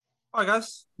Hi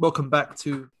guys, welcome back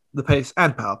to the Pace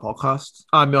and Power podcast.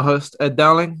 I'm your host Ed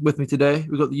Dowling. With me today,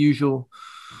 we've got the usual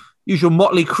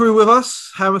motley crew with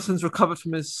us. Hammerson's recovered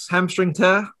from his hamstring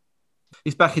tear.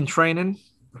 He's back in training.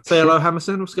 Say hello,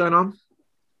 Hammerson. What's going on?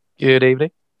 Good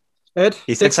evening. Ed,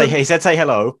 He said say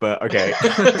hello, but okay.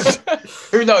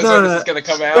 Who knows when this is going to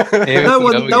come out?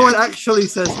 No one actually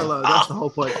says hello. That's the whole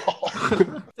point.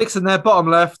 Dixon there, bottom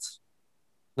left.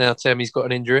 Now Timmy's got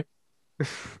an injury.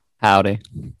 Howdy.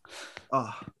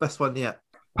 Oh, best one yet.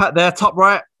 Pat there, top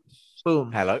right.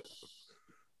 Boom. Hello.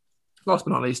 Last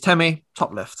but not least, Temmie,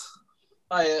 top left.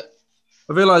 Hiya.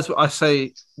 I realise I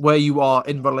say where you are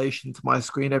in relation to my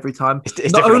screen every time.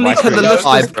 It's not only can the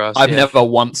listeners, I've never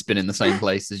once been in the same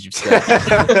place as you've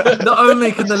said. not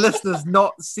only can the listeners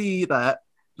not see that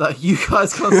you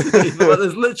guys can't see me, but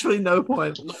there's literally no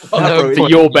point. For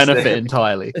your benefit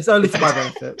entirely. It's only for my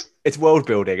benefit. It's world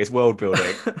building.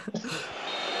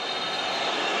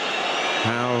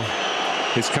 How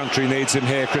his country needs him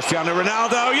here. Cristiano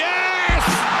Ronaldo, yes!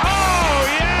 Oh,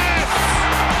 yes!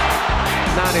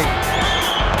 Nani.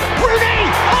 Rooney!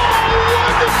 Oh,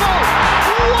 wonderful!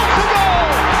 What a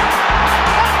goal!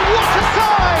 And what a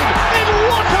time! In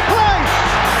what a place!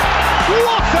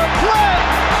 What a play!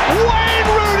 Wayne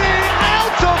Rooney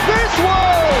out of this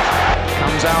world!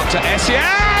 Comes out to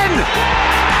Essien!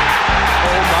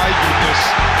 Oh my goodness!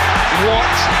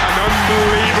 What an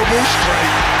unbelievable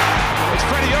strike! It's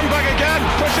Freddie Youngberg again.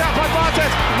 Push out by Bartes.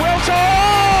 Wiltor!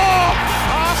 Oh!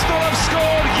 Arsenal have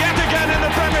scored yet again in the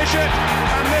Premiership,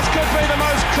 and this could be the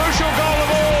most crucial goal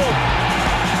of all.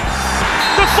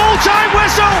 The full-time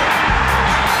whistle!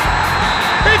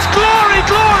 It's glory,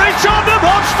 glory, Tottenham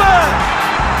Hotspur!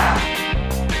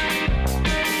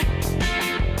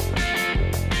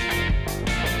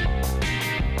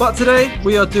 But today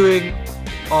we are doing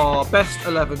our best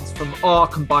 11s from our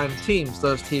combined teams.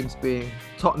 Those teams being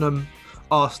Tottenham,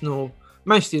 Arsenal,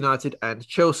 Manchester United, and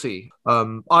Chelsea.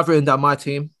 I've written down my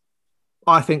team.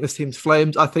 I think this team's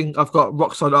flames. I think I've got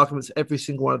rock solid arguments for every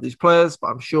single one of these players, but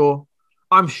I'm sure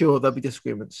there'll be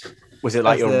disagreements. Was it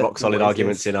like your rock solid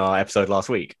arguments in our episode last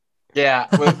week? Yeah,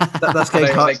 that's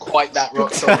getting cut. They quite that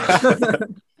rock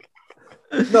solid.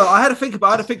 No, I had to think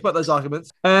about those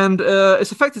arguments, and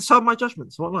it's affected some of my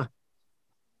judgments. What am I?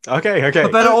 Okay. For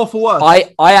better or for worse.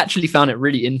 I actually found it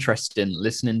really interesting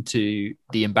listening to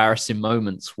the embarrassing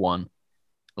moments one,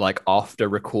 like after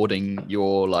recording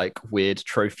your like weird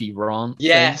trophy rant.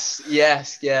 Yes,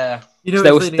 yeah. You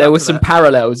know, there was some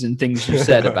parallels in things you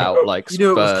said about like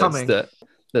you Spurs that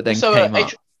then came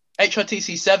up.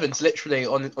 HRTC Sevens literally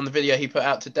on the video he put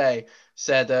out today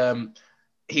said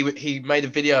he made a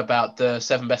video about the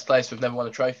 7 best players who've never won a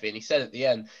trophy, and he said at the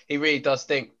end he really does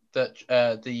think that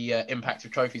the impact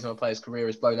of trophies on a player's career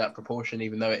is blown out of proportion,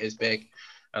 even though it is big.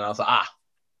 And I was like,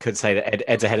 could say that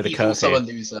Ed's ahead of the curve. He's also a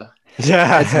loser.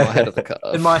 Yeah, Ed's not ahead of the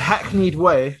curve. In my hackneyed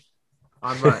way,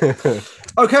 I'm right.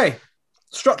 Okay,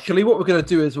 structurally, what we're going to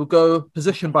do is we'll go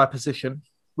position by position.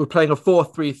 We're playing a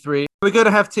 4-3-3. We're going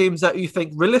to have teams that you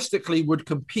think realistically would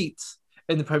compete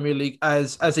in the Premier League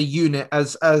as a unit,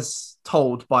 as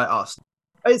told by us.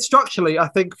 It's structurally, I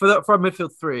think, for a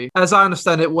midfield 3, as I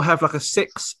understand it, we'll have like a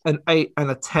 6, an 8, and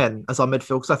a 10 as our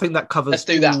midfield, because I think that covers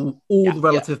all the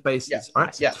relative bases,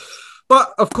 right? Yeah.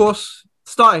 But, of course,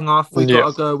 starting off, we've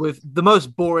got to go with the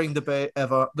most boring debate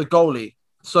ever, the goalie.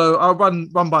 So I'll run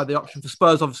by the option. For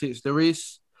Spurs, obviously, it's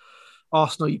Lloris.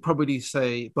 Arsenal, you probably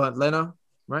say Bernd Leno,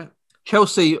 right?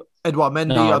 Chelsea, Edouard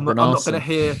Mendy. No, I'm not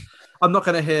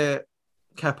going to hear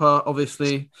Kepa,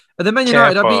 obviously. And then Man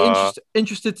United, I'd be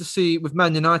interested to see with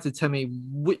Man United, Temmie,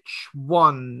 which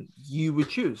one you would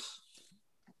choose.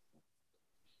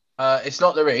 It's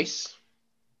not Lloris.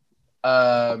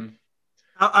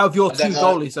 Out of your 2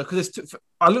 goalies, though, because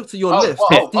I looked at your list.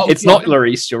 It's not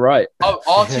Lloris, you're right. Our 2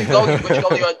 goalies, which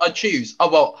goalie I'd choose?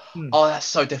 That's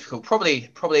so difficult.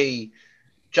 Probably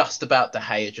just about De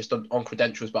Gea, just on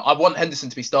credentials. But I want Henderson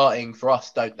to be starting for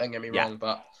us, don't get me wrong.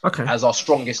 But as our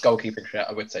strongest goalkeeping threat,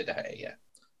 I would say De Gea, yeah.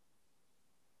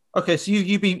 Okay, so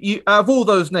you out of all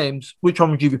those names, which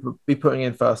one would you be putting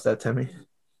in first there, Temmie?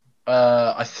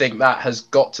 I think that has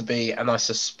got to be, and I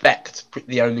suspect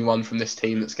the only one from this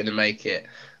team that's going to make it.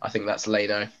 I think that's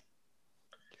Leno.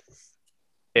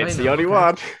 It's the only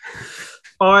one.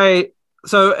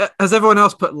 So has everyone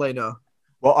else put Leno?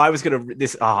 Well, I was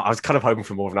kind of hoping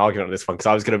for more of an argument on this one, because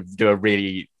I was going to do a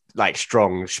really like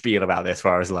strong spiel about this,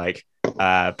 where I was like,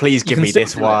 please give me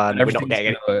this one. We're not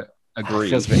getting it. Agree.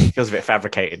 Feels a bit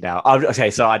fabricated now.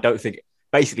 Okay, so I think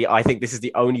this is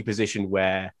the only position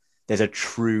where there's a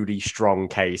truly strong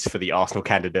case for the Arsenal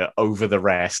candidate over the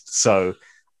rest. So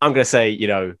I'm going to say,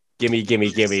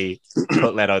 gimme,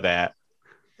 put Leno there.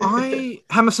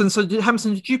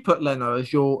 Hammerson, did you put Leno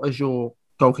as your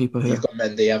goalkeeper here? You've got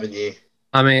Mendy, haven't you?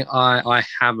 I mean, I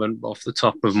haven't off the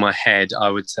top of my head. I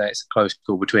would say it's a close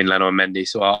call between Leno and Mendy,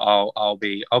 so I'll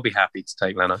be happy to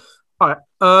take Leno. All right.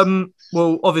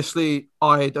 Well, obviously,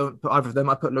 I don't put either of them.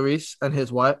 I put Lloris, and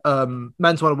here's why.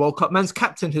 Man's won a World Cup. Man's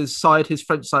captained his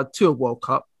French side, to a World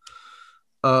Cup.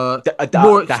 More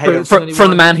experience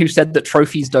from the man who said that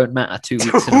trophies don't matter 2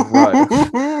 weeks in a row.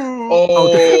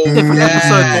 Different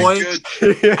episode, boy.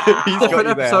 Different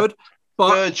episode.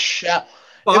 But, good shout.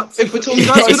 But if we're talking,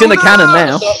 it's in the canon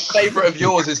now. Favorite of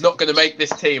yours is not going to make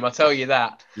this team. I tell you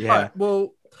that. Yeah. Right,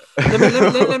 well,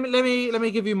 let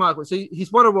me give you my. So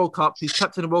he's won a World Cup. He's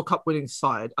captained a World Cup winning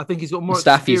side. I think he's got more.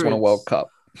 Staffy's won a World Cup.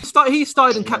 He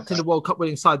started and captained a World Cup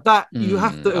winning side. That you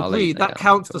have to agree that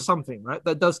counts for something, right?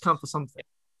 That does count for something.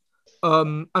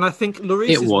 And I think Lloris.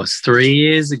 It was 3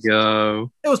 years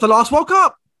ago. It was the last World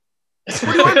Cup. What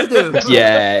do you want to do?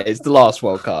 Yeah, it's the last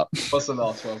World Cup. What's the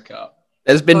last World Cup?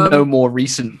 There's been no more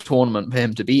recent tournament for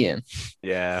him to be in.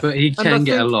 Yeah. But he can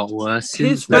get a lot worse.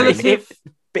 But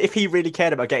if he really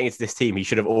cared about getting into this team, he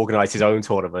should have organised his own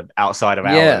tournament outside of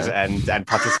ours and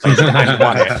participated and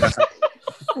won it.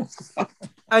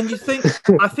 And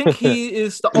I think he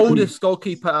is the oldest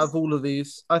goalkeeper out of all of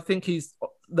these. I think he's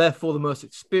therefore the most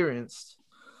experienced.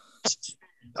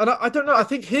 And I don't know. I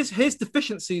think his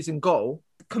deficiencies in goal,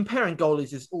 comparing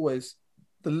goalies is always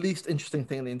the least interesting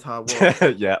thing in the entire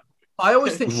world. Yeah. I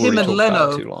always think him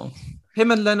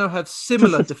and Leno have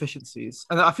similar deficiencies,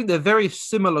 and I think they're very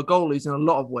similar goalies in a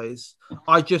lot of ways.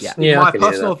 In my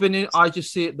personal opinion, I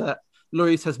just see it that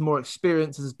Lloris has more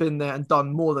experience, has been there and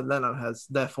done more than Leno has.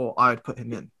 Therefore, I would put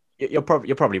him in. You're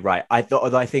probably right. I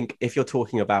think if you're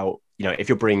talking about, if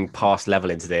you're bringing past level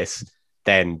into this,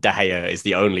 then De Gea is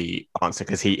the only answer,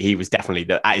 because he was definitely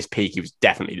at his peak. He was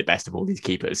definitely the best of all these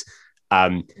keepers.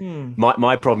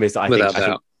 My problem is that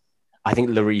I think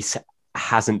Lloris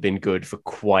hasn't been good for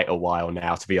quite a while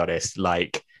now, to be honest.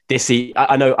 Like this,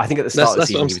 I think at the start of the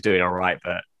season he was doing all right,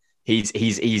 but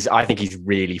I think he's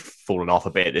really fallen off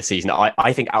a bit this season.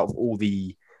 I think out of all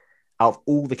the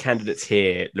candidates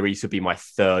here, Lloris would be my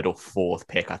third or fourth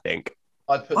pick. I think.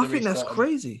 I think that's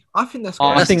crazy. I think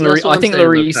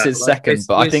Lloris is second,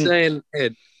 but I think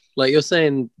you're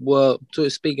saying, well,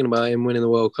 speaking about him winning the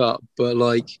World Cup, but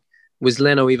was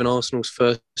Leno even Arsenal's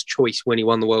first choice when he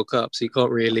won the World Cup? So you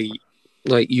can't really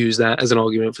use that as an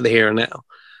argument for the here and now.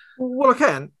 Well, I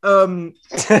can,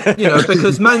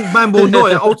 because Manuel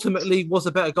Neuer ultimately was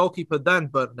a better goalkeeper than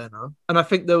Bernd Leno, and I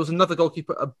think there was another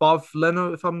goalkeeper above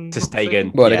Leno, if I'm Ter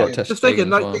Stegen. Well, they got Ter Stegen.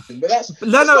 But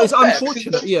Leno is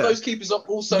unfortunate. Those keepers are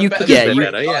also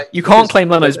better. You can't claim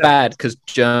Leno's bad because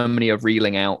Germany are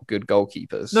reeling out good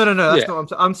goalkeepers. No, that's not what I'm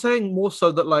saying. I'm saying more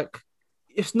so that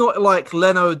it's not like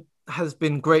Leno has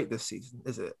been great this season,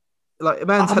 is it?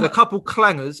 Man's had a couple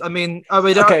clangers. I mean,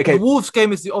 the Wolves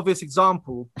game is the obvious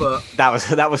example, but that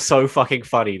was so fucking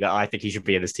funny that I think he should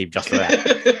be in this team just for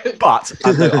that. But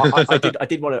I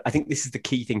did want to. I think this is the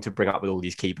key thing to bring up with all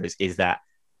these keepers is that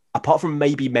apart from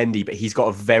maybe Mendy, but he's got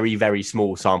a very, very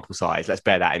small sample size. Let's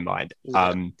bear that in mind.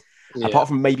 Apart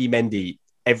from maybe Mendy,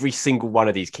 every single one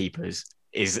of these keepers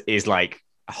is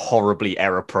horribly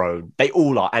error prone. They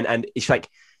all are, and it's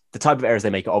the type of errors they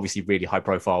make are obviously really high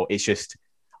profile. It's just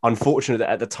unfortunate that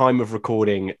at the time of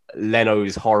recording,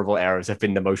 Leno's horrible errors have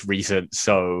been the most recent.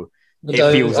 So it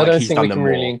feels like he's done them more. I don't think we can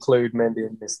really include Mendy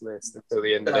in this list until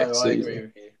the end of next season. Agree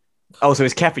with you. Oh, so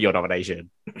is Kepa your nomination?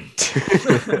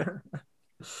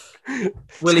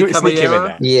 Willie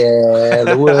Caballero? Yeah,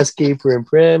 the worst keeper in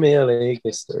Premier League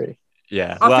history.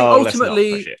 Yeah.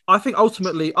 I think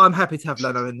ultimately, I'm happy to have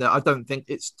Leno in there. I don't think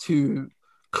it's too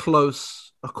close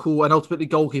a call, and ultimately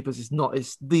goalkeepers is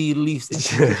the least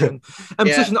interesting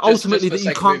position ultimately that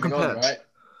you can't compare. Right?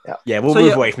 Yeah, we'll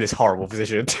move away from this horrible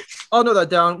position. I'll note that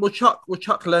down. We'll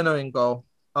chuck Leno in goal.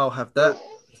 I'll have that,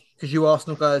 because you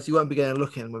Arsenal guys, you won't be getting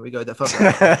looking when we go there first.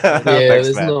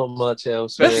 There's not much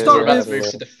else. Let's start with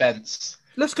move to defence.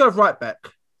 Let's go right back.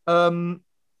 So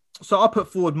I'll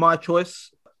put forward my choice.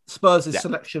 Spurs'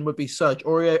 selection would be Serge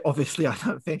Aurier. Obviously, I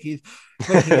don't think he's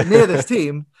making it near this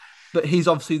team, but he's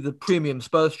obviously the premium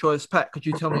Spurs choice. Pat, could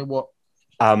you tell me what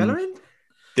Bellerin?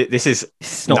 This is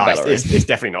not Bellerin. It's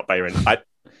definitely not Bellerin.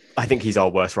 I think he's our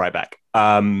worst right back.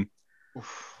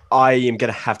 I am going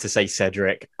to have to say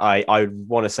Cedric. I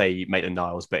want to say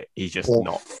Maitland-Niles, but he's just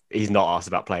not. He's not asked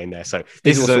about playing there. So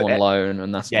this is also on loan,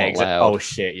 and that's not allowed. Oh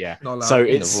shit, yeah. So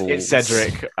it's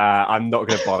Cedric. I'm not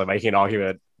going to bother making an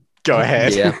argument. Go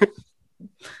ahead. Yeah.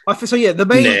 The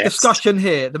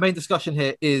main discussion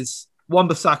here is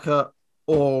Wan-Bissaka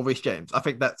or Reece James. I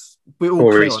think we're all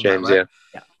clear on that, right?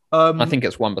 Yeah. I think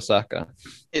it's Wan-Bissaka.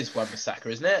 Is Wan-Bissaka,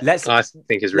 isn't it? I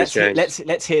think it's Reece James.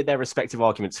 Let's hear their respective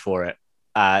arguments for it.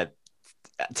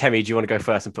 Temi, do you want to go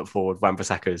first and put forward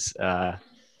Wan-Bissaka's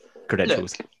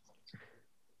credentials? Look,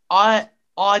 I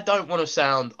don't want to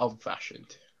sound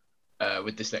old-fashioned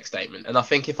with this next statement, and I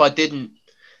think if Wan-Bissaka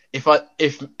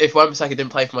didn't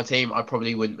play for my team, I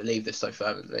probably wouldn't believe this so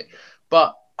fervently.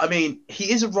 But I mean,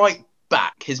 he is a right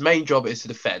back. His main job is to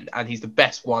defend, and he's the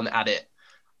best one at it.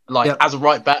 As a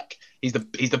right back, he's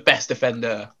the best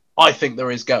defender I think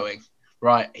there is going.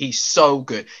 Right, he's so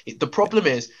good. The problem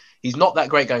is he's not that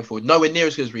great going forward. Nowhere near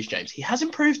as good as Reece James. He has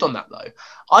improved on that though.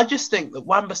 I just think that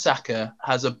Wan-Bissaka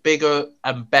has a bigger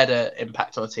and better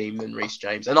impact on a team than Reece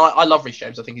James. And I love Reece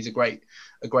James. I think he's a great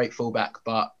fullback,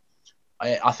 but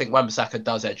I think Wan-Bissaka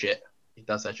does edge it. He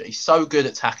does edge it. He's so good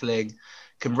at tackling.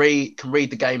 Can read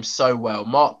the game so well.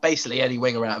 Mark basically any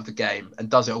winger out of the game and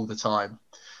does it all the time.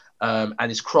 And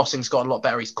his crossing's gotten a lot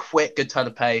better. He's quick, good turn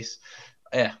of pace.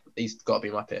 Yeah, he's got to be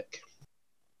my pick.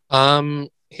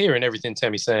 Hearing everything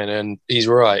Temi's saying, and he's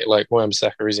right. Like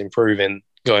Wan-Bissaka is improving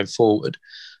going forward,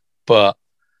 but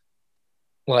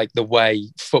like the way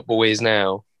football is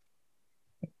now,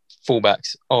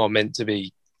 fullbacks are meant to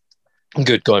be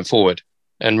good going forward,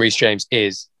 and Reece James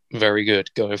is very good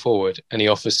going forward, and he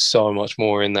offers so much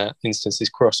more in that instance. His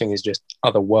crossing is just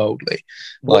otherworldly.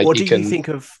 What do you think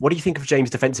of James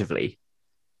defensively?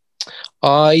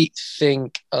 I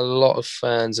think a lot of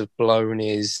fans have blown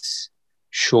his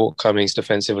shortcomings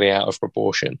defensively out of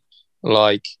proportion.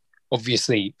 Like,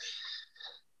 obviously,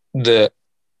 the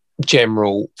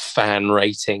general fan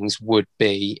ratings would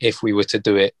be, if we were to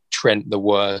do it, Trent the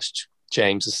worst,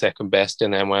 James the second best,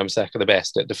 and then Wan-Bissaka the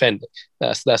best at defending.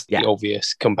 That's the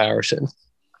obvious comparison.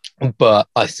 But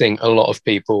I think a lot of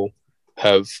people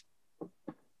have,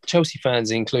 Chelsea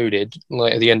fans included,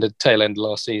 like at the tail end of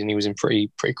last season, he was in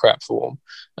pretty crap form,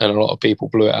 and a lot of people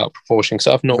blew it out of proportion.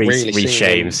 So I've not really seen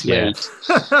James,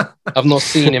 I've not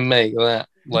seen him make that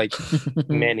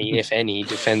many, if any,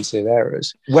 defensive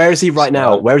errors. Where is he right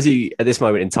now? Where is he at this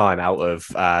moment in time out of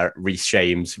Reece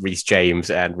James,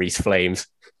 and Reece Flames?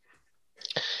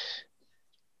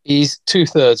 He's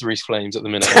 2/3 Reece Flames at the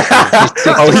minute.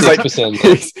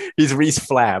 He's Reece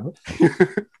Flam.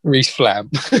 Reece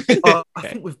Flam. I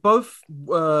think with both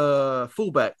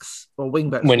fullbacks or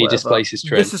wingbacks, when he displaces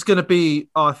Trent, this is going to be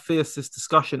our fiercest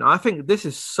discussion. I think this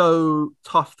is so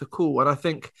tough to call, and I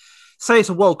think, say it's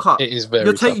a World Cup, it is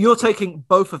very. You're taking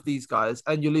both of these guys,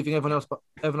 and you're leaving everyone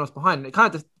else behind. It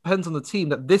kind of depends on the team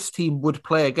that this team would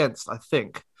play against, I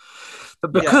think.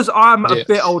 But because I'm a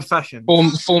bit old-fashioned,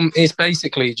 form is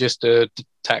basically just a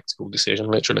tactical decision.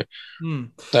 Literally,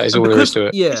 that is all there is to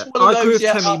it. Yeah, I agree with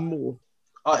Temi more.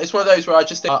 It's one of those where I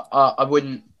just think I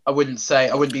wouldn't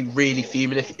be really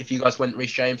fuming if you guys went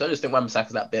Reece James. I just think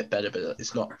Wan-Bissaka's that bit better, but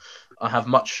it's not. I have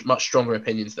much stronger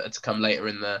opinions that are to come later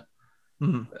in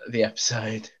the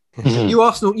episode. You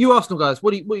Arsenal guys,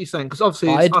 what are you saying? Because obviously,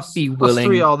 I'd us be willing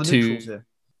three are the neutrals here.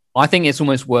 I think it's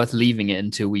almost worth leaving it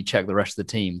until we check the rest of the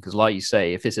team, because, like you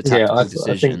say, if it's a tactical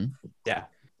decision, I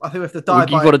think we have to die.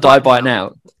 You've got to die by it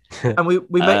now. And we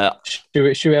make.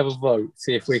 Should we have a vote?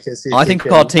 See if we can see. I think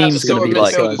our team's going to be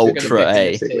like ultra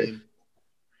A.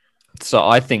 So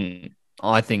I think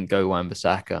go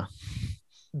Wan-Bissaka.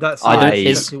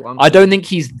 I don't think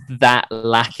he's that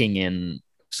lacking in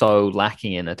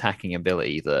attacking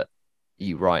ability that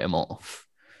you write him off.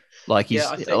 Like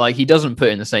he doesn't put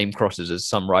in the same crosses as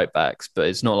some right backs, but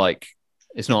it's not like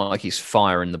he's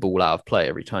firing the ball out of play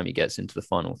every time he gets into the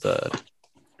final third.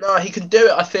 No, he can do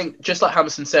it. I think just like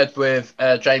Hamilton said with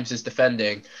James's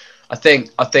defending, I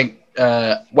think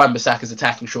Wan-Bissaka's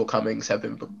attacking shortcomings have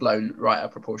been blown right out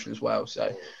of proportion as well.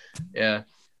 So, yeah,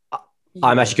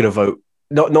 I'm actually going to vote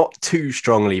not too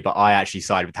strongly, but I actually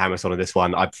side with Hamilton on this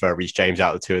one. I prefer Reece James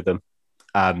out of the two of them.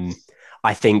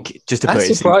 I think just to that put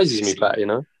it surprises me, Pat. You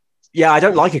know. Yeah, I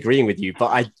don't like agreeing with you,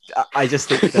 but I just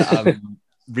think that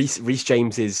Reece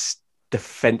James's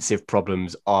defensive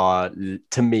problems are,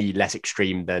 to me, less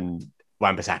extreme than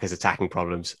Wan-Bissaka's attacking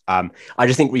problems. I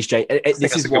just think Reece James.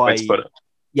 This is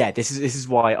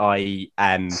why I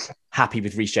am happy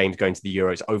with Reece James going to the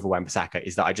Euros over Wan-Bissaka.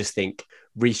 Is that I just think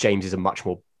Reece James is a much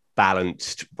more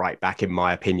balanced right back, in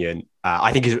my opinion.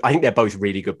 I think they're both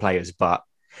really good players, but.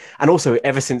 And also,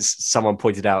 ever since someone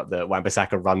pointed out that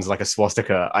Wan-Bissaka runs like a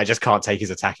swastika, I just can't take his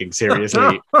attacking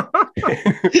seriously.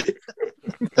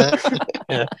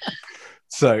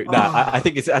 So I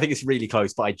think it's really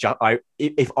close. But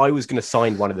if I was going to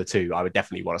sign one of the two, I would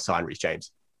definitely want to sign Reece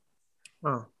James.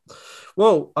 Oh.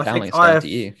 Well, I think I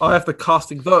have the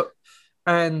casting vote,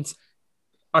 and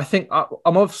I think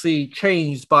I'm obviously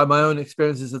changed by my own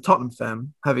experiences as a Tottenham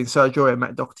fan, having Sergio and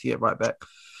Matt Doherty at right back.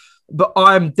 But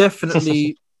I'm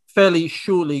definitely fairly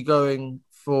surely going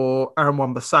for Aaron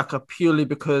Wan-Bissaka purely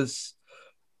because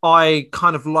I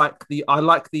kind of like the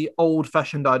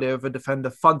old-fashioned idea of a defender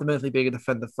fundamentally being a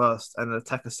defender first and an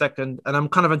attacker second. And I'm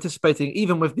kind of anticipating,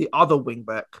 even with the other wing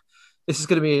back, this is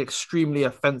going to be an extremely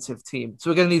offensive team. So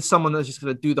we're going to need someone that's just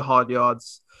going to do the hard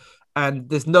yards. And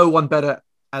there's no one better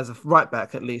as a right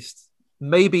back, at least,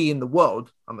 maybe in the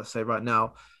world, I must say right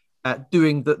now, at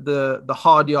doing the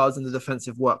hard yards and the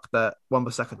defensive work that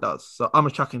Wan-Bissaka does. So I'm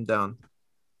going to chuck him down.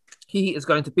 He is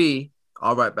going to be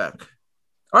our right back.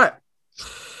 All right.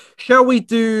 Shall we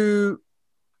do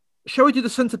the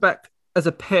centre back as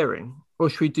a pairing, or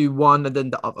should we do one and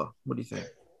then the other? What do you think?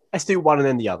 Let's do one and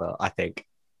then the other, I think.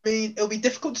 I mean, it'll be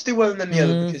difficult to do one and then the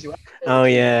other because you have to... Oh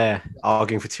yeah,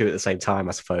 arguing for two at the same time,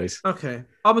 I suppose. Okay,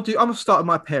 I'm gonna start with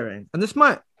my pairing, and this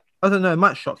might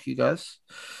shock you guys.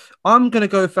 I'm gonna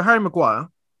go for Harry Maguire,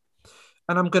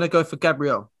 and I'm gonna go for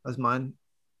Gabriel as mine,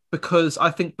 because I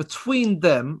think between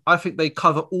them, I think they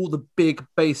cover all the big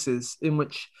bases in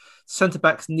which centre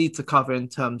backs need to cover in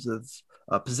terms of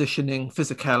positioning,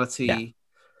 physicality,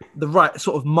 the right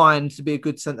sort of mind to be a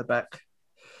good centre back.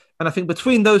 And I think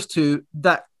between those two,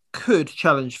 that could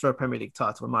challenge for a Premier League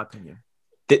title, in my opinion.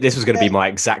 This was going to be my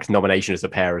exact nomination as a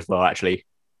pair as well, actually.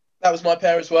 That was my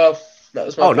pair as well.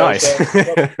 Nice. Well.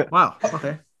 Wow.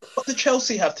 Okay. What did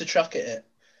Chelsea have to chuck it at?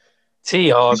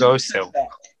 Thiago Silva.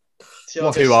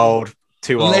 Too old.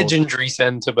 Legendary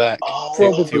centre back. Oh,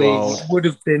 Probably would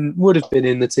have been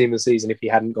in the team of the season if he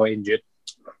hadn't got injured.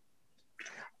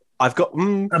 I've got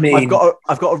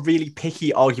a really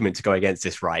picky argument to go against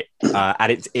this, right?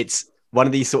 And it's one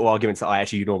of these sort of arguments that I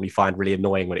actually normally find really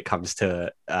annoying when it comes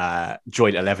to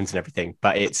joint 11s and everything.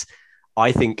 But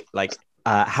I think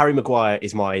Harry Maguire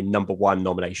is my number one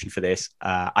nomination for this.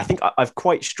 I think I've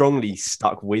quite strongly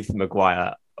stuck with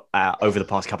Maguire over the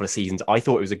past couple of seasons. I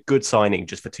thought it was a good signing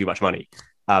just for too much money.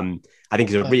 I think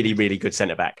he's a really, really good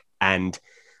centre back, and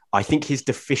I think his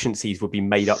deficiencies would be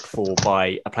made up for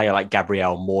by a player like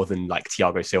Gabriel more than like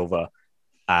Thiago Silva.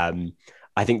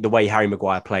 I think the way Harry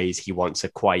Maguire plays, he wants a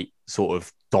quite sort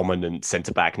of dominant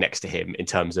centre back next to him in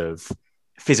terms of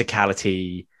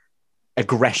physicality,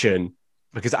 aggression,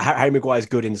 because Harry Maguire is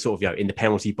good in sort of in the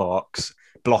penalty box,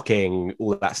 blocking,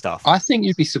 all of that stuff. I think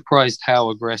you'd be surprised how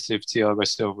aggressive Thiago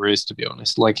Silva is, to be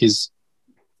honest. Like his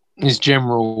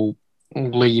general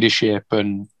leadership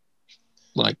and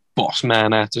like boss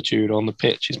man attitude on the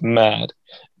pitch is mad.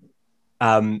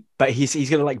 But he's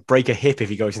going to like break a hip if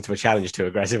he goes into a challenge too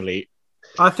aggressively.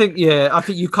 I think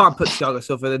you can't put Thiago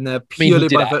Silva in there purely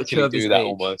by virtue of his age.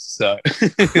 Almost, so.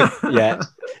 Yeah,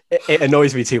 it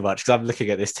annoys me too much because I'm looking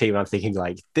at this team and I'm thinking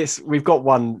like this. We've got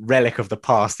one relic of the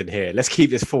past in here. Let's keep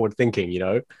this forward thinking.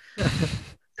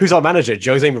 Who's our manager?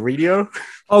 Jose Mourinho.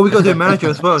 Oh, we got to do a manager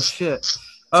as well. Shit.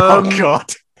 Oh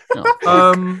God.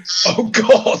 Oh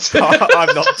God.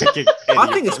 I'm not picking.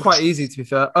 I think it's quite easy, to be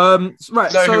fair.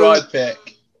 Right. Know who I'd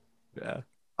pick. Yeah.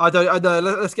 I know.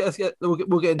 Let's get.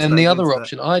 We'll get into. And that, the other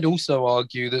option, I'd also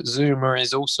argue that Zuma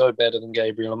is also better than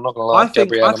Gabriel. I'm not going to lie. I'm not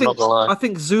going to lie. I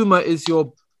think Zuma is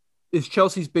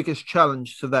Chelsea's biggest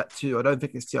challenge to that too. I don't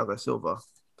think it's Thiago Silva.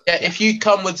 Yeah, if you'd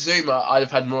come with Zuma, I'd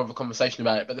have had more of a conversation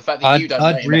about it. But the fact that you don't,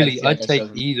 I'd take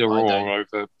either or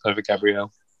over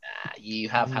Gabriel. You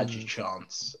have had your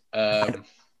chance.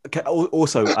 Okay,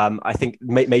 also, I think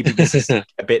maybe this is a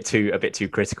bit too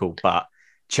critical, but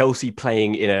Chelsea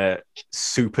playing in a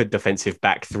super defensive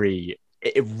back three,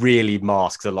 it really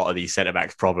masks a lot of these centre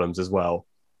backs problems as well.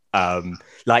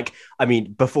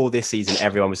 Before this season,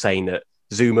 everyone was saying that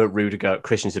Zuma, Rudiger,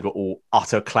 Christensen were all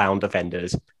utter clown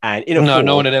defenders, and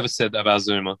no one had ever said that about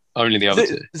Zuma. Only the other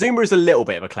two. Zuma is a little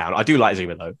bit of a clown. I do like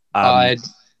Zuma though.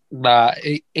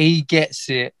 He gets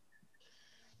it.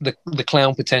 The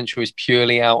clown potential is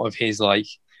purely out of his like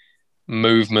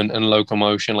movement and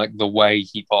locomotion, like the way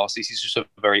he passes. He's just a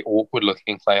very awkward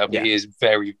looking player, but he is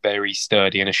very, very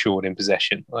sturdy and assured in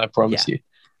possession. I promise you.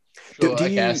 Sure,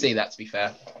 I see that, to be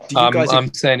fair.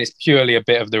 I'm saying it's purely a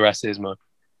bit of the racismo.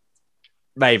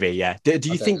 Maybe, yeah. Do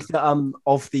you think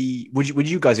that would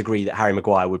you guys agree that Harry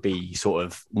Maguire would be sort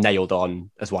of nailed on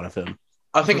as one of them?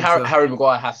 I think Harry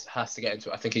Maguire has to get into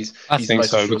it. I think he's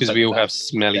so because we all have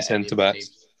smelly centre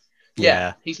backs.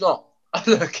 Yeah, he's not.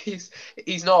 Look, he's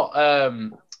not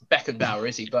Beckenbauer,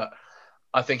 is he? But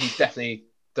I think he's definitely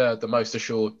the most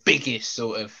assured, biggest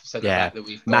sort of centre back that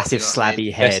we've got. Massive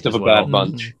slabby head. Best of a bad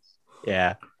bunch.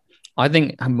 Yeah. I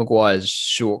think Maguire's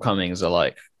shortcomings are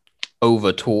like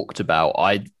over talked about.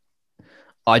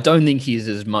 I don't think he's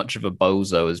as much of a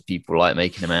bozo as people like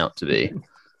making him out to be.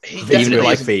 Even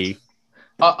like fee.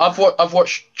 I've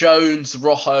watched Jones,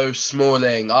 Rojo,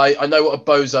 Smalling. I know what a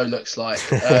bozo looks like.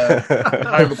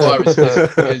 Harry Maguire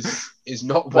is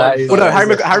not one. Well, no, Harry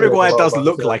Maguire does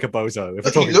look like a bozo if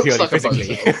we're talking purely like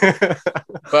physically.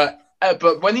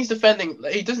 But when he's defending,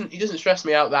 he doesn't stress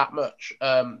me out that much.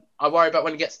 I worry about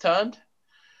when he gets turned.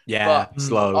 Yeah,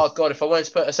 slow. Oh god, if I wanted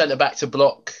to put a centre back to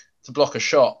block a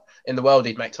shot in the world,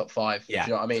 he'd make top 5. Yeah. Do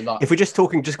you know what I mean? Like, if we're just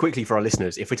talking quickly for our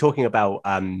listeners, if we're talking about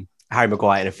Harry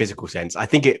Maguire in a physical sense, I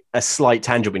think a slight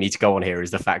tangent we need to go on here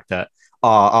is the fact that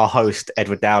our host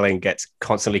Edward Dowling gets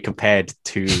constantly compared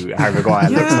to Harry Maguire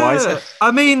looks wise.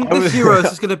 I mean, this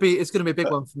Euros is going to be a big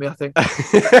one for me, I think.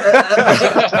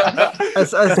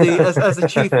 as the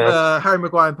chief Harry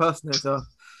Maguire impersonator.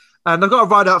 And I've got to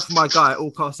ride out for my guy at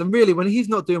all costs. And really, when he's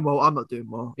not doing well, I'm not doing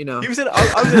well. You know,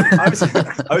 I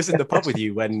was in the pub with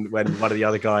you when one of the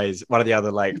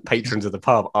other like patrons of the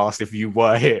pub asked if you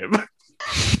were him.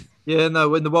 Yeah,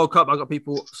 no. In the World Cup, I got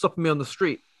people stopping me on the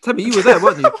street. Tell me, you were there,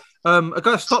 weren't you? A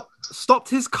guy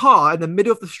stopped his car in the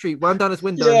middle of the street, wound down his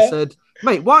window, and said,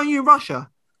 "Mate, why aren't you in Russia?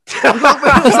 We've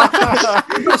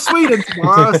got Sweden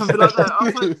tomorrow or something like that." I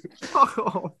was like, "Fuck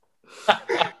off."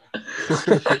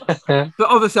 But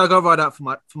obviously, I got to ride out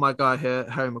for my guy here,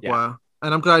 Harry Maguire,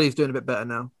 and I'm glad he's doing a bit better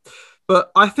now. But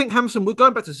I think Hamilton. We're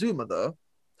going back to Zuma though.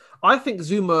 I think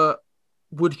Zuma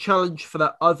would challenge for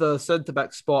that other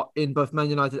centre-back spot in both Man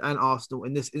United and Arsenal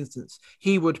in this instance.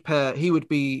 He would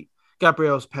be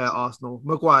Gabriel's pair at Arsenal,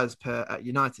 Maguire's pair at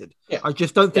United. Yeah. I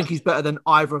just don't think he's better than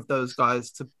either of those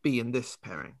guys to be in this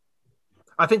pairing.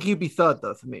 I think he'd be third,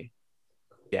 though, for me.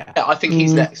 Yeah, I think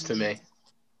he's next to me.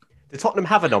 Does Tottenham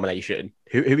have a nomination?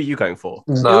 Who are you going for?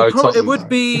 No, it would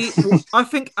be... I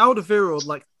think Alderweireld,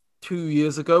 like 2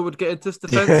 years ago, would get into this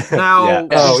defence. Now,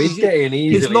 he's getting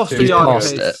easily. He's lost the yard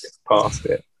past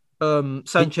it.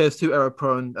 Sanchez too error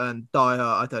prone, and Dyer,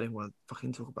 I don't even want to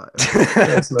fucking talk about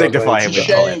it. Dignify him with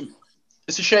time.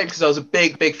 It's a shame because I was a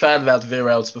big fan of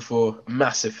Alderweireld's before. A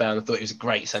massive fan. I thought he was a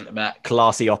great centre back.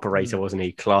 Classy operator, wasn't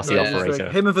he? Classy operator.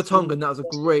 Him and Vertonghen, that was a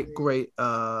great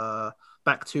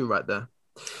back two right there.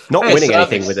 Not winning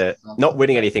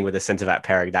anything with a centre back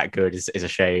pairing that good is a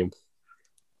shame.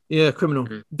 Yeah, criminal.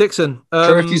 Mm-hmm. Dixon.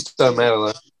 Turkeys don't matter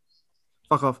though.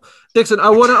 Fuck off, Dixon. I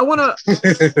wanna.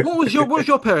 what was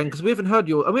your pairing? Because we haven't heard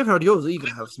yours either,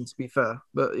 Harrison. To be fair,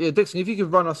 but yeah, Dixon, if you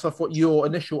could run us off what your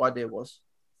initial idea was.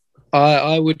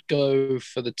 I would go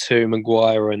for the two,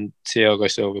 Maguire and Thiago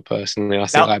Silva. Personally, I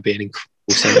think that'd be an incredible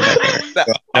centre back.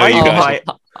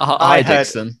 Hi,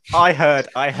 Dixon. I heard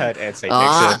Ed say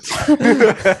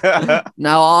Dixon.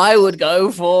 Now I would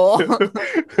go for.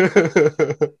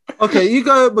 Okay, you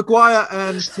go Maguire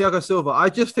and Thiago Silva. I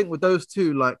just think with those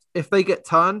two, like if they get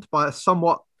turned by a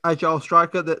somewhat agile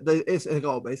striker, that it's a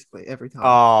goal basically every time.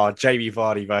 Oh, Jamie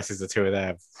Vardy versus the two of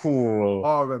them. Ooh.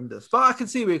 Oh, horrendous. But I can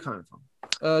see where you're coming from.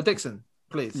 Dixon,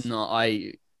 please. No,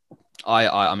 I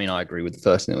mean, I agree with the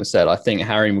first thing that was said. I think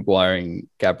Harry Maguire and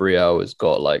Gabriel has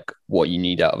got like what you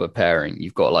need out of a pairing.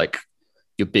 You've got like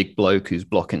your big bloke who's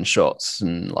blocking shots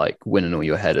and like winning all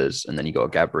your headers, and then you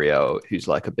got Gabriel who's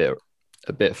like a bit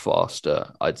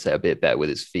faster. I'd say a bit better with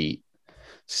his feet,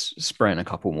 spraying a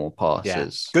couple more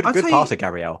passes. Yeah. Good passer,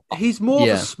 Gabriel. He's more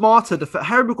of a smarter defender.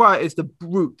 Harry Maguire is the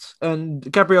brute, and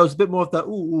Gabriel's a bit more of the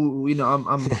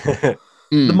I'm.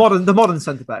 The modern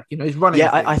centre back, he's running. Yeah,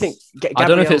 I think. Gabriel, I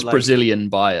don't know if it's Brazilian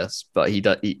bias, but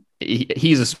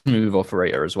he's a smooth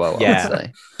operator as well. Yeah. I would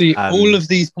say. See, all of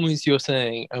these points you're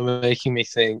saying are making me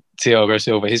think Thiago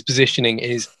Silva. His positioning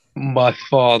is by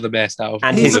far the best out of.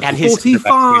 And his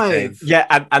 45.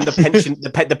 Yeah, and the pension,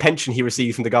 the pension he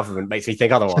receives from the government makes me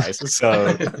think otherwise.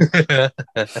 So.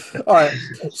 All right.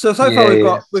 So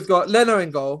far we've got Leno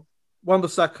in goal,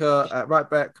 Wan-Bissaka at right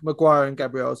back, Maguire and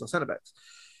Gabriel as our centre backs.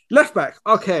 Left back,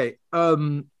 okay.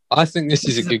 I think this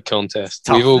is a good contest.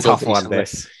 We've all got one.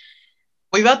 This.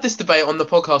 We've had this debate on the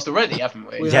podcast already,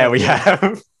 haven't we? Yeah, we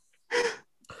have.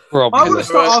 I want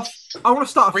to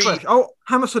start fresh.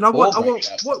 Hammerson,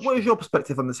 what is your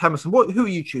perspective on this? Hammerson, who are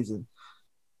you choosing?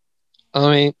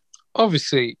 I mean,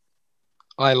 obviously,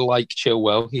 I like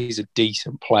Chilwell. He's a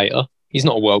decent player. He's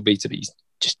not a world beater, but he's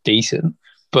just decent.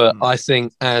 But I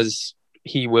think as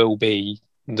he will be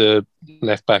the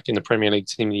left back in the Premier League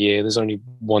team of the year, there's only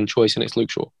one choice, and it's Luke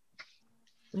Shaw.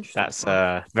 That's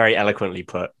very eloquently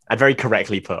put and very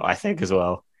correctly put, I think, as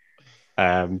well.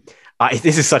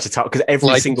 This is such a tough because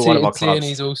every single one of our clubs.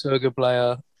 Tierney's also a good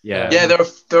player. Yeah, there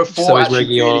are four actually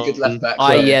really good left backs.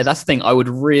 That's the thing. I would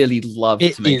really love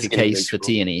to make a case for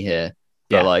Tierney here.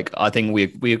 But I think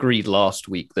we agreed last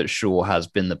week that Shaw has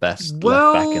been the best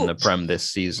left back in the Prem this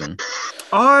season.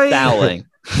 Dowling.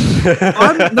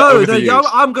 I'm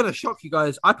going to shock you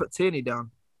guys. I put Tierney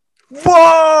down.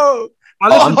 Whoa!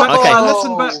 I'm back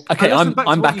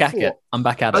at it. I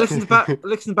listened back to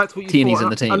what you Tierney's thought. in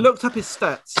the team. I looked up his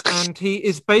stats, and he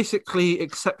is basically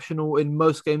exceptional in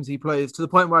most games he plays, to the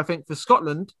point where I think for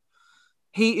Scotland,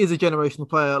 he is a generational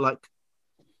player. Like,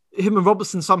 him and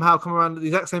Robertson somehow come around at the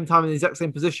exact same time in the exact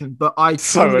same position, but I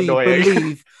truly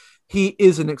believe he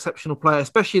is an exceptional player,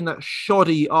 especially in that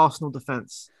shoddy Arsenal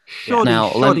defence.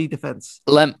 Shoddy defence.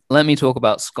 Let me talk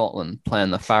about Scotland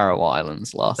playing the Faroe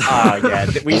Islands last time.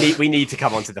 We need to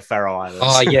come on to the Faroe Islands.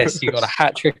 Oh yes, you got a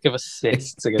hat trick of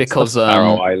assists against the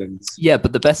Faroe Islands. Yeah,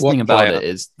 but the best thing about it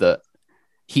is that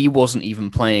he wasn't even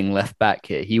playing left back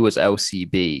here. He was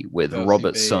LCB with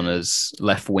Robertson as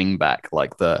left wing back,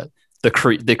 like the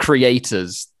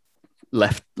creators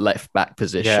left back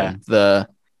position. Yeah.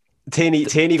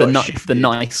 Tierney got the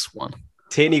nice one.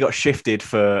 Tierney got shifted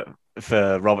for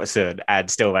Robertson and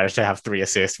still managed to have 3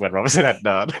 assists when Robertson had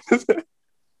none.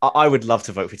 I would love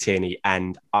to vote for Tierney,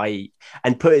 and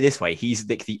put it this way, he's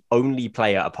the only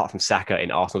player apart from Saka in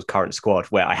Arsenal's current squad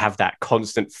where I have that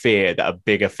constant fear that a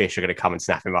bigger fish are going to come and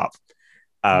snap him up.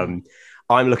 I'm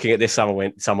looking at this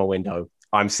summer window.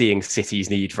 I'm seeing City's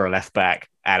need for a left back,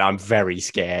 and I'm very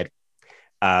scared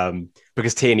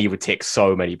because Tierney would tick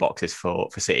so many boxes for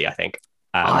City, I think.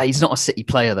 He's not a City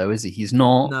player, though, is he? He's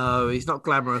not. No, he's not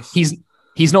glamorous. He's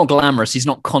not glamorous. He's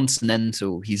not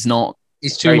continental. He's not.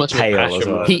 He's too much pale as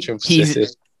well. He's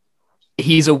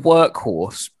a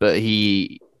workhorse, but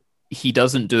he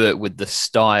doesn't do it with the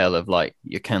style of like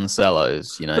your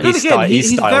Cancelos. You know, he's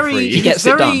style free. He gets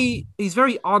it done. He's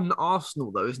very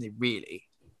un-Arsenal, though, isn't he? Really,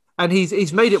 and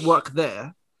he's made it work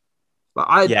there. But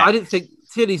I didn't think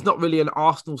Tierney's not really an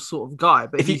Arsenal sort of guy,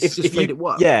 but he's made it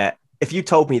work. Yeah. If you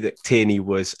told me that Tierney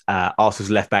was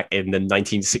Arsenal's left back in the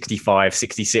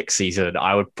 1965-66 season,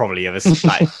 I would probably have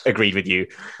agreed with you.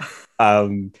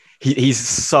 He's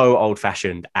so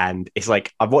old-fashioned, and it's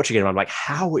like I'm watching him. I'm like,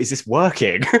 how is this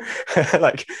working?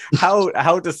 Like,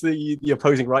 how does the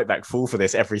opposing right back fall for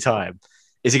this every time?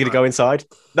 Is he going to go inside?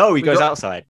 No, he goes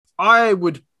outside. I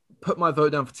would put my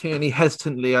vote down for Tierney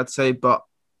hesitantly, I'd say, but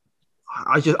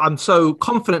I'm so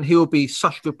confident he will be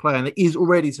such a good player, and he is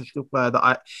already such a good player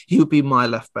that he would be my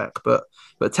left back. But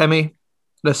Temi,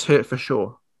 let's hear it for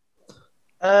sure.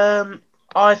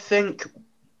 I think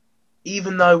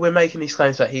even though we're making these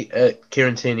claims that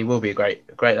Kieran Tierney will be a great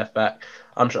left back,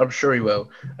 I'm sure he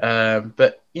will.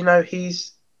 But you know,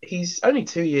 he's only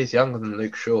 2 years younger than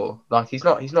Luke Shaw. Like he's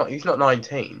not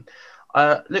 19.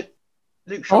 Luke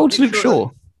Shaw. How old's Luke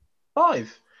Shaw?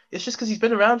 5. It's just because he's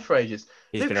been around for ages.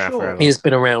 He's been around forever. He has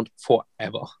been around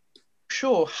forever.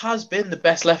 Shaw has been the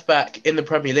best left back in the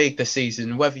Premier League this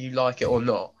season, whether you like it or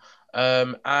not.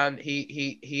 And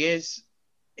he is,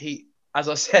 as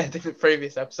I said in the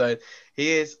previous episode,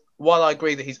 he is. While I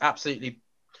agree that he's absolutely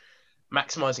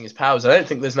maximising his powers, I don't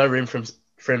think there's no room for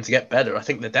him to get better. I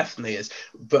think there definitely is,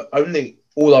 but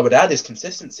all I would add is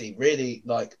consistency. Really,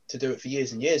 like to do it for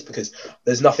years and years, because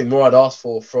there's nothing more I'd ask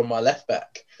for from my left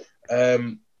back.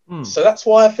 So that's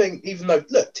why I think, even though,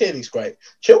 look, Tierney's great,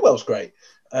 Chilwell's great,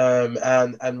 and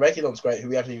Reguilon's great, who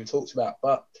we haven't even talked about,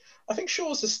 but I think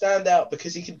Shaw's a standout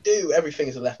because he can do everything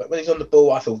as a left back. When he's on the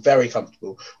ball, I feel very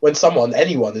comfortable. When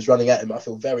anyone is running at him, I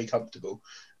feel very comfortable.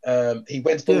 He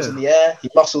wins balls in the air, he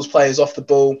muscles players off the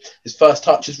ball, his first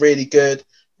touch is really good,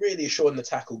 really assured in the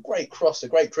tackle, great crosser,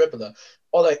 great dribbler.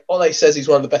 Ole says he's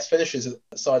one of the best finishers at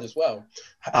the side as well.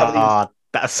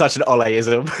 That's such an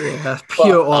Oleism. Yeah, that's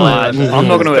pure Ole. I'm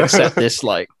not going to accept this.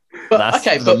 Like, that's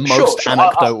the most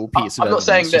anecdotal piece of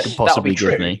evidence you could possibly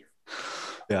give me.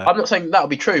 Yeah. I'm not saying that would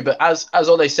be true, but as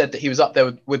Ole said that he was up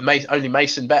there with only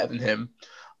Mason better than him,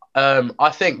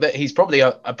 I think that he's probably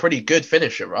a pretty good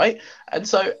finisher, right? And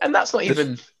that's not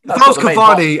even. If I was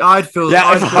Cavani, I'd feel.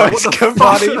 Yeah, if I was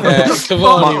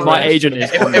Cavani, my agent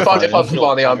is. If I'm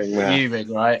Cavani, I'm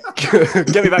fuming, right?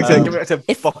 Get me back to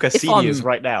Fokker Seniors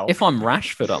right now. If I'm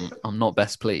Rashford, I'm not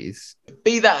best pleased.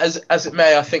 Be that as it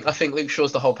may, I think Luke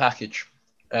Shaw's the whole package.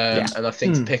 And I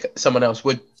think to pick someone else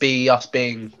would be us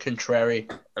being contrary,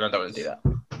 and I don't want to do that.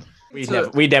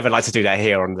 We never like to do that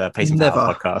here on the Pace and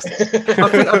Power podcast. I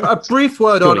think a brief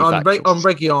word on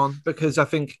Reguilon, because I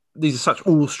think these are such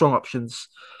all strong options.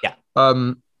 Yeah.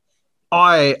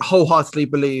 I wholeheartedly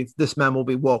believe this man will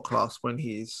be world class when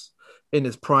he's in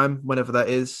his prime, whenever that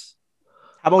is.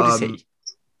 How old is he?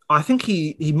 I think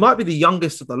he might be the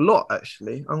youngest of the lot,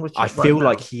 actually. I feel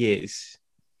like he is. I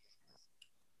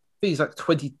think he's like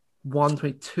 21,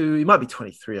 22. He might be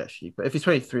 23, actually. But if he's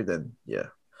 23, then yeah.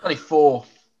 24.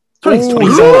 24.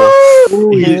 He's old.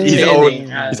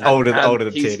 He's older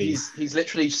than Tierney. He's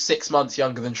literally 6 months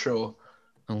younger than Shaw.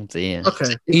 Oh dear.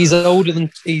 Okay. He's older than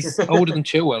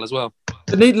Chilwell as well.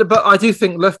 But I do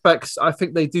think left backs, I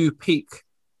think they do peak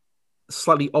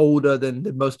slightly older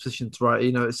than most positions, right?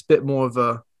 You know, it's a bit more of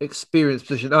a experienced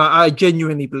position. I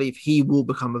genuinely believe he will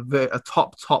become a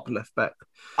top left back.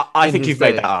 I think you've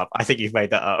made that up. I think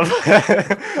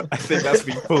that's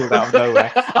been pulled out of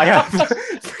nowhere. I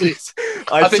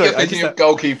think you're thinking of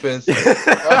goalkeepers.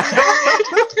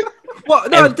 Well,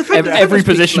 no, every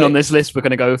position on this list we're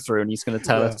going to go through, and he's going to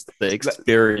tell us that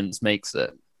experience makes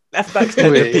it. Left backs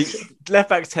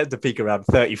tend to peak around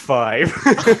 35.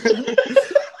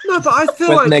 No, but I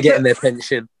feel when they're getting their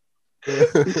pension.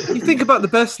 You think about the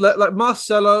best, like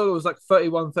Marcelo was like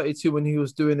 31, 32 when he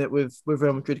was doing it with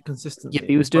Real Madrid consistently. Yeah,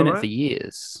 he was doing it for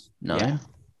years. No. Yeah.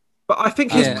 But I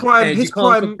think his prime... You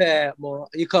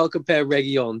can't compare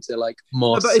Reguilon to like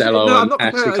Marcelo and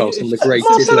Ashley Cole, some of the greatest.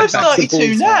 Marcelo's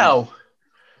 32 now.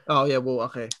 Oh, yeah, well,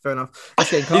 okay, fair enough.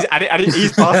 He's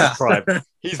past his prime.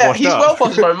 He's well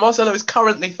past his prime. Marcelo is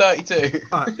currently 32.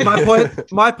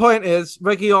 Right, my point is,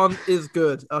 Reguilon is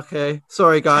good, okay?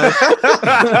 Sorry, guys.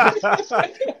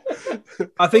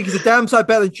 I think he's a damn sight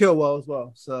better than Chilwell as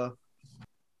well, so...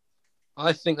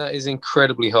 I think that is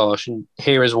incredibly harsh, and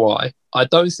here is why. I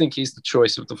don't think he's the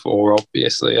choice of the four,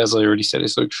 obviously. As I already said,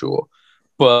 it's Luke Shaw.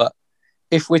 But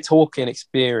if we're talking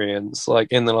experience, like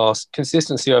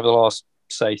consistency over the last,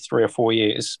 say, 3 or 4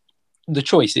 years, the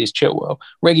choice is Chilwell.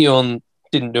 Reguilon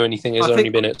didn't do anything. He's only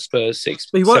been at Spurs 6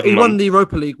 He won the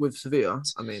Europa League with Sevilla.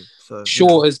 I mean, so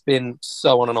Shaw has been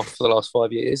so on and off for the last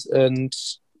 5 years, and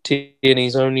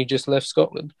Tierney's only just left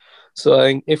Scotland. So I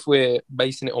think if we're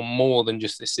basing it on more than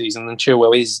just this season, then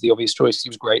Chilwell is the obvious choice. He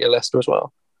was great at Leicester as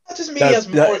well. That doesn't mean he has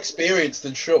more experience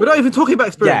than Shaw. We're not even talking about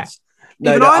experience.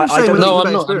 Yeah. I'm not.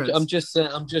 I'm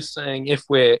just saying if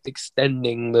we're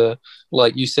extending the,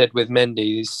 like you said with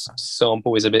Mendy, this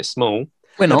sample is a bit small.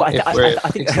 We're not. I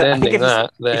think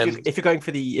if you're going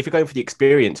for the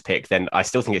experience pick, then I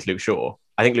still think it's Luke Shaw.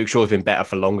 I think Luke Shaw's been better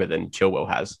for longer than Chilwell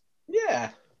has.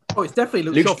 Yeah. Oh, it's definitely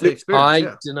Luke Shaw for the experience. I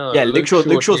don't know. Yeah, Luke Shaw's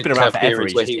been around forever.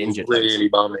 He's just injured. Really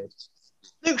bummy.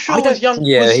 Luke Shaw was Young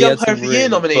Player of the Year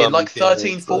nominee in like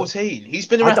 13, 14. He's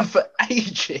been around for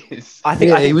ages. I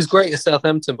think he was great at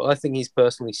Southampton, but I think he's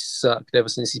personally sucked ever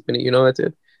since he's been at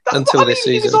United. This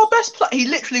season. He was our best player. He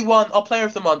literally won our Player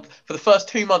of the Month for the first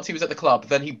 2 months he was at the club.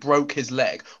 Then he broke his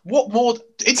leg. What more?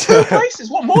 In 2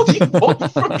 places. What more do you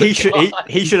want from he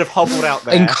should have hobbled out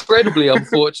there. Incredibly,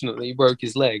 unfortunately, he broke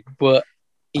his leg, but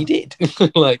he did.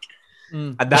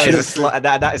 And that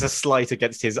is a slight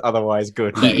against his otherwise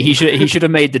good leg. He should have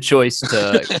made the choice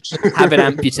to have it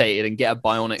amputated and get a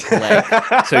bionic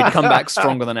leg, so he'd come back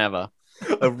stronger than ever.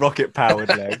 A rocket powered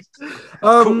leg.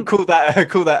 Call that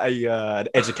an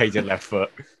educated left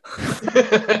foot.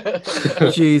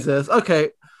 Jesus.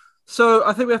 Okay, so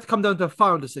I think we have to come down to a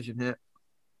final decision here.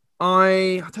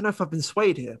 I don't know if I've been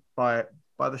swayed here by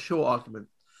the Shaw argument.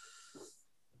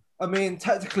 I mean,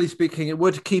 technically speaking, it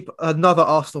would keep another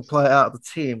Arsenal player out of the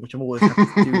team, which I'm always happy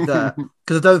to do that,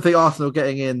 because I don't think Arsenal are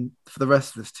getting in for the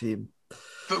rest of this team.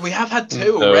 But we have had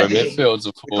 2 already. Midfields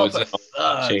are forwards.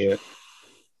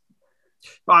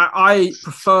 I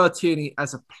prefer Tierney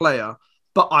as a player,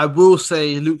 but I will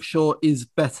say Luke Shaw is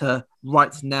better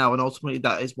right now, and ultimately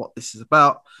that is what this is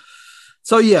about.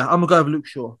 So yeah, I'm gonna go with Luke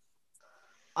Shaw.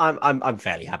 I'm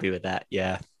fairly happy with that.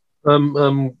 Yeah.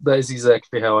 That is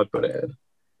exactly how I put it.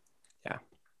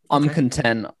 I'm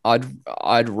content.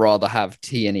 I'd rather have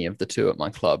Tierney of the 2 at my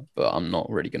club, but I'm not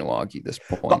really going to argue this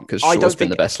point because Shaw's been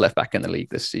the best left back in the league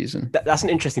this season. That's an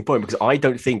interesting point because I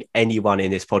don't think anyone in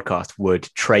this podcast would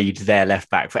trade their left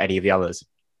back for any of the others.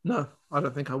 No, I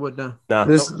don't think I would. No.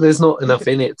 There's not enough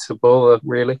in it to bother,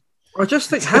 really. I just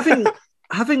think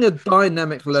having a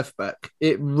dynamic left back,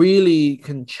 it really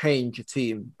can change a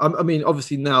team. I mean,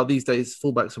 obviously now these days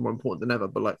fullbacks are more important than ever,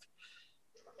 but like,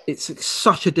 it's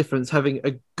such a difference having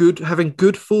good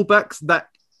fullbacks that,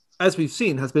 as we've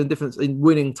seen, has been a difference in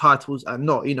winning titles and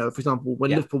not. You know, for example, when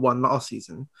Liverpool won last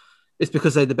season, it's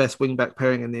because they're the best wing-back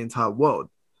pairing in the entire world.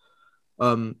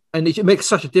 And it makes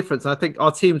such a difference. And I think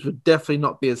our teams would definitely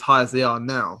not be as high as they are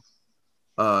now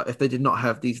if they did not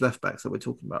have these left-backs that we're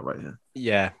talking about right here.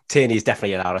 Yeah, Tierney's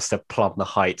definitely allowed us to plumb the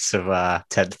heights of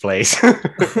 10th place.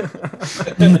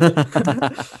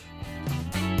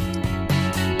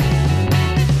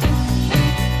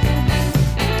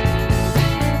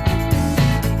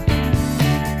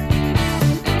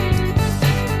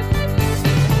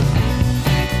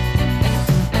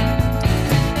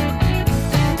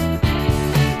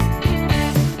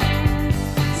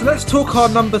 Let's talk our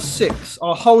number 6.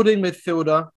 Our holding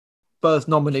midfielder, Spurs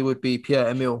nominee would be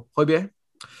Pierre-Emile Højbjerg.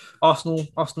 Arsenal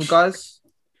guys.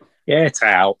 Get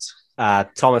out.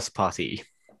 Thomas Partey.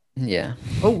 Yeah.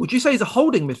 Oh, would you say he's a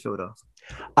holding midfielder?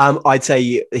 I'd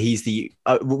say he's the.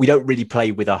 We don't really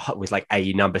play with like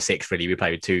a number 6. Really, we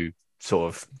play with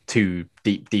two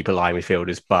deeper line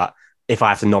midfielders. But if I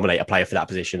have to nominate a player for that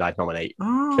position, I'd nominate.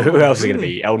 Who else is going to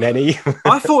be? El Neni.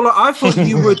 I thought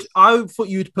you would. I thought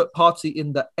you'd put Partey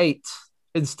in the 8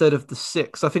 instead of the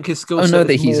 6. I think his skill set.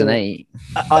 He's an 8.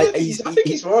 I think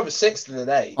he's more of a 6 than an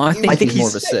 8. I think he's more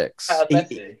of a 6.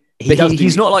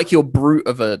 He's not like your brute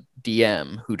of a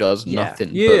DM who does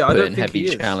nothing but put in heavy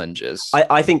challenges.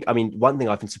 I think, one thing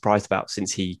I've been surprised about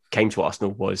since he came to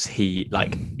Arsenal was he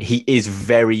is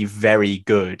very, very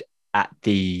good at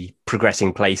the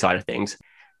progressing play side of things.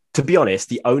 To be honest,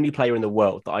 the only player in the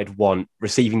world that I'd want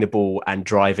receiving the ball and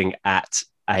driving at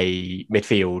a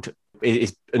midfield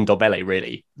is Ndombele,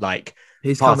 really. Like,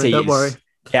 he's coming, don't worry.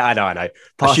 Yeah, I know. I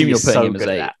assume you're putting him as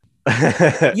 8.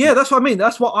 Yeah, that's what I mean.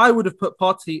 That's what I would have put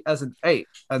Partey as an 8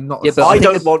 and not. Yeah, but I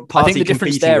don't want Partey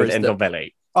competing with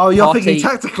Ndombele. Oh, you're thinking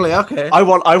tactically, okay. I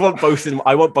want both in.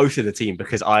 I want both in the team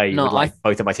because I would like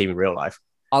both of my team in real life.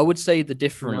 I would say the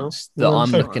difference that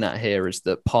I'm looking at here is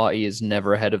that Partey is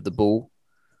never ahead of the ball.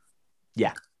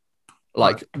 Yeah,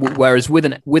 like whereas with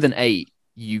an 8,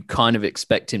 you kind of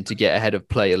expect him to get ahead of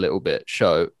play a little bit.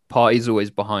 So Partey's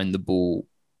always behind the ball,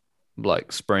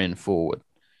 like spraying forward.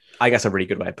 I guess a really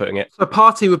good way of putting it. So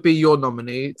Partey would be your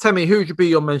nominee. Tell me, who would be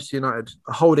your Manchester United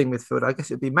holding midfielder? I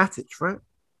guess it'd be Matic, right?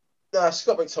 No,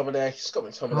 Scott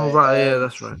McTominay. Oh, right, yeah,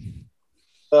 that's right.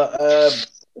 But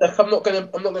look, I'm not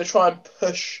gonna try and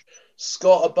push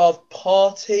Scott above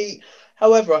Partey.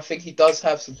 However, I think he does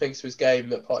have some things to his game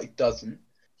that Partey doesn't.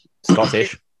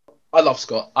 Scottish. I love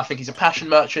Scott. I think he's a passion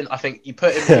merchant. I think you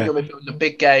put him in your midfield in a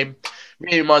big game.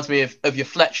 Really reminds me of your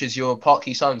Fletchers, your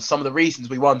Parkey Sons. Some of the reasons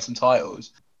we won some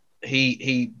titles.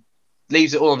 He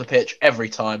leaves it all on the pitch every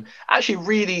time. Actually,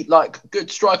 really good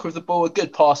striker of the ball, a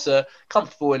good passer,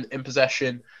 comfortable in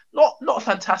possession. Not a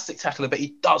fantastic tackler, but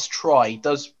he does try. He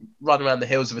does run around the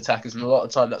heels of attackers, and a lot of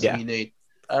the time that's what you need.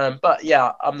 But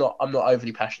yeah, I'm not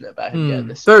overly passionate about him getting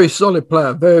this. Very solid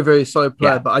player, very, very solid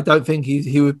player. But I don't think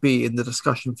he would be in the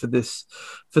discussion for this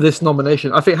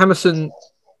nomination. I think Hammerson.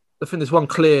 I think there's one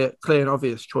clear and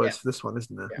obvious choice for this one,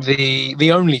 isn't there? Yeah.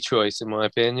 The only choice, in my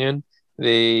opinion.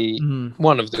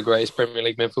 One of the greatest Premier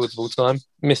League midfielders of all time,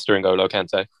 Mr. N'Golo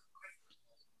Kante.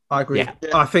 I agree. Yeah.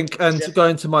 I think, and to go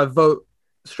into my vote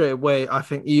straight away, I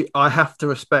think I have to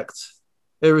respect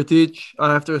heritage.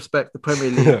 I have to respect the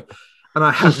Premier League, and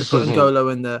I have to put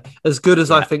N'Golo in there. As good as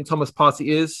I think Thomas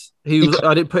Partey is,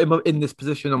 I didn't put him in this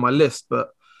position on my list, but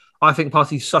I think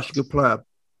Partey's such a good player.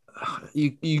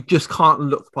 You just can't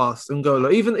look past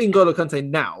N'Golo. Even N'Golo Kante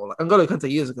now, like N'Golo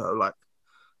Kante years ago, like.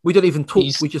 We don't even talk.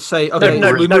 We just say, "Okay,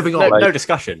 we're moving on." No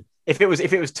discussion. If it was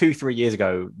 2-3 years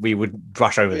ago, we would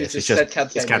brush over this. It's just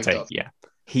Kante. Yeah,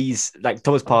 he's like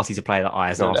Thomas Partey's a player that I,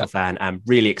 as an Arsenal fan, am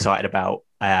really excited about.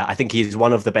 I think he's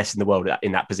one of the best in the world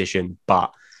in that position.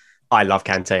 But I love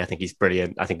Kante. I think he's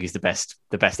brilliant. I think he's the best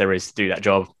there is to do that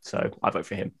job. So I vote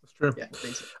for him. That's true. Yeah,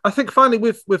 I think finally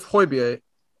with Højbjerg,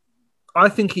 I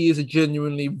think he is a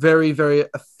genuinely very, very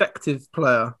effective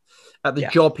player at the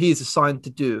job he is assigned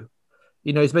to do.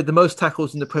 You know, he's made the most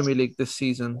tackles in the Premier League this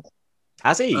season.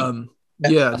 Has he?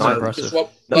 Yeah. Impressive.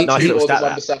 I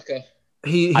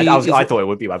thought it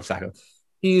would be Wan-Bissaka.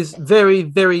 He is very,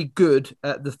 very good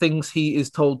at the things he is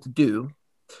told to do,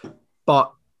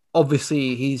 but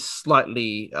obviously he's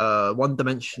slightly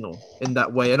one-dimensional in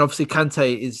that way. And obviously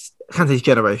Kante's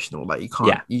generational. Like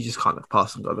you just can't look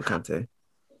past N'Golo Kante.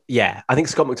 Yeah, I think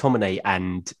Scott McTominay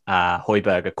and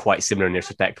Højbjerg are quite similar in this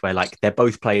respect, where like they're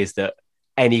both players that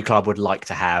any club would like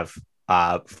to have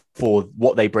for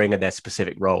what they bring in their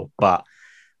specific role. But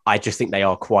I just think they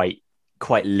are quite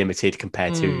limited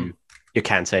compared to your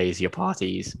Kantés, your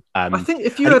Parteys. I think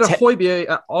if you had a Højbjerg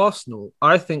at Arsenal,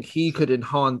 I think he could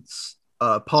enhance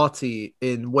Partey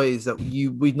in ways that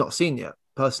we've not seen yet,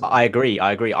 personally. I agree.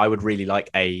 I would really like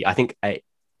a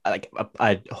Højbjerg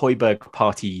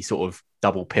Partey sort of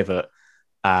double pivot.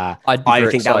 I'd be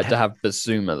very excited to have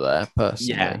Basuma there,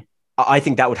 personally. Yeah. I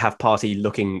think that would have Partey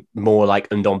looking more like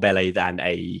Ndombele than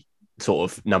a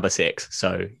sort of number 6.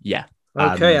 So, yeah.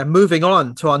 Okay, and moving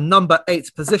on to our number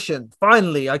 8 position.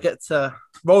 Finally, I get to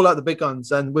roll out the big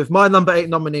guns. And with my number 8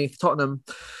 nominee for Tottenham,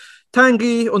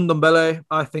 Tanguy Ndombele,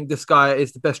 I think this guy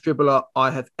is the best dribbler I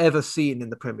have ever seen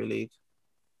in the Premier League.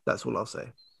 That's all I'll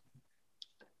say.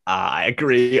 I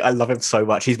agree. I love him so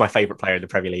much. He's my favourite player in the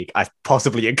Premier League,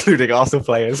 possibly including Arsenal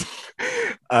players.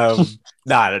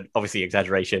 Obviously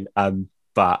exaggeration.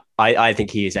 But I think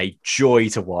he is a joy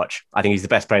to watch. I think he's the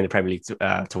best player in the Premier League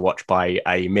to watch by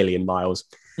a million miles.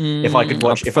 If I could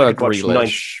watch,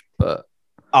 Grealish, but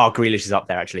Oh, Grealish is up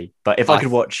there actually. But if I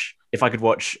could watch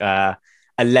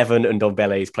 11 and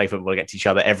Ndombele's play football against each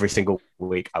other every single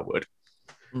week, I would.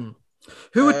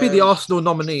 Who would be the Arsenal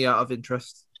nominee out of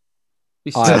interest?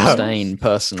 I abstain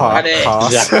personally.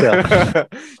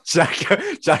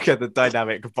 Xhaka, the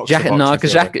dynamic box.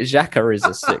 Xhaka is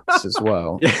a 6 as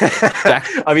well.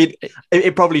 I mean,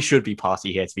 it probably should be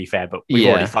Partey here, to be fair, but we've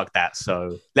already fucked that.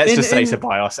 So let's just say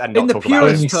Ceballos and not talk about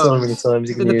it. So many times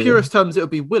in the purest terms, it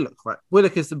would be Willock, right?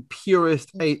 Willock is the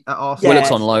purest 8 at Arsenal. Willock's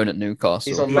on loan at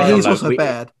Newcastle. He's also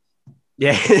bad.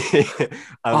 Yeah,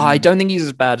 I don't think he's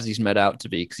as bad as he's made out to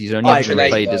be because he's only ever been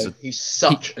played as a. He's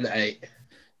such an 8.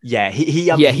 Yeah,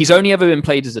 he's only ever been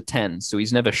played as a 10, so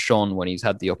he's never shone when he's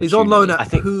had the opportunity. He's on loan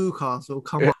at Newcastle.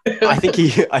 Come on. I think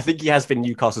he has been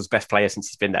Newcastle's best player since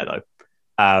he's been there, though.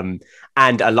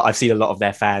 And I've seen a lot of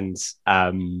their fans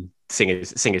sing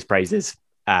his praises.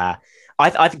 I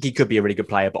think he could be a really good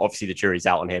player, but obviously the jury's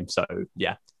out on him. So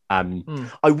yeah,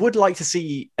 I would like to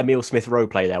see Emile Smith-Rowe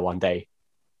play there one day,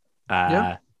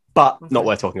 but not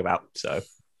worth talking about. So.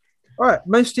 All right,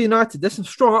 Manchester United. There's some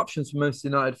strong options for Manchester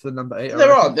United for the number 8.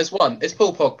 There aren't. There's one. It's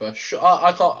Paul Pogba.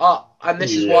 I can't. And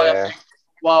this is why I think,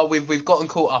 while we've gotten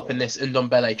caught up in this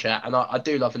Ndombele chat, and I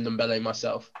do love Ndombele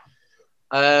myself.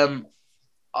 Oh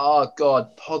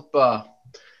God, Pogba.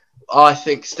 I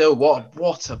think still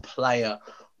what a player,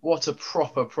 what a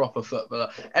proper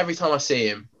footballer. Every time I see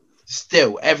him,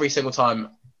 still every single time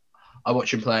I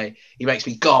watch him play, he makes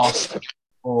me gasp,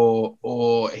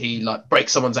 or he like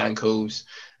breaks someone's ankles.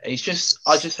 I just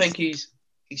think he's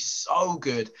so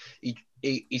good.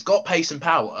 He's got pace and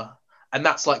power, and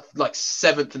that's like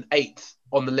 7th and 8th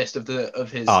on the list of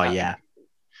his. Oh yeah.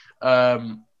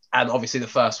 And obviously the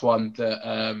first one that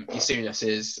Yasunas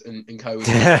is and co.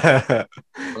 I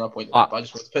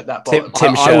just want to put that bottom.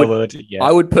 Tim Sherwood.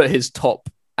 I would put his top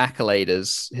accolade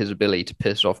as his ability to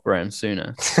piss off Graham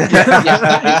Souness.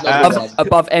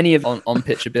 Above any of on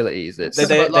pitch abilities. They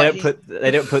don't put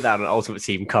that on an Ultimate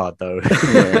Team card though.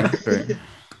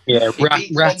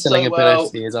 Rattling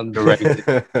ability is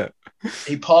underrated.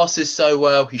 He passes so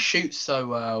well. He shoots so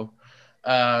well.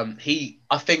 I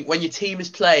think when your team is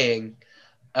playing,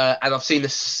 and I've seen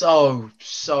this so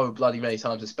bloody many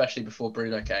times, especially before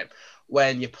Bruno came,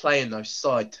 when you're playing those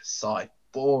side to side,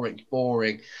 boring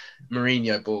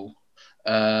Mourinho ball.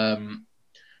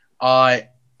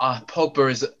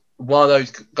 Pogba is one of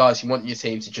those guys you want in your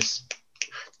team to just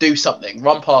do something,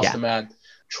 run past the man,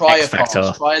 try a pass,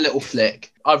 try a little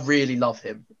flick. I really love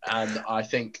him, and I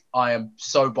think I am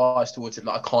so biased towards him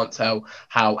that I can't tell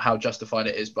how justified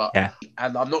it is. But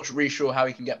and I'm not really sure how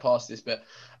he can get past this, but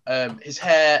his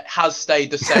hair has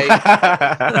stayed the same.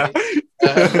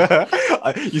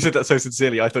 You said that so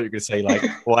sincerely. I thought you were going to say like,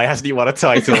 "Why hasn't he won a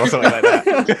title?" or something like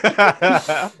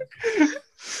that.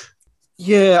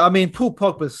 Yeah, I mean, Paul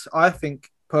Pogba's. I think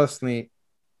personally,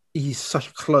 he's such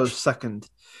a close second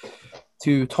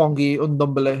to Tanguy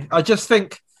Ndombele. I just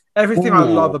think everything I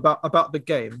love about the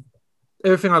game,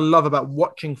 everything I love about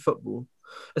watching football,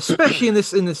 especially in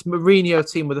this Mourinho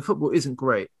team where the football isn't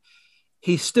great,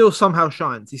 he still somehow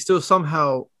shines. He still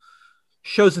somehow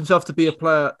shows himself to be a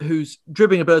player whose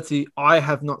dribbling ability I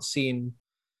have not seen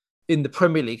in the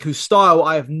Premier League, whose style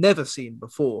I have never seen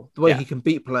before. The way he can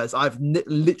beat players, I've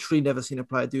literally never seen a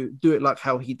player do it like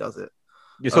how he does it.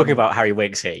 You're talking about Harry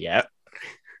Winks here, yeah?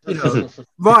 You know,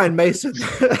 Ryan Mason,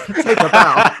 take a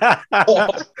bow.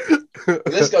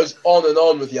 This goes on and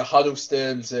on with your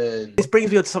Huddlestons. And this brings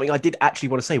me on to something I did actually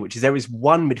want to say, which is there is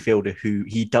one midfielder who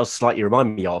he does slightly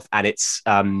remind me of, and it's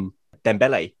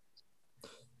Dembele.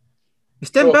 It's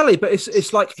Dembele, but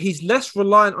it's like he's less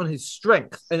reliant on his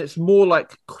strength, and it's more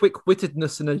like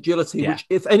quick-wittedness and agility, which,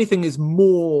 if anything, is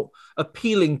more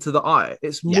appealing to the eye.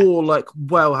 It's more like,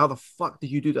 wow, how the fuck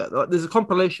did you do that? Like, there's a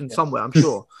compilation somewhere, I'm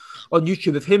sure, on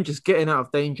YouTube of him just getting out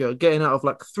of danger, getting out of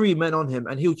like 3 men on him,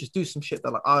 and he'll just do some shit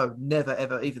that like I would never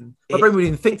ever even my brain wouldn't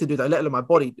even think to do that, let alone my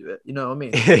body do it. You know what I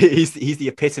mean? he's the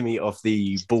epitome of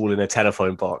the ball in a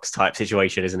telephone box type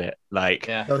situation, isn't it? Like,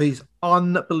 so he's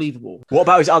unbelievable. What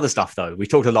about his other stuff though? We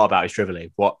talked a lot about his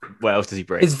dribbling. What else does he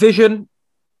bring? His vision,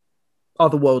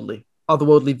 otherworldly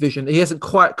vision. He hasn't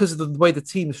quite, because of the way the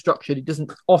team is structured, he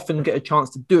doesn't often get a chance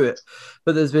to do it.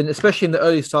 But there's been, especially in the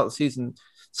early start of the season,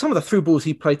 some of the through balls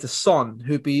he played to Son,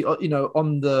 who'd be,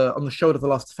 on the shoulder of the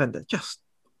last defender. Just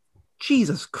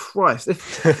Jesus Christ!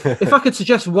 If I could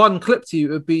suggest one clip to you,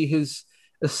 it would be his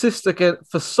assist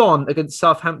for Son against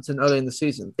Southampton early in the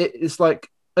season. It is like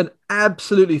an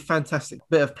absolutely fantastic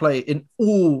bit of play in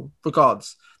all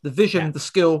regards: the vision, the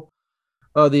skill,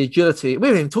 the agility. We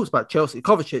haven't even talked about Chelsea.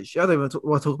 Kovacic. I don't even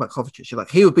want to talk about Kovacic. Like,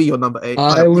 he would be your number 8.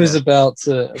 I was about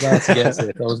to get to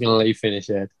it. I was going to let you finish,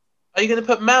 Ed. Are you going to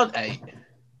put Mount 8?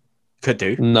 Could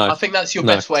do. No. I think that's your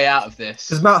best way out of this.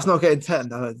 Because Mount's not getting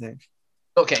 10, I don't think.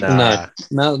 Not getting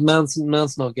No.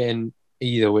 Mount's not getting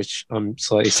either, which I'm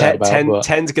slightly sad about.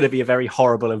 10's going to be a very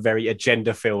horrible and very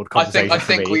agenda-filled conversation. I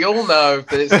think we all know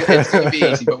that it's going to be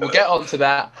easy, but we'll get on to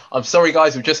that. I'm sorry,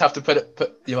 guys. We just have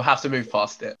to you'll have to move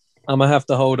past it. I'm gonna have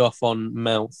to hold off on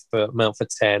Mount for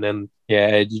 10, and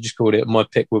yeah, you just called it. My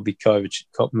pick would be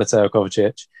Mateo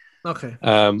Kovacic. Okay.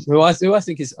 Who I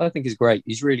think is great.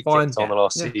 He's really kicked on the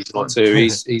last season or two.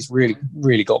 He's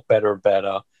really got better and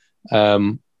better.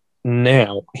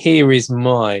 Now here is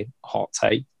my hot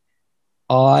take.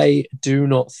 I do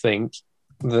not think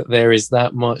that there is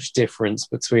that much difference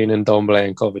between Ndombele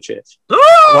and Kovacic.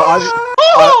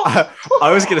 I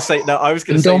was going to say no. I was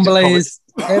going to say Ndombele is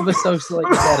ever so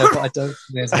slightly better, but I don't think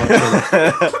there's much in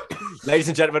it. Ladies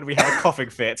and gentlemen, we have a coughing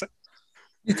fit.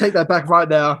 You take that back right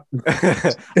now. I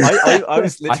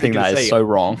think that is so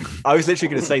wrong. I was literally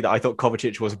going to say that I thought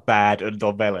Kovacic was bad and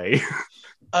Ndombele.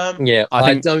 Yeah,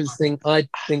 I think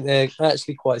they're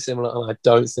actually quite similar, and I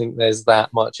don't think there's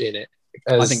that much in it.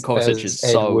 I think Kovacic is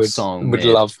so song. Would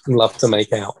love to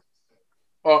make out.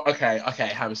 Oh, okay,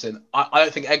 Hamilton. I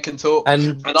don't think Ed can talk,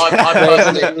 and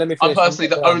I'm personally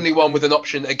the only one with an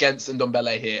option against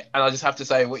Ndombele here. And I just have to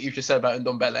say, what you've just said about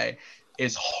Ndombele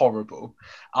is horrible.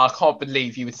 I can't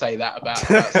believe you would say that about.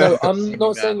 No, I'm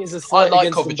not saying it's a slight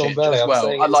against Kovacic Ndombele as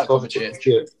well. I like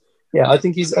Kovacic. Yeah, I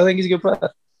think he's a good player.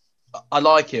 I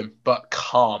like him, but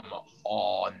come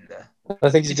on. I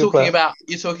think he's you're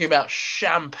talking about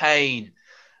champagne,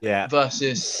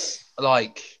 versus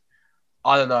like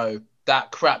I don't know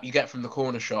that crap you get from the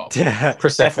corner shop. Yeah,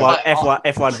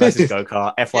 F1 versus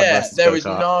go-kart. F1 versus there go-kart. Is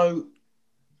no.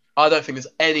 I don't think there's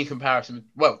any comparison.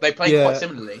 Well, they play quite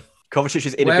similarly.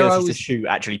 Kovacic's inability to shoot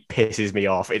actually pisses me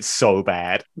off. It's so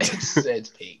bad. It's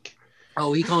peak.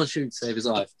 Oh, he can't shoot to save his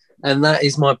life, and that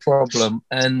is my problem.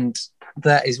 And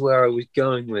that is where I was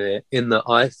going with it. In that,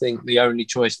 I think the only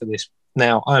choice for this.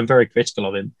 Now, I am very critical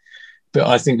of him, but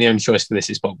I think the only choice for this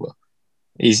is Pogba.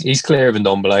 He's clear of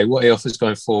Ndombele. What he offers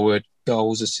going forward,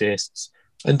 goals, assists.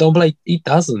 And Ndombele, he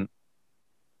doesn't.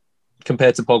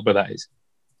 Compared to Pogba, that is.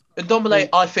 Ndombele,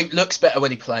 I think, looks better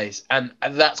when he plays. And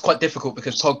that's quite difficult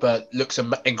because Pogba looks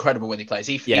incredible when he plays.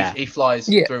 He flies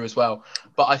through as well.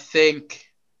 But I think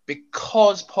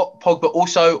because Pogba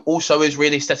also is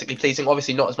really aesthetically pleasing,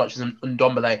 obviously not as much as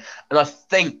Ndombele. And I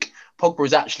think Pogba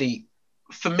is actually...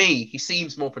 For me, he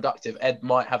seems more productive. Ed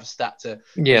might have a stat to.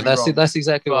 Yeah, that's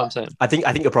exactly what I'm saying. I think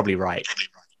you're probably right.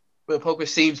 But Pogba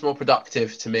seems more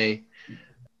productive to me.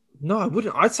 No, I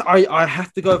wouldn't. I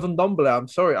have to go with Ndombele. I'm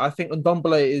sorry. I think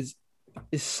Ndombele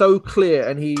is so clear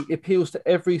and he appeals to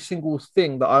every single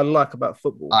thing that I like about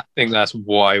football. I think that's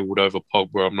wild over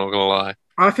Pogba. I'm not gonna lie.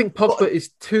 I think Pogba is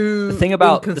too. The thing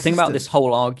about this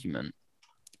whole argument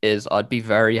is, I'd be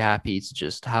very happy to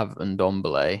just have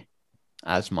Ndombele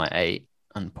as my 8.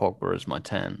 And Pogba is my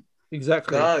 10.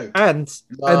 Exactly. No. And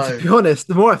to be honest,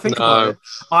 the more I think about it,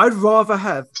 I'd rather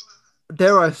have,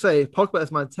 dare I say, Pogba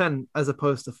as my 10 as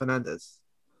opposed to Fernandes.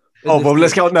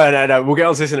 Let's go. No. We'll get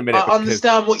on to this in a minute. I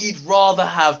understand what you'd rather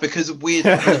have because of weird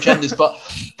agendas, but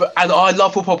and I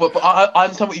love Pogba, but I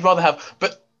understand what you'd rather have.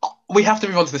 But we have to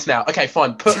move on to this now. Okay,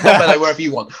 fine. Put Ndombele wherever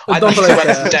you want. I need to write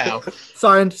this down.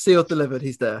 Signed, sealed, delivered.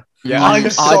 He's there. Yeah, I'm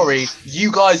sorry.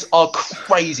 You guys are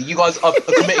crazy. You guys are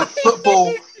committing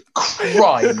football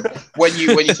crime when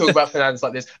you talk about Fernandes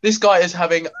like this. This guy is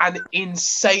having an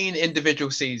insane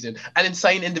individual season, an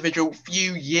insane individual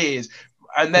few years.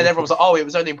 And then everyone's like, oh, it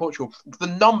was only in Portugal. The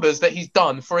numbers that he's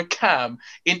done for a cam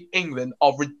in England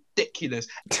are ridiculous.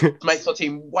 Makes our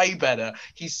team way better.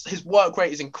 His work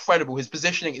rate is incredible. His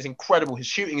positioning is incredible. His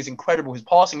shooting is incredible. His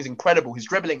passing is incredible. His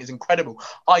dribbling is incredible.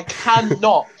 I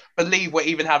cannot believe we're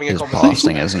even having a conversation. His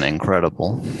passing isn't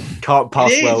incredible. Can't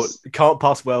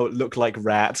pass well. Look like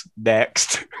rat.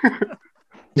 Next.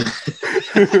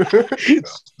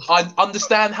 I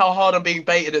understand how hard I'm being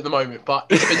baited at the moment, but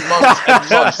it's been months and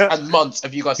months and months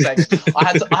of you guys saying this.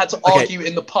 I had to argue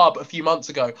in the pub a few months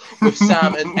ago with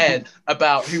Sam and Ed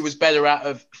about who was better out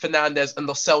of Fernandes and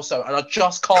Lo Celso, and I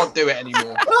just can't do it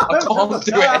anymore. I can't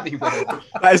do it anymore.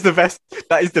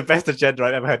 That is the best agenda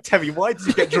I've ever heard. Tell why did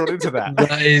you get drawn into that?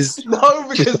 No,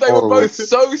 because they were both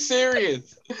so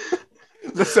serious.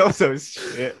 Lo Celso is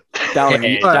shit. Dowling,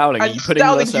 you putting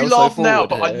Lo Celso laugh forward now,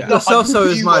 but here. Lo Celso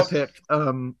is my pick.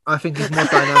 I think he's more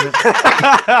dynamic.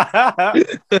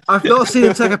 I've not seen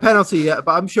him take a penalty yet,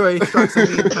 but I'm sure he strikes a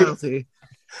mean penalty.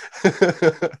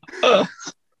 So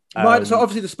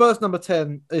obviously the Spurs number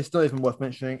 10 is not even worth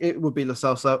mentioning. It would be Lo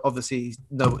Celso. Obviously, he's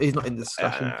not in the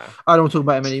discussion. I don't want to talk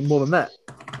about him any more than that.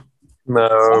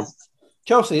 No.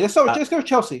 Chelsea. Let's go with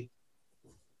Chelsea.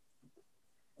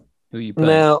 Who are you playing?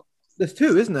 Now, There's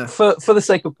two, isn't there? for the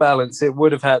sake of balance, it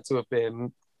would have had to have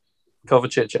been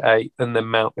Kovacic at 8 and then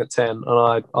Mount at 10.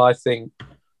 And I think,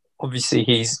 obviously,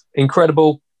 he's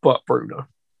incredible, but Bruno.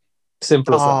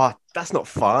 Simple as that. That's not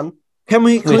fun. Can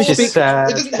we Which speak? is sad.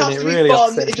 It doesn't have to be really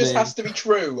fun. It upsets just me. has to be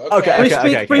true. Okay, Can we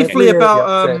speak briefly It really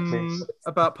about upset me.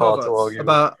 about Hard to perverts? argue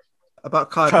About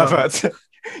Kai Perverts? Perfect.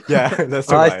 Yeah, let's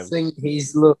talk I about him. think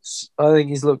he's looked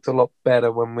a lot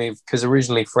better because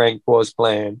originally Frank was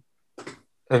playing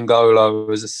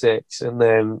N'Golo as a 6 and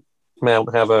then Mount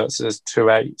Havertz as 2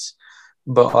 8s.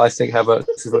 But I think Havertz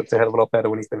has looked a hell of a lot better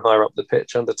when he's been higher up the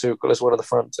pitch under Tuchel as one of the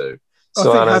front two.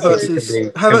 So I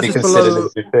think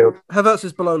Havertz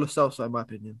is below Lo Celso, in my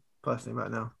opinion, personally,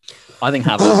 right now. I think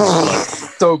Havertz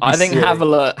is below. I think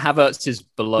Havertz is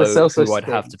below who I'd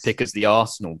have to pick as the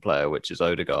Arsenal player, which is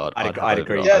Odegaard. I'd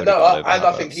agree. Yeah,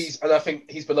 I think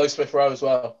he's below Smith Rowe as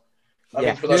well.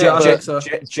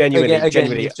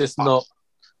 Genuinely, he's just not.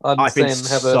 I'm saying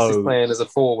Havertz is playing as a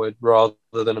forward rather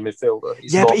than a midfielder.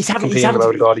 But he's having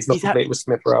Odegaard. He's not competing with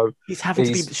Smith Rowe. He's having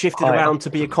to be shifted around to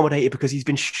be accommodated because he's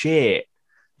been shit.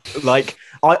 Like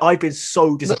I've been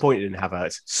so disappointed in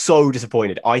Havertz, so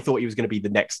disappointed. I thought he was going to be the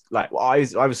next. Like I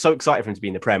was so excited for him to be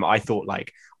in the Prem. I thought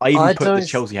I even put the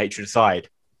Chelsea hatred aside,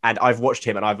 and I've watched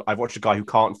him, and I've watched a guy who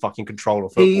can't fucking control a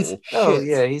football.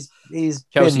 He's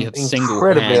Chelsea been have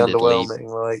incredibly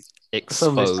underwhelming. Like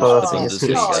some of his passing is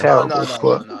just terrible.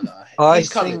 I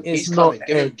think it's not.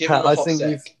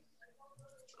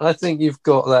 I think you've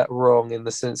got that wrong in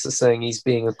the sense of saying he's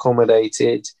being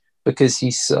accommodated because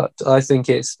he's sucked. I think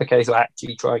it's a case of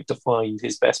actually trying to find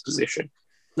his best position.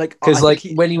 Because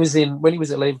when he was at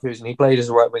Leverkusen, he played as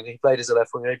a right winger, he played as a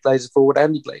left winger, he played as a forward,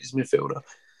 and he played as a midfielder.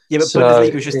 Yeah, but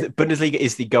Bundesliga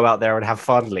is the go out there and have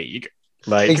fun league.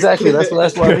 Exactly, that's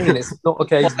what I mean. It's not a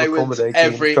case of accommodating.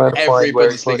 Every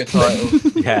Bundesliga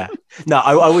title. Yeah, no,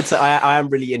 I would say I am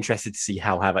really interested to see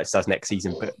how Havertz does next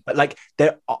season. But I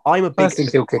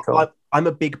think he'll kick on. I'm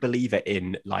a big believer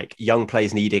in young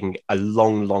players needing a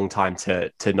long time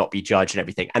to not be judged and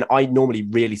everything, and I normally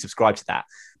really subscribe to that.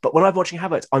 But when I'm watching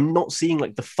Havertz, I'm not seeing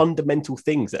the fundamental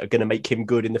things that are going to make him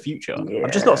good in the future. Yeah.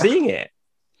 I'm just not seeing it.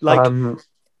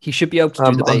 He should be able to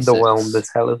do the basics. I'm underwhelmed as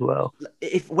hell as well.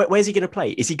 Where's he going to play?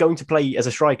 Is he going to play as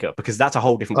a striker? Because that's a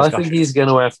whole different discussion. I think he's going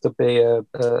to have to be a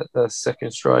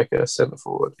second striker, centre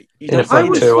forward. In a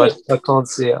 3-2, I can't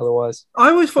see it otherwise.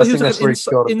 I always thought he was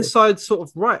an inside sort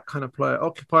of right kind of player,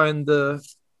 occupying the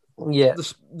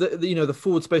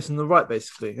forward space in the right,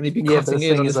 basically, and he'd be cutting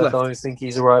in on his left. I don't think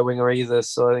he's a right winger either,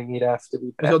 so I think he'd have to be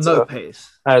better. He's got no pace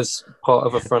as part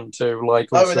of a front two, we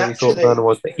thought Werner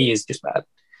was, but he is just bad.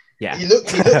 Yeah, he looked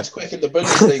quick in the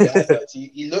Bundesliga.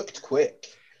 He looked quick.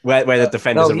 Where the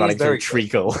defenders are running through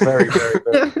treacle. Very, very,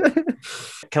 very.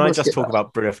 Can I just talk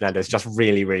about Bruno Fernandes just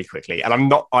really, really quickly? And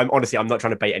I'm honestly not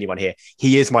trying to bait anyone here.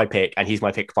 He is my pick, and he's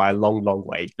my pick by a long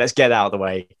way. Let's get that out of the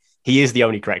way. He is the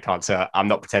only correct answer. I'm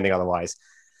not pretending otherwise.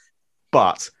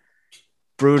 But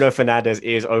Bruno Fernandes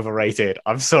is overrated.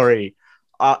 I'm sorry.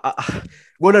 He's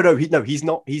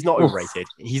not overrated.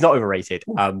 He's not overrated.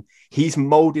 He's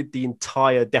molded the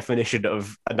entire definition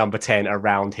of a number 10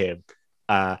 around him.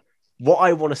 What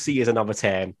I want to see is a number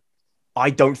 10.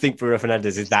 I don't think Bruno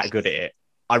Fernandes is that good at it.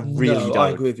 I really don't. I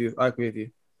agree with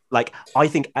you. I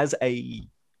think as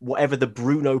whatever the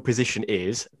Bruno position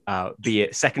is, be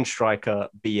it second striker,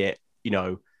 be it,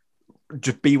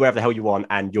 just be wherever the hell you want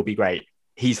and you'll be great.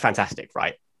 He's fantastic,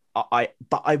 right? I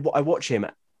watch him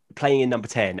playing in number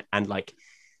 10 and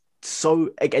so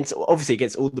against all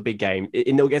the big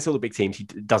against all the big teams, he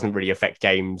doesn't really affect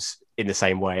games in the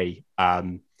same way.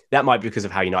 That might be because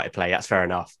of how United play. That's fair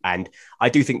enough. And I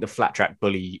do think the flat track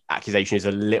bully accusation is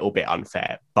a little bit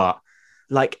unfair, but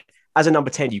as a number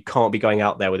 10, you can't be going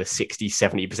out there with a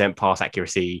 60-70% pass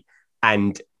accuracy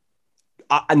and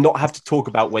not have to talk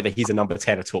about whether he's a number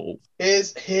 10 at all.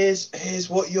 Here's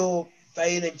what you're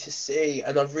failing to see,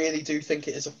 and I really do think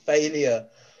it is a failure.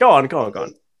 Go on.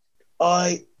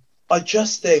 I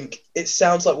just think it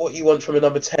sounds like what you want from a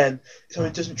number 10 is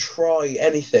someone who doesn't try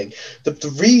anything.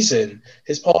 The reason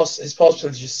his pass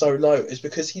percentage is so low is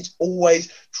because he's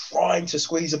always trying to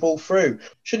squeeze a ball through.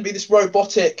 Shouldn't be this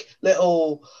robotic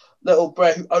little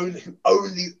Bray who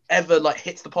only ever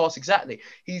hits the pass exactly.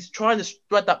 He's trying to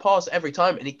spread that pass every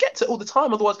time, and he gets it all the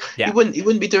time. Otherwise, he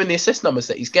wouldn't be doing the assist numbers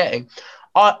that he's getting.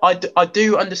 I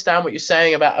do understand what you're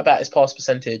saying about his pass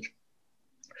percentage.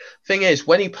 Thing is,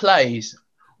 when he plays,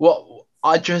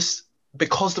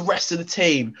 because the rest of the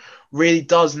team really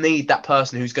does need that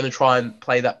person who's going to try and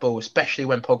play that ball, especially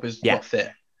when Pogba's not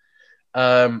fit.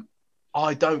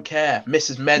 I don't care. Miss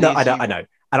as many. No, I know.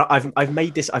 And I've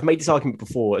made this argument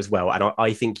before as well, and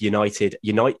I think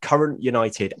current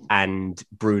United and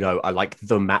Bruno are like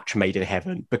the match made in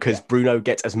heaven, because Bruno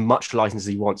gets as much license as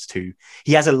he wants to.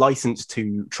 He has a license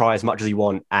to try as much as he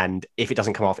wants, and if it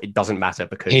doesn't come off, it doesn't matter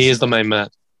because he is the main man.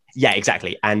 Yeah,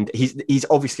 exactly, and he's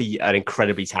obviously an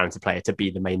incredibly talented player to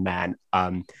be the main man.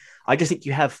 I just think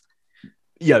you have,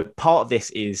 part of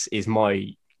this is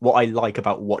what I like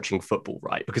about watching football,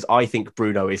 right? Because I think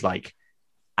Bruno is like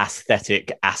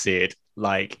aesthetic acid.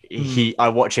 Like I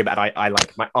watch him and I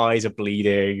like, my eyes are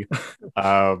bleeding.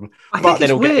 But then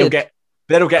he'll get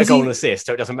a goal and assist,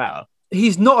 so it doesn't matter.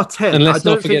 He's not a 10. And let's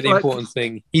not forget the important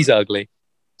thing. He's ugly.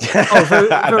 Very,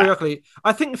 very ugly.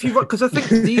 I think because I think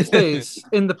these days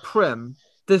in the Prem,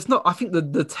 there's not. I think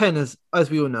the 10 as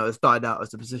we all know, has died out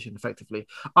as a position effectively.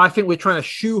 I think we're trying to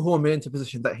shoehorn him into a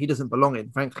position that he doesn't belong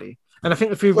in, frankly. And I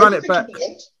think if we run it back,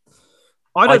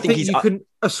 I don't think you can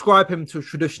ascribe him to a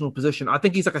traditional position. I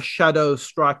think he's like a shadow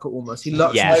striker almost. He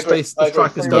lurks in the space the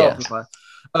strikers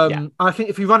don't. I think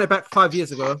if you run it back 5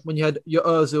 years ago, when you had your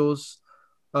Ozils,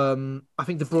 I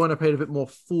think De Bruyne played a bit more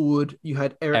forward. You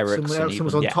had Eriksen when Eriksen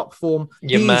was on top form.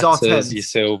 Your These Matters, are 10s. your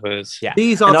Silvers. Yeah.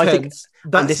 These are 10s.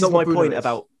 And this is my point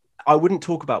about, I wouldn't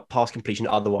talk about pass completion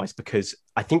otherwise, because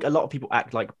I think a lot of people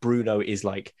act like Bruno is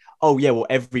like, oh yeah, well,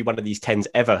 every one of these 10s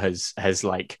ever has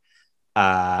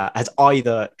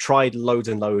either tried loads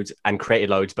and loads and created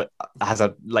loads, but has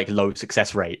a like low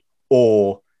success rate,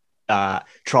 or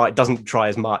doesn't try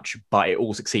as much, but it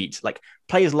all succeeds. Like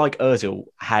players like Ozil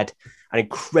had an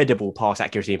incredible pass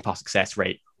accuracy and pass success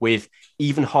rate with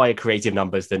even higher creative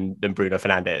numbers than Bruno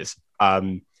Fernandes.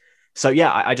 So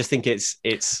yeah, I just think it's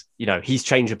he's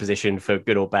changed the position for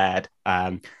good or bad.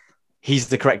 He's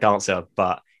the correct answer,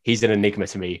 but he's an enigma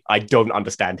to me. I don't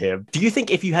understand him. Do you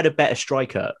think if you had a better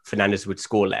striker, Fernandes would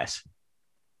score less?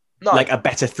 No. Like a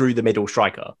better through the middle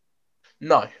striker?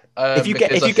 No. If you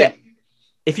get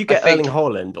Erling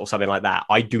Haaland or something like that,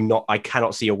 I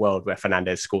cannot see a world where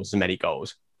Fernandes scores as many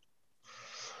goals.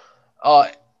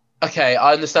 Okay,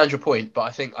 I understand your point, but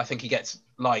I think he gets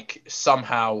like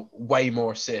somehow way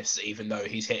more assists, even though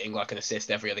he's hitting like an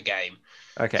assist every other game.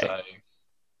 Okay. So,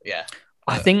 yeah.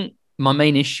 I think my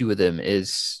main issue with him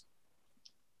is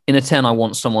in a 10, I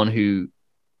want someone who,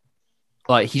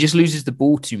 like, he just loses the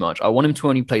ball too much. I want him to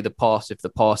only play the pass if the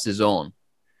pass is on.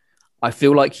 I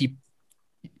feel like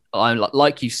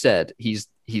like you said, he's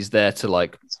there to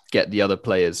like get the other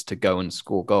players to go and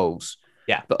score goals.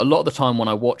 Yeah. But a lot of the time when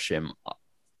I watch him,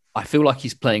 I feel like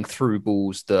he's playing through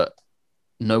balls that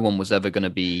no one was ever going to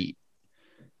be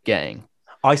getting.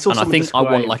 I want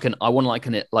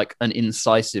an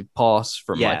incisive pass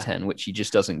from my 10, which he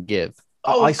just doesn't give.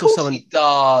 Of course he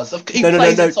does. He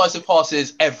plays incisive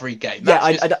passes every game.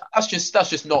 That's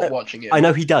just not watching it. I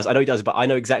know he does, but I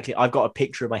know exactly. I've got a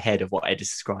picture in my head of what Ed has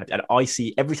described, and I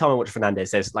see every time I watch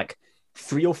Fernandes, there's like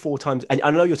 3 or 4 times, and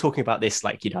I know you're talking about this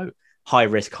like high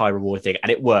risk, high reward thing,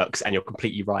 and it works, and you're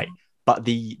completely right. But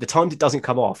the times it doesn't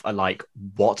come off are like,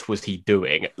 what was he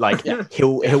doing? Like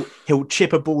he'll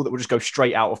chip a ball that will just go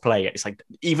straight out of play. It's like,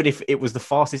 even if it was the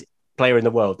fastest player in the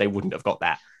world, they wouldn't have got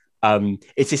that.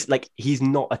 It's just like, he's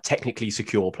not a technically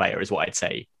secure player, is what I'd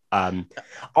say.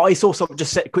 I saw someone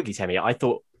just quickly, Tammy. I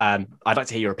thought I'd like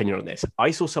to hear your opinion on this. I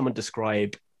saw someone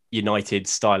describe United's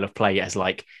style of play as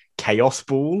like chaos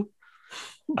ball.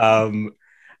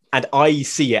 And I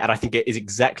see it, and I think it is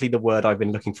exactly the word I've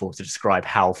been looking for to describe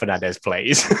how Fernandes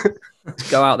plays.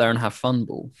 Go out there and have fun,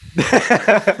 ball.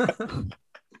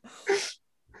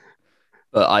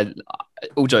 But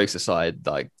all jokes aside,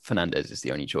 like Fernandes is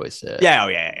the only choice here.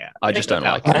 Yeah. I just don't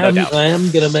like it. I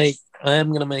am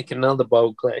gonna make another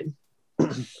bold claim.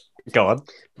 Go on.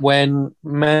 When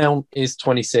Mount is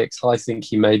 26, I think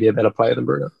he may be a better player than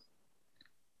Bruno.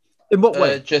 In what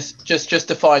way? Just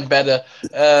define better.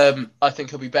 I think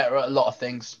he'll be better at a lot of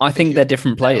things. I think they're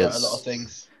different players. A lot of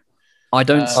things. I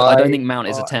don't think Mount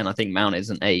is a 10. I think Mount is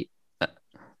an 8.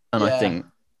 And I think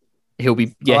he'll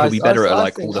be better at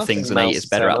like all the things an 8 is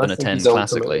better at than a 10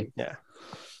 classically. Yeah.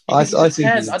 I think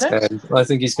he's a 10. I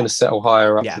think he's going to settle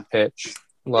higher up the pitch.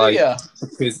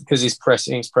 Because his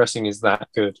pressing is that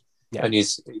good. Yeah. And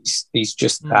he's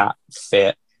just that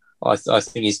fit. I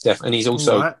think he's definitely, and he's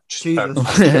also calm down.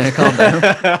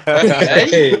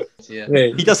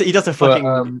 He does a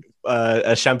fucking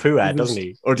a shampoo ad, doesn't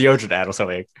he, or deodorant ad or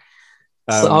something?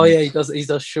 He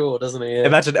does Shaw, doesn't he? Yeah.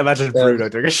 Imagine Bruno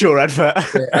doing a Shaw advert.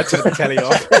 I took the telly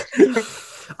off.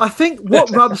 I think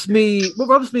what rubs me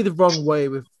the wrong way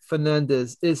with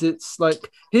Fernandes is it's like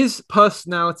his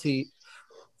personality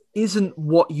isn't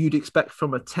what you'd expect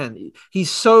from a 10. He's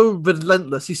so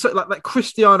relentless. He's so like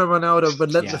Cristiano Ronaldo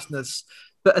relentlessness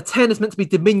But a 10 is meant to be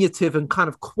diminutive and kind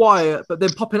of quiet, but then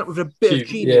popping up with a bit of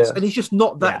genius, and he's just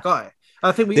not that guy.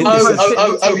 I think we. He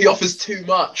offers too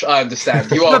much. I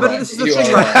understand. You are right. This is the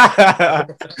thing.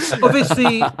 Right.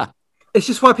 Obviously, it's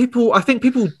just why I think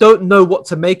people don't know what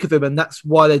to make of him, and that's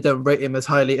why they don't rate him as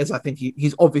highly as I think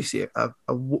he's obviously a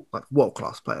world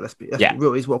class player. Let's be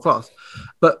real, he's world class,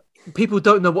 but people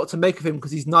don't know what to make of him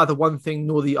because he's neither one thing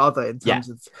nor the other in terms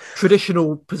of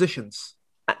traditional positions.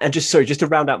 And just to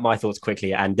round out my thoughts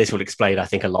quickly, and this will explain, I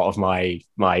think, a lot of my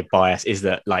bias, is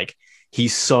that like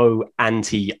he's so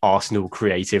anti-Arsenal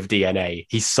creative DNA.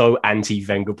 He's so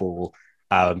anti-Wenger ball.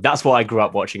 That's what I grew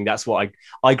up watching. That's what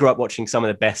I grew up watching. Some of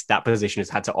the best that position has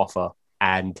had to offer.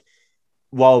 And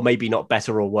while maybe not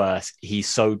better or worse, he's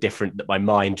so different that my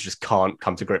mind just can't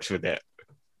come to grips with it.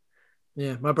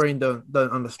 Yeah, my brain don't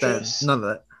understand none of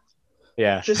that.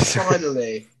 Yeah. Just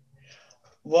finally,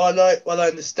 while I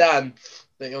understand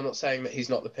that you're not saying that he's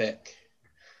not the pick,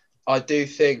 I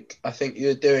think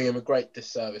you're doing him a great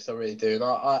disservice. I really do. And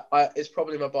I it's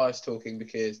probably my bias talking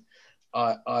because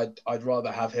I'd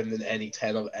rather have him than any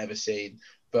 10 I've ever seen.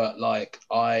 But like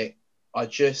I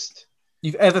just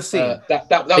you've ever seen that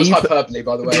was hyperbole,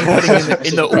 by the way.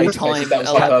 in the all-time that was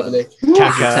hyperbole.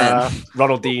 Kaka,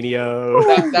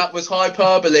 Ronaldinho. That was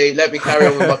hyperbole. Let me carry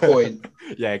on with my point.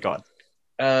 Yeah, go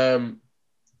on.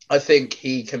 I think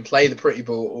he can play the pretty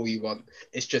ball all you want.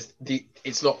 It's just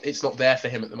it's not there for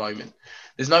him at the moment.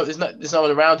 There's no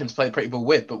one around him to play the pretty ball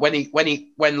with. But when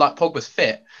like Pogba's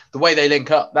fit, the way they link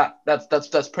up,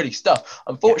 that's pretty stuff.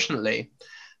 Unfortunately,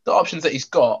 the options that he's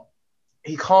got,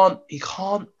 he can't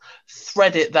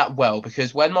thread it that well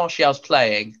because when Martial's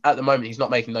playing at the moment, he's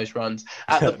not making those runs.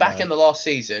 At the back end of last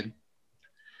season,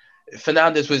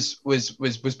 Fernandes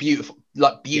was beautiful,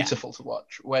 to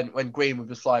watch when Greenwood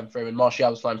was flying through and Martial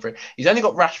was flying through. He's only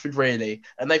got Rashford really,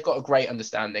 and they've got a great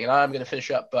understanding. And I'm going to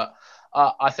finish up, but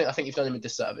I think you've done him a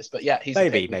disservice. But yeah, he's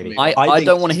maybe. I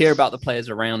don't want to hear about the players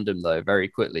around him though. Very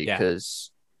quickly,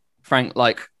 because Frank,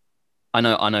 like. I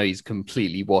know he's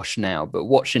completely washed now, but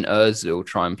watching Ozil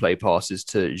try and play passes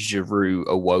to Giroud,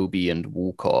 Iwobi, and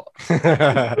Walcott,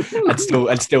 and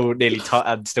still nearly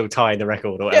tying the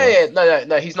record. Or whatever.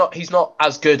 No, he's not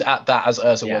as good at that as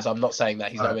Ozil was. I'm not saying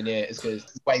that he's nowhere near as good.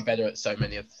 He's way better at so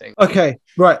many other things. Okay,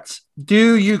 right.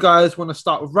 Do you guys want to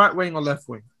start with right wing or left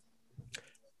wing?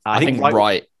 I think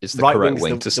right is the correct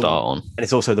wing to start on, and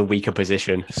it's also the weaker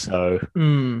position. So,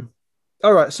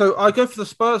 all right. So I go for the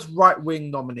Spurs right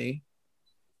wing nominee.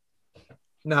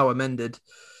 Now amended.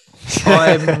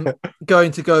 I'm going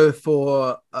to go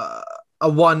for a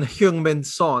one Heung-min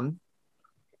Son.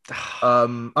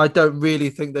 I don't really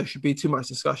think there should be too much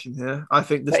discussion here. I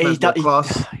think this man's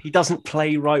class. He doesn't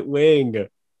play right wing.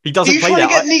 He doesn't play that. Are you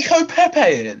trying to get Nico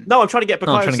Pepe in? No, I'm trying to get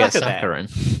Saka in.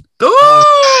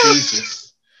 Oh, Jesus.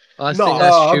 I think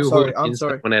that's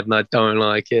shoehorned in, and I don't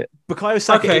like it. Bukayo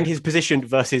Saka in his position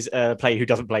versus a player who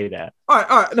doesn't play there. All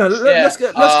right. No, let's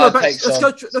go back.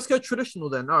 Let's go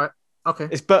traditional then. All right. Okay.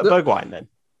 It's Bergwijn then.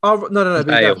 Oh no,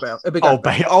 Bale.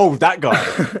 Bale. Oh, that guy.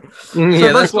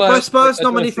 That's why my Spurs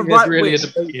nominee for right really wing. A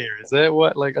debate here, is there?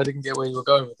 What? Like, I didn't get where you were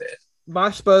going with it. My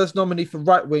Spurs nominee for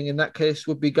right wing in that case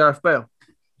would be Gareth Bale.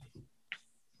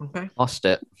 Okay. Lost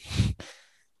it.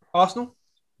 Arsenal.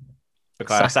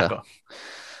 Bukayo Saka.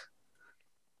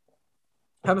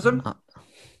 Amazon?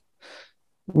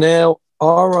 Now,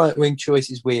 our right wing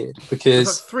choice is weird because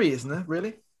that's 3, isn't there?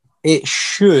 Really? It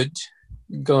should,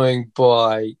 going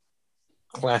by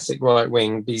classic right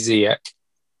wing, be Ziyech.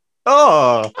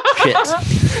 Oh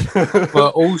shit!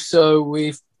 But also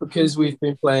because we've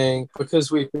been playing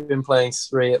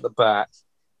 3 at the back,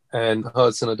 and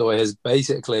Hudson-Odoi has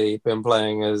basically been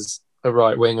playing as a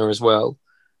right winger as well.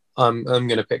 I'm going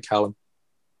to pick Callum.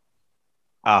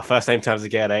 First name terms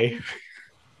again, eh?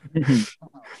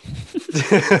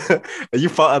 Are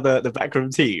you part of the backroom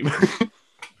team?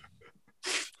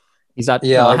 He's at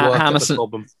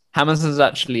Hammerson's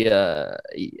actually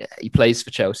he plays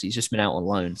for Chelsea. He's just been out on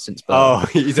loan since birth. Oh,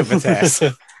 he's a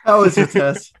Vitesse. How was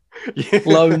Vitesse?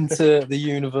 Loan to the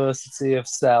University of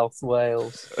South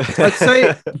Wales. I'd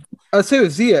say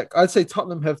with Ziyech, I'd say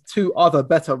Tottenham have 2 other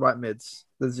better right mids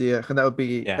than Ziyech, and that would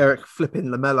be Eric Flippin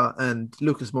Lamella and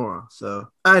Lucas Moura.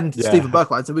 And Stephen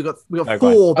Bergwijn. So we got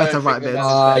 4 better right mids.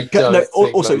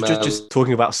 Also, just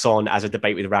talking about Son as a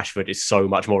debate with Rashford is so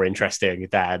much more interesting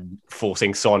than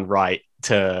forcing Son right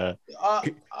to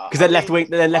because then left wing.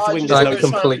 There's no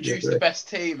completely the best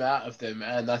team out of them,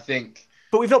 and I think.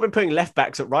 But we've not been putting left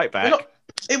backs at right back.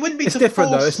 It wouldn't be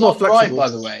different though. It's more flexible. Right, by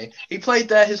the way, he played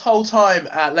there his whole time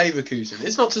at Leverkusen.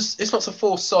 It's not to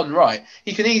force Son right.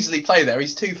 He can easily play there.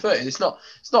 He's 2-footed. It's not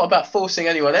about forcing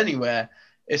anyone anywhere.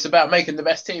 It's about making the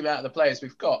best team out of the players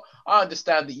we've got. I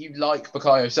understand that you like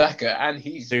Bukayo Saka, and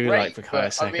he's great. Like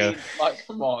Bukayo Saka. I mean, like,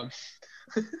 come on.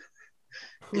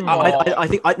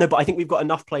 I think we've got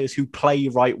enough players who play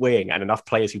right wing and enough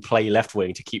players who play left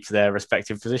wing to keep to their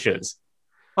respective positions.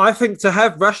 I think to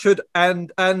have Rashford and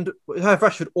have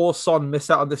Rashford or Son miss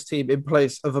out on this team in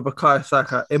place of a Bukayo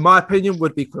Saka, in my opinion,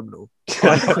 would be criminal.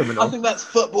 I think that's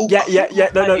football. Yeah.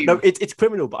 No. It's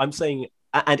criminal. But I'm saying,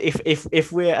 and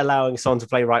if we're allowing Son to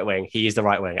play right wing, he is the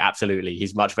right wing. Absolutely,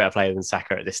 he's a much better player than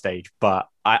Saka at this stage. But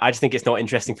I just think it's not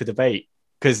interesting for debate.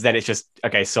 Because then it's just,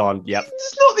 okay, Son, yep.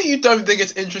 It's not that you don't think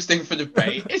it's interesting for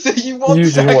debate. It's that you want You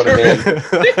do want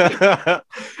to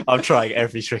I'm trying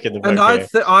every trick in the book. And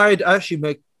I'd actually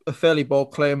make a fairly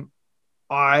bold claim.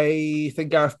 I think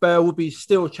Gareth Bale will be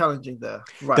still challenging there.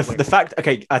 Right The fact,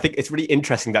 okay, I think it's really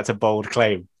interesting. That's a bold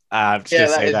claim. It's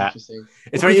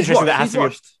very interesting that has to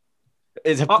be.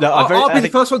 I'll be the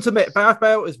first one to admit Gareth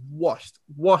Bale is washed.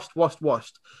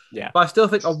 Yeah. But I still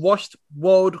think a washed,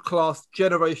 world-class,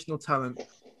 generational talent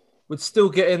would still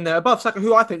get in there above Saka,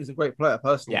 who I think is a great player,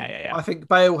 personally. Yeah. I think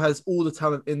Bale has all the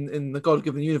talent in the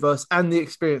God-given universe and the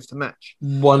experience to match.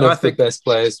 One of the best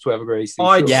players to ever grace.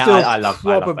 I'd I still love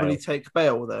probably Bale. take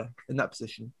Bale there in that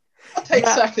position. I'll take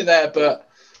Saka there, but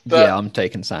yeah, I'm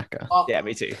taking Saka. Yeah,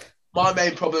 me too. My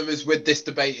main problem is with this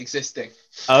debate existing.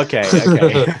 Okay.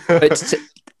 But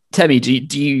Temi,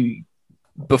 do you,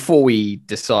 before we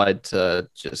decide to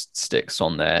just stick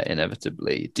Son there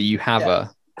inevitably, do you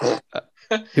have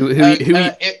It'd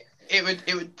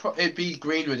be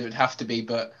Greenwood. It would have to be,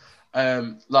 but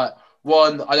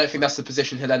one, I don't think that's the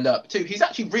position he'll end up. Two, he's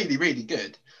actually really, really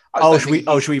good.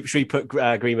 Should we put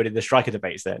Greenwood in the striker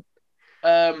debates then?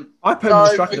 I put him in the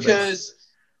striker debates.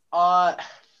 I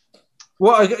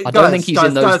don't think he's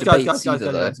in those debates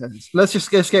either. Let's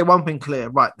just get one thing clear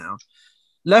right now.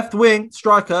 Left wing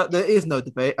striker, there is no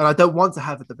debate, and I don't want to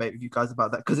have a debate with you guys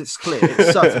about that because it's clear,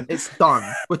 it's certain, it's done.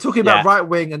 We're talking about right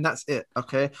wing, and that's it.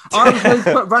 Okay, I'm going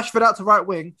to put Rashford out to right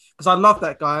wing because I love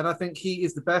that guy, and I think he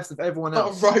is the best of everyone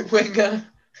else. Not a right winger.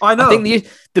 I know. I think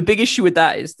the big issue with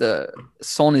that is that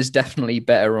Son is definitely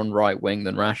better on right wing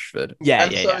than Rashford.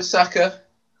 So is Saka.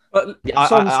 But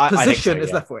Son's position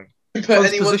is left wing. Put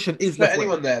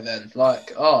anyone there then.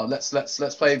 Like, let's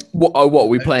play. What are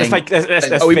we playing?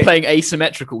 Are we playing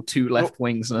asymmetrical, two left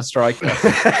wings and a striker?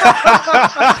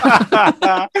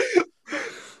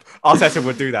 Arteta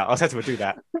would do that.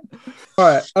 All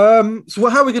right. So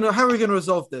how are we gonna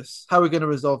resolve this?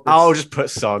 I'll just put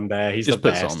Son there. He's just the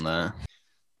put best. Son there.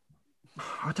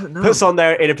 I don't know. Put Son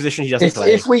there in a position he doesn't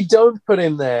play. If we don't put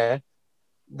him there,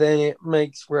 then it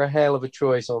makes for a hell of a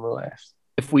choice on the left.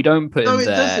 If we don't put him there,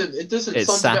 doesn't. It doesn't. It's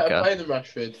Son's Saka. a better player than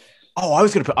Rashford. Oh,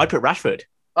 I'd put Rashford.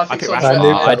 I think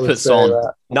I'd put Son.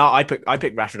 No, I pick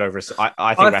Rashford over.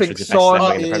 I think Rashford's the best Son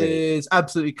left wing in the Premier League. is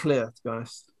absolutely clear, to be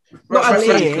honest. Not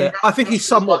absolutely clear. I think he's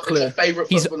somewhat clear. I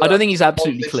don't think he's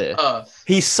absolutely clear.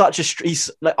 He's such a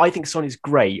I think Son is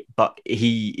great, but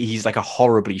he's like a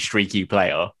horribly streaky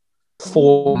player.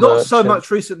 Not so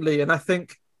much recently, and I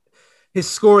think his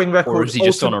scoring record. Or is he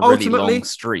just on a really long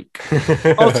streak?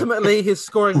 Ultimately, his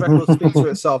scoring record speaks for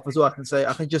itself as well. I can say.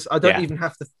 I don't even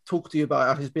have to talk to you about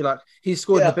it. I can just be like, he's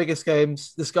scored in the biggest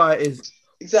games. This guy is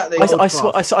exactly.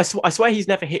 I swear he's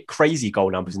never hit crazy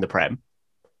goal numbers in the Prem.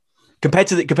 Compared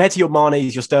to your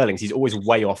Manes, your Sterlings, he's always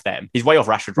way off them. He's way off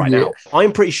Rashford right now.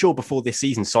 I'm pretty sure before this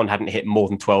season, Son hadn't hit more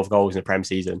than 12 goals in a Prem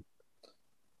season.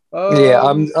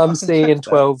 I'm seeing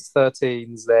 12,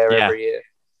 13s there every year.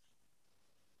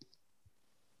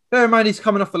 Bear in mind, he's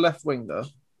coming off the left wing, though.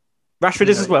 Rashford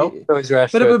is as well. So is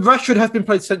Rashford. But Rashford has been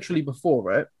played centrally before,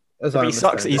 right? He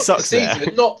sucks. He sucks there.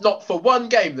 Season, not for one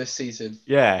game this season.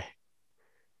 Yeah.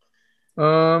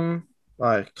 I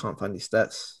can't find these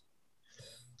stats.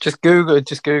 Just Google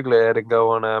it and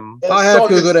go on. I have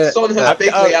Googled it. Son has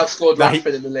bigly outscored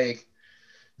Rashford in the league.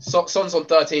 Son's on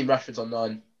 13, Rashford's on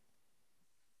 9.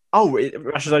 Oh,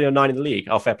 Rashford's only on 9 in the league.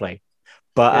 Oh, fair play.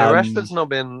 But Rashford's not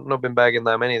been bagging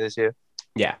that many this year.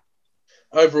 Yeah.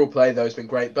 Overall play though has been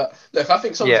great, but look, I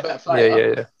think Son's a better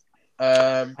player.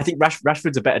 I think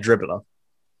Rashford's a better dribbler.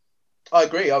 I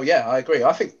agree. Oh yeah, I agree.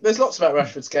 I think there's lots about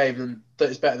Rashford's game that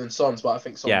is better than Son's, but I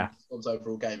think Son's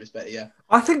overall game is better. Yeah.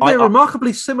 I think they're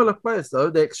remarkably similar players though.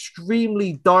 They're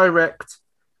extremely direct,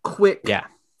 quick,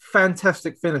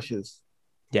 fantastic finishers.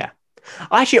 Yeah.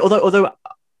 Actually, although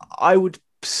I would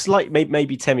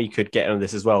maybe Temi could get on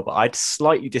this as well, but I'd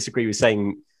slightly disagree with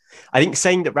saying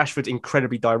that Rashford's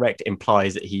incredibly direct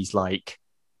implies that he's like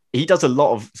he does a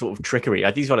lot of sort of trickery. I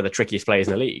think he's one of the trickiest players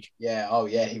in the league. Yeah. Oh,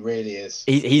 yeah. He really is.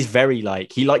 He's very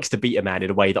he likes to beat a man in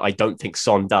a way that I don't think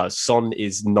Son does. Son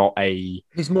is not a.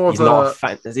 He's not a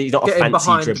fancy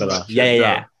dribbler.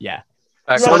 Yeah.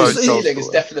 Son's ceiling is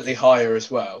definitely higher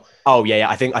as well. Oh yeah.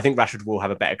 I think Rashford will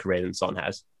have a better career than Son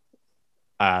has.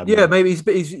 Maybe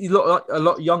he's a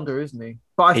lot younger, isn't he?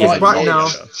 But I think right now,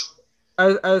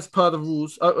 as per the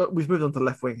rules, we've moved on to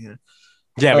left wing here.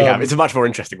 Yeah, we have. It's a much more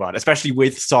interesting one, especially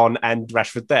with Son and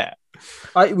Rashford there.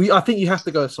 I think you have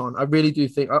to go Son. I really do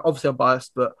think. Obviously, I'm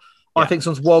biased, but I think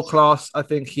Son's world class. I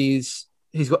think he's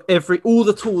got all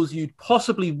the tools you'd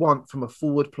possibly want from a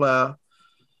forward player.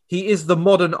 He is the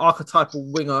modern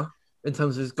archetypal winger in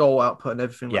terms of his goal output and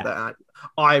everything like that.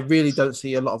 I really don't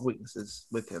see a lot of weaknesses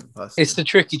with him personally. It's the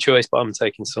tricky choice, but I'm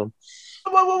taking Son.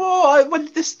 Whoa. When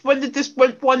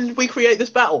did we create this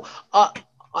battle?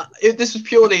 This is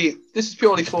purely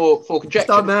for conjecture.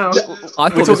 Done now.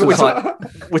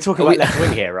 We're talking about left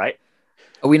wing here, right?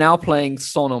 Are we now playing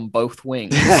Son on both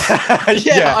wings?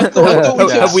 I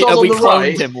thought we on the cloned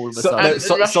right him all of a and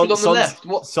sudden? Rashford on the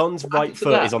left. Son's right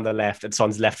foot is on the left, and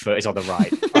Son's left foot is on the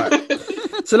right.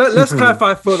 Right. So let's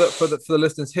clarify for the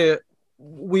listeners here.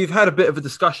 We've had a bit of a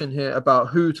discussion here about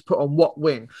who to put on what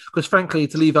wing, because frankly,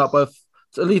 to leave out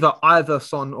either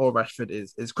Son or Rashford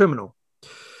is criminal.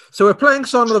 So we're playing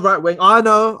Son on the right wing. I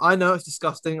know it's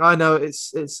disgusting. I know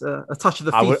it's a touch of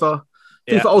the FIFA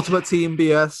Ultimate Team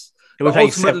BS. We're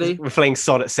playing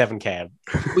Son at 7K.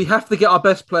 We have to get our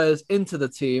best players into the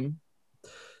team,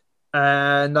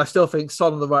 and I still think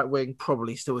Son on the right wing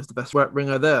probably still is the best right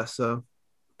winger there. So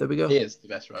there we go. He is the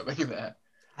best right winger there.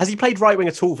 Has he played right wing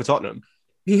at all for Tottenham?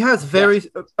 He has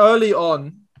early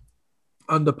on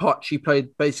under Poch. He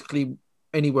played basically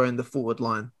anywhere in the forward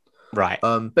line. Right.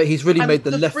 But he's really made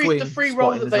the left wing. The free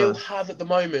role that they all have at the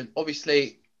moment,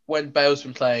 obviously, when Bale's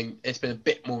been playing, it's been a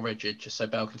bit more rigid, just so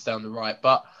Bale can stay on the right.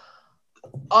 But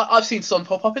I've seen Son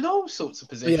pop up in all sorts of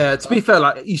positions. Yeah, to be fair,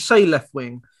 like you say left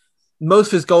wing, most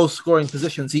of his goal scoring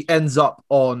positions, he ends up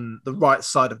on the right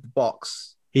side of the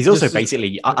box. He's also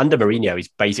basically, under Mourinho, he's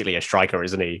basically a striker,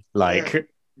 isn't he?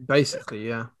 Basically,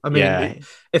 yeah. I mean,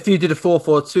 if you did a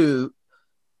 4-4-2,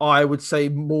 I would say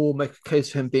more make a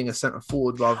case for him being a centre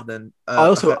forward rather than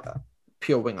a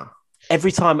pure winger.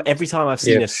 Every time I've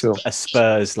seen a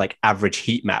Spurs average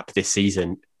heat map this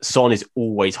season, Son is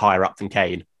always higher up than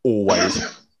Kane. Always.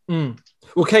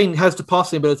 Well, Kane has the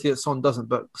passing ability that Son doesn't,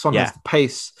 but Son has the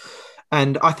pace.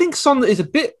 And I think Son is a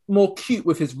bit more cute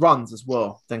with his runs as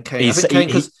well than Kane. I think Kane,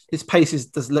 because his pace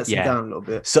lets him down a little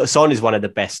bit. So Son is one of the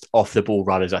best off-the-ball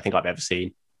runners I think I've ever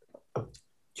seen.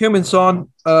 Heung-min Son,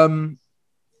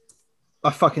 I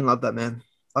fucking love that man.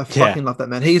 Love that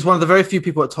man. He's one of the very few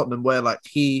people at Tottenham where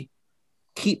keep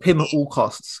him at all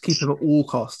costs. Keep him at all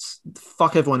costs.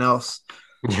 Fuck everyone else.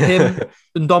 Him,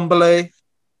 Ndombele,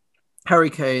 Harry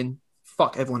Kane,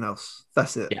 fuck everyone else.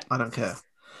 That's it. Yeah. I don't care.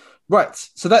 Right.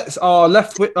 So that's our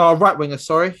right winger,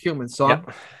 Heung-min Son.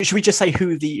 Yep. Should we just say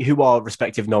who our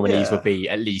respective nominees would be,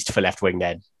 at least for left wing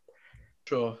then?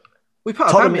 Sure. We put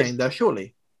Aubameyang there,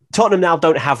 surely. Tottenham now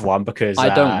don't have one because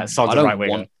Son's a right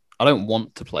winger. I don't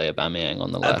want to play Aubameyang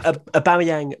on the left.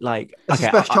 Aubameyang, it's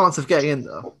his best chance of getting in,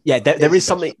 though. Yeah, there is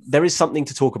something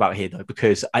to talk about here, though,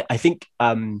 because I think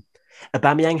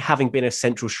Aubameyang, having been a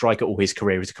central striker all his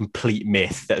career, is a complete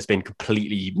myth that has been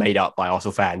completely made up by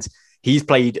Arsenal fans. He's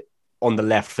played on the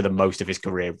left for the most of his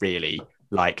career, really.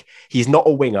 He's not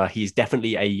a winger. He's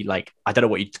definitely I don't know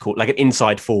what you'd call it, an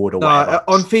inside forward or whatever.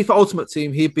 On FIFA Ultimate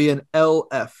Team, he'd be an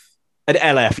LF. An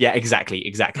LF, yeah, exactly.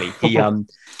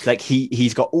 He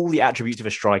he's got all the attributes of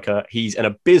a striker. He's an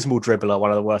abysmal dribbler,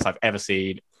 one of the worst I've ever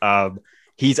seen.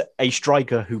 He's a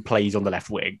striker who plays on the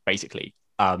left wing, basically.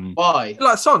 Why?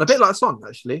 A bit like Son,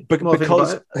 actually.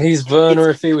 Because he's Werner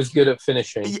if he was good at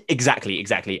finishing. Exactly.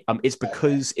 It's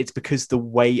because the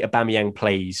way Aubameyang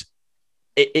plays,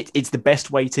 it's the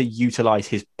best way to utilize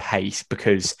his pace,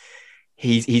 because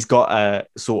he's got a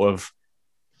sort of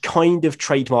kind of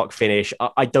trademark finish.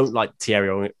 I don't like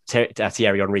Thierry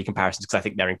Henry comparisons because I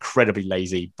think they're incredibly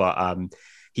lazy, but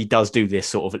he does do this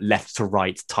sort of left to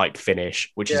right type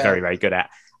finish, which is very, very good at.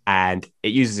 And it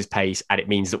uses his pace, and it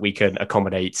means that we can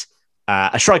accommodate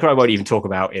a striker I won't even talk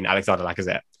about in Alexander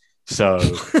Lacazette. So,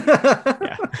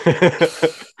 yeah.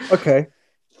 Okay.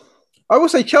 I will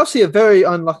say Chelsea are very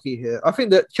unlucky here. I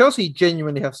think that Chelsea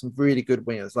genuinely have some really good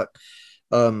wingers.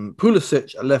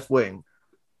 Pulisic, a left wing,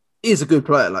 is a good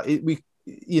player.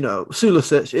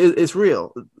 Sulisic is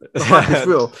real. The hype is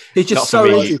real. He's just so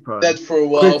injury prone. Dead for a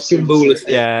while.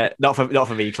 Yeah, not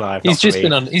for me, Clive. He's just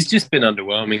been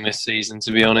underwhelming this season,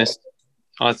 to be honest.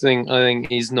 I think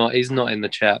he's not in the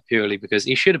chat purely because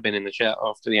he should have been in the chat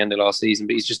after the end of last season,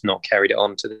 but he's just not carried it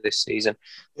on to this season.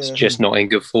 It's just not in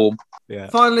good form. Yeah.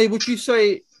 Finally, would you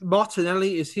say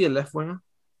Martinelli is he a left winger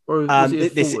or is he a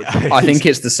forward? I think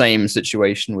it's the same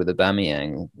situation with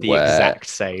Aubameyang. The exact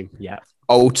same. Yeah.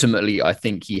 Ultimately, I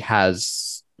think he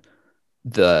has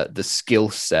the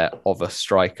skill set of a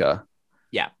striker.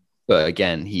 Yeah. But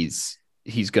again, he's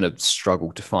going to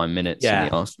struggle to find minutes in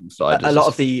the Arsenal side. A lot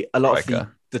of the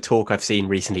talk I've seen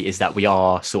recently is that we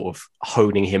are sort of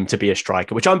honing him to be a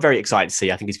striker, which I'm very excited to see.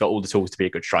 I think he's got all the tools to be a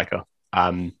good striker.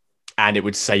 And it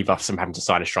would save us from having to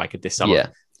sign a striker this summer. Yeah.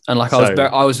 And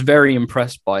I was very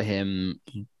impressed by him,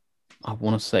 I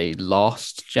want to say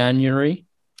last January,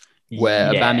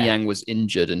 where Aubameyang was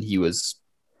injured and he was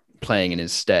playing in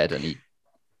his stead and he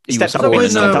stepped up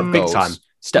big time.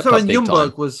 So when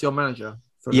Ljungberg was your manager?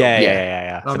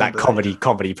 Yeah. For that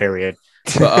comedy period.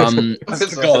 But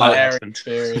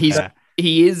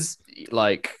he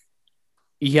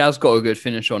has got a good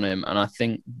finish on him, and I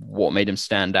think what made him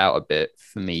stand out a bit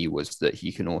for me was that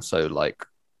he can also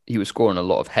he was scoring a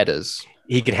lot of headers.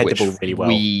 He could head the ball really well.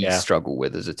 We struggle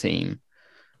with as a team.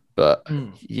 But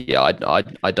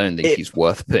I don't think he's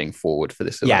worth putting forward for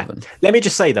this 11. Yeah. Let me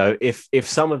just say though, if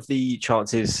some of the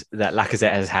chances that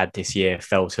Lacazette has had this year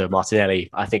fell to Martinelli,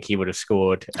 I think he would have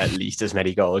scored at least as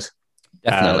many goals.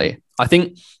 Definitely. I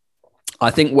think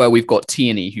where we've got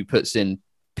Tierney who puts in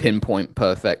pinpoint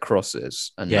perfect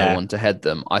crosses and no one to head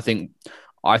them, I think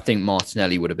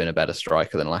Martinelli would have been a better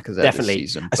striker than Lacazette definitely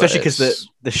this season. Especially because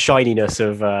the shininess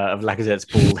of Lacazette's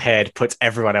ball head puts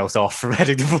everyone else off from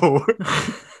heading the ball.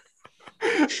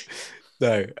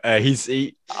 No, I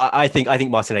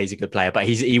think Martinelli's a good player, but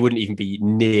he wouldn't even be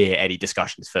near any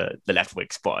discussions for the left wing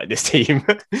spot in this team.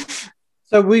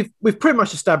 So we've pretty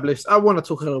much established. I want to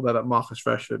talk a little bit about Marcus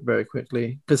Rashford very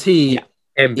quickly because he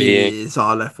is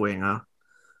our left winger.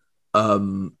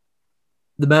 The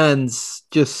man's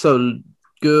just so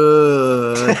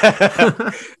good.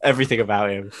 Everything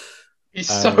about him. He's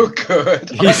so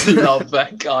good. I love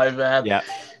that guy, man. Yeah.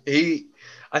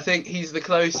 I think he's the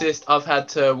closest I've had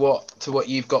to what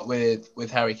you've got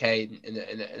with Harry Kane in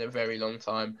a very long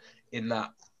time. In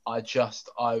that, I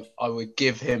would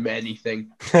give him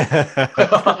anything.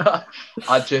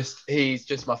 He's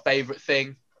just my favourite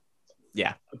thing.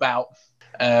 Yeah. About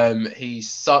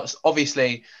he's such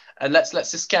obviously, and let's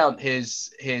discount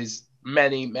his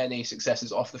many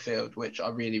successes off the field, which I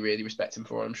really, really respect him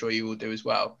for. I'm sure you will do as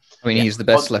well. I mean, he's the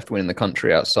best left wing in the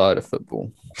country outside of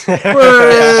football. In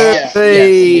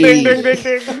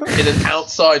an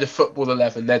outside of football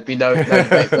 11, there'd be no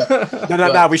debate.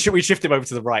 No. We shift him over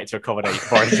to the right to accommodate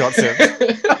Boris Johnson.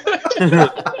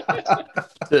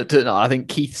 No, I think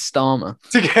Keith Starmer.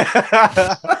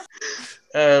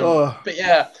 But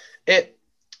yeah,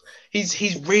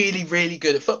 He's really, really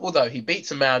good at football, though. He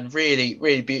beats a man really,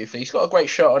 really beautifully. He's got a great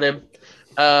shot on him.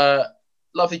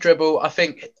 Lovely dribble. I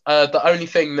think the only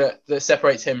thing that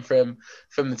separates him from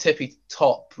the tippy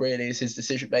top, really, is his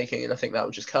decision-making. And I think that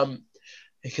will just come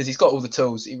because he's got all the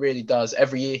tools. He really does.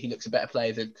 Every year he looks a better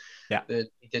player than he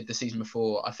did the season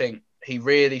before. I think he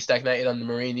really stagnated under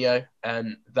Mourinho,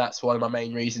 and that's one of my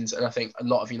main reasons. And I think a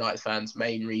lot of United fans'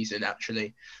 main reason,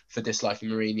 actually, for disliking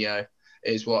Mourinho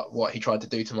is what he tried to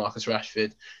do to Marcus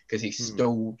Rashford because he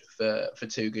stalled for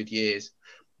 2 good years.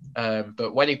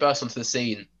 But when he burst onto the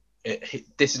scene,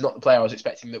 this is not the player I was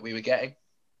expecting that we were getting.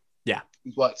 Yeah.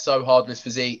 He's worked so hard on his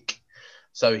physique,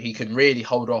 so he can really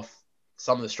hold off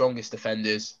some of the strongest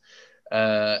defenders.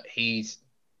 He's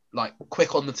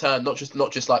quick on the turn, not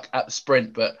just like at the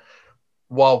sprint, but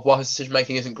while his decision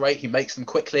making isn't great, he makes them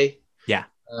quickly. Yeah.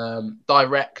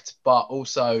 Direct, but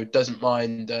also doesn't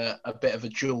mind a bit of a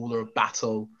duel or a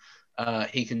battle.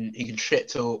 He can shit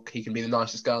talk. He can be the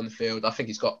nicest guy on the field. I think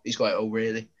he's got it all,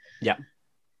 really. Yeah.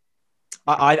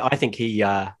 I think he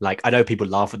I know people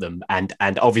laugh at them, and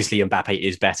obviously Mbappe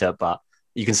is better, but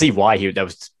you can see why there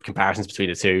was comparisons between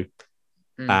the two.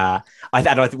 I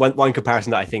think one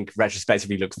comparison that I think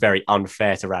retrospectively looks very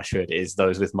unfair to Rashford is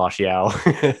those with Martial.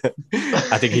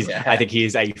 I think he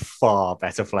is a far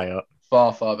better player.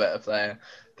 Far better player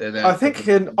than I think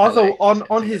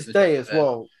on his day as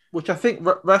well, which I think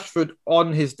Rashford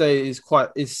on his day is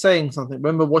saying something.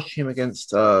 Remember watching him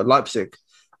against Leipzig.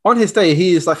 On his day,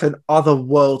 he is like an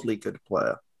otherworldly good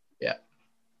player. Yeah,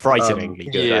 frighteningly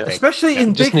good. I think. Especially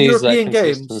in big European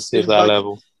games. Of that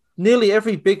level. Nearly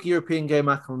every big European game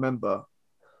I can remember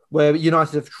where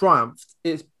United have triumphed,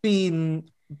 it's been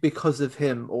because of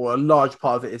him, or a large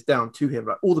part of it is down to him.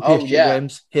 Like all the PSG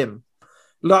games, him.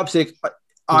 Leipzig,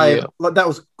 that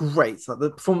was great. Like the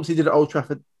performance he did at Old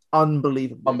Trafford,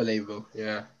 unbelievable.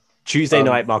 Yeah. Tuesday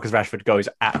night, Marcus Rashford goes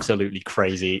absolutely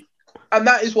crazy. And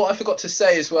that is what I forgot to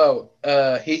say as well.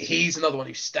 He's another one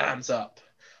who stands up.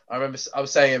 I remember I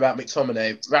was saying about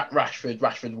McTominay,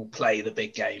 Rashford will play the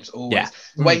big games always. Yeah.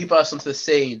 The way he burst onto the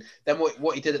scene, then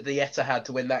what he did at the Etihad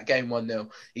to win that game 1-0.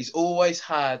 He's always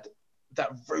had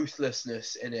that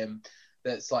ruthlessness in him.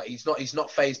 That's like he's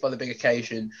not fazed by the big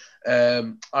occasion. I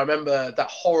remember that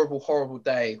horrible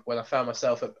day when I found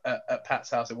myself at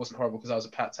Pat's house. It wasn't horrible because I was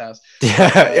at Pat's house.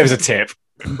 Yeah, it was a tip.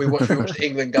 We watched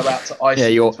England go out to Iceland.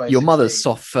 Yeah, your mother's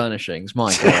soft furnishings,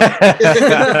 my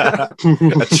God.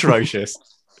 Atrocious.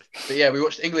 But yeah, we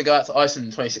watched England go out to Iceland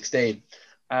in 2016,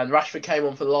 and Rashford came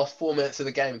on for the last 4 minutes of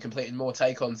the game, completing more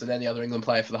take-ons than any other England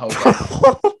player for the whole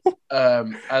game.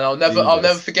 And I'll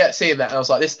never forget seeing that. And I was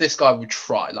like, this guy would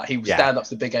try. Like he would stand up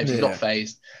to the big games. He's not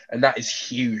phased, and that is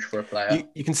huge for a player.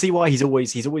 You can see why he's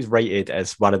always rated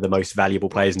as one of the most valuable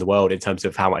players in the world in terms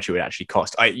of how much it would actually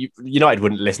cost. United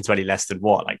wouldn't listen to any less than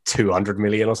like 200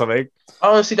 million or something. I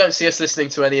honestly don't see us listening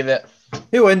to any of it.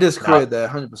 He'll end his career there,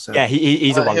 100%. Yeah,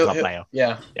 he's a one-club player.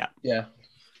 Yeah.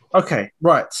 Okay,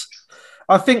 right.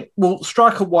 I think,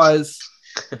 striker-wise,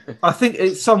 I think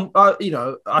it's some,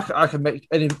 I can make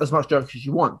as much jokes as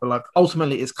you want, but like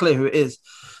ultimately it's clear who it is.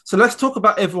 So let's talk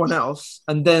about everyone else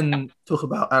and then talk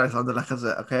about Alexander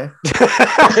Lacazette, okay?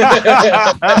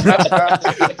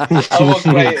 I was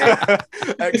waiting.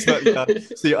 Excellent. Yeah.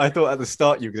 See, I thought at the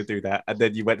start you were going to do that, and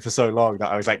then you went for so long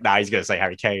that I was like, nah, he's going to say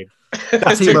Harry Kane.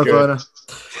 That's too good. Werner.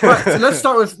 Right, so let's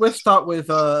start with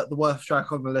the worst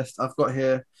striker on the list. I've got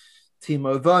here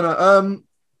Timo Werner.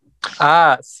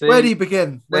 See, where do you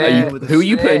begin? Who are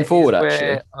you putting forward?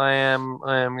 Actually, I am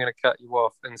going to cut you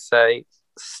off and say,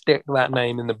 stick that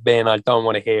name in the bin. I don't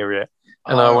want to hear it,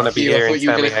 and I want to be hearing. I thought you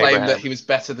were going to claim Abraham. that he was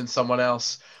better than someone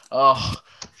else. Oh,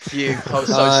 phew! I was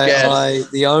so scared.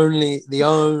 The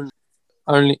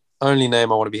only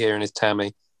name I want to be hearing is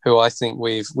Tammy, who I think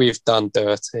we've done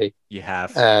dirty. You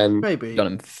have, and maybe done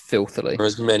him filthily. For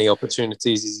as many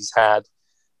opportunities as he's had.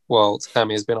 Well,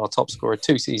 Tammy has been our top scorer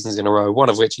 2 seasons in a row, one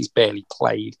of which he's barely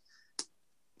played.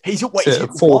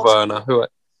 For Werner.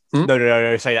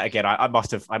 No. Say that again. I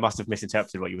must have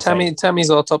misinterpreted what you were saying. Tammy's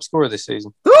our top scorer this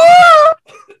season.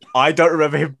 I don't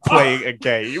remember him playing a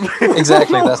game.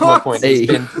 Exactly, that's my point. He's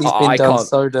been done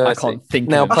so dirty. I can't think.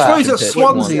 Now, I suppose at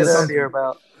Swansea.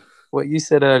 What you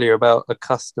said earlier about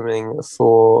accustoming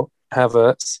for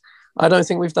Havertz, I don't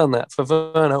think we've done that. For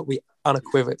Werner, we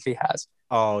unequivocally has.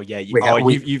 Oh yeah, you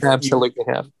absolutely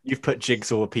have. You've put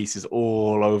jigsaw pieces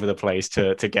all over the place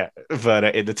to get Werner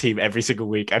in the team every single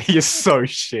week, and he is so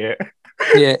shit.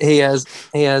 Yeah, he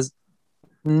has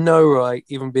no right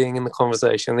even being in the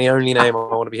conversation. The only name I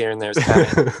want to be hearing there is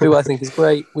Tammy, who I think is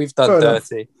great. We've done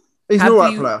dirty. He's an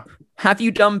alright player. Have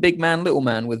you done big man, little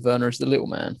man with Werner as the little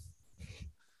man?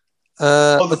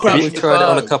 We've tried it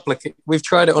on a couple of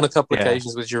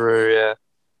occasions with Giroud. Yeah.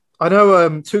 I know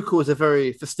Tuchel is a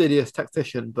very fastidious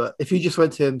tactician, but if you just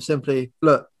went to him simply,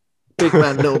 look, big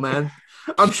man, little man,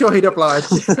 I'm sure he'd oblige.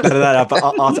 No, but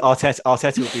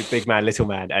Arteta would be big man, little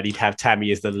man, and he'd have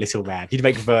Tammy as the little man. He'd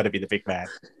make Werner be the big man,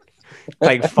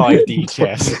 playing 5D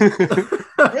chess.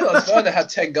 I realised Werner had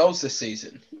 10 goals this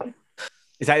season.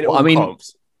 Is that in all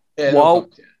comps? Yeah, while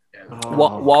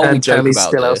we joke about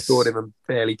still this, outscored him and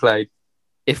barely played.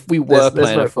 If we were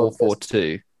playing a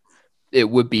 4-4-2, it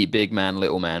would be big man,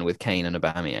 little man with Kane and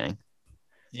Aubameyang.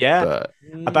 Yeah, but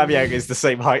Aubameyang is the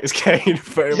same height as Kane.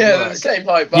 They're the same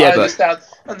height. But I understand.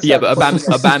 But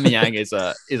Aubameyang is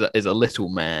a little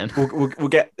man. We'll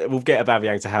get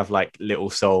Aubameyang to have like little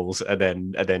soles, and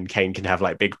then Kane can have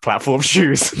like big platform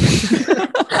shoes.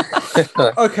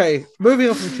 Okay, moving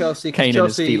on from Chelsea. Kane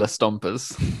Chelsea, and his Steeler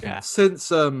stompers. Yeah. Since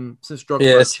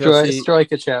Drogba, Chelsea,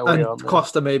 striker chat and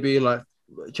Costa maybe like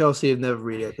Chelsea have never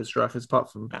really had good strikers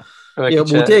apart from Diego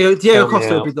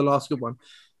Costa would be the last good one.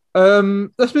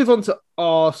 Let's move on to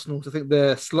Arsenal. I think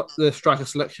their striker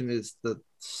selection is the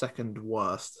second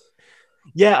worst.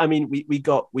 Yeah, I mean,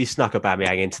 we snuck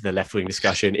Aubameyang into the left wing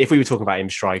discussion. If we were talking about him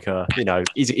striker,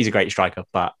 he's a great striker.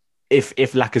 But if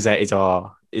Lacazette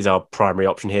is our primary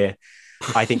option here,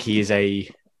 I think he is a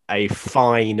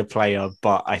fine player.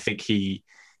 But I think he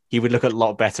would look a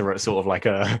lot better at sort of like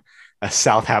a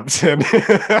Southampton.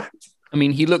 I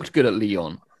mean, he looked good at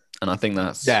Lyon, and I think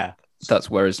that's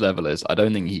where his level is. I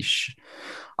don't think he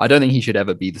should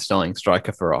ever be the starting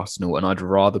striker for Arsenal, and I'd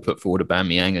rather put forward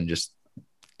Aubameyang and just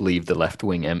leave the left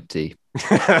wing empty.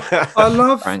 I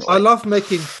love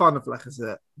making fun of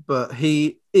Lacazette, but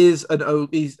he's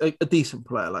a decent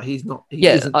player. Like he's not.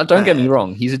 Don't get me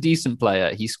wrong. He's a decent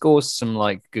player. He scores some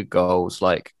like good goals.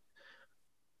 Like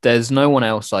there's no one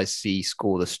else I see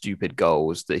score the stupid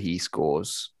goals that he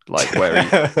scores. Like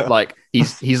where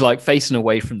he's like facing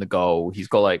away from the goal. He's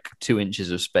got like 2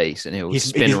 inches of space, and he'll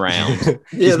spin around.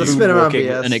 Yeah, the spin around,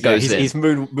 yes. And it goes in. He's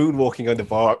moonwalking on the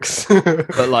box.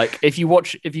 But like, if you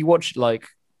watch, like,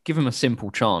 give him a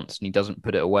simple chance, and he doesn't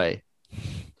put it away.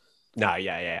 No,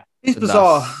 yeah. He's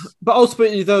bizarre. But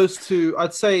ultimately, those two,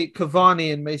 I'd say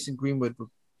Cavani and Mason Greenwood would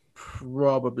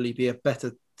probably be a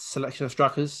better selection of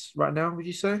strikers right now, would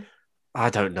you say? I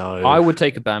don't know. I would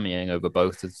take Aubameyang over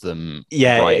both of them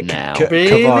right now.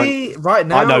 Really? Right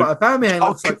now? Like, Aubameyang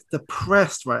looks like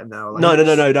depressed right now. Like,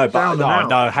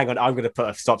 No. Hang on. I'm going to put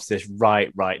a stop to this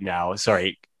right now.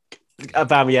 Sorry.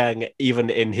 Aubameyang, even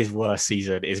in his worst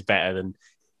season, is better than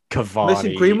Cavani.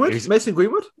 Mason Greenwood? I don't Mason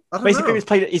know. Greenwood's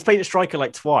he's played a striker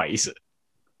like twice.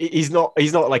 He's not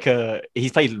like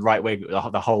he's played right wing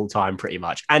the whole time pretty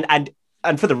much.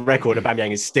 And for the record,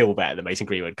 Aubameyang is still better than Mason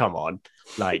Greenwood. Come on,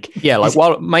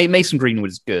 while Mason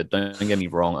Greenwood is good, don't get me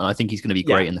wrong, and I think he's going to be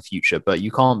great in the future. But you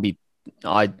can't be.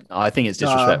 I think it's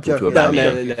disrespectful to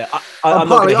Aubameyang. No.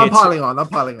 I'm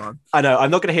piling on. I know. I'm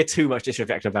not going to hear too much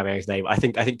disrespect to Aubameyang's name. I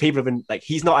think people have been like,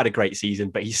 he's not had a great season,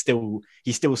 but he's still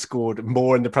scored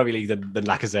more in the Premier League than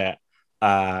Lacazette.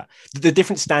 The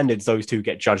different standards those two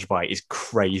get judged by is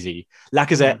crazy.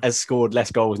 Lacazette has scored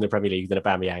less goals in the Premier League than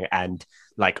Aubameyang, and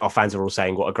like, our fans are all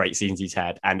saying what a great season he's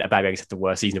had, and Aubameyang's had the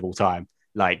worst season of all time.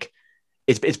 Like,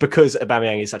 it's because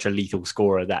Aubameyang is such a lethal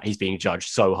scorer that he's being judged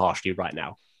so harshly right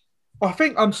now. I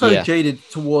think I'm so jaded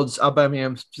towards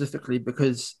Aubameyang specifically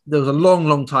because there was a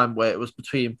long time where it was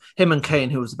between him and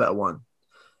Kane who was the better one.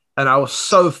 And I was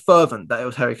so fervent that it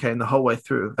was Harry Kane the whole way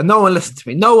through. And no one listened to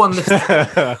me.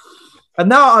 And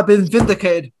now I've been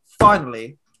vindicated,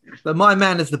 finally, that my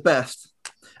man is the best.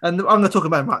 And I'm going to talk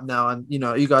about him right now. And,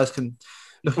 you guys can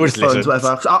look at your phones,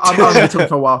 whatever. I'm going to talk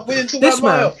for a while. We didn't talk about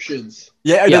my options.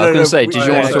 I was going to say, did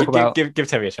you want to talk about... Give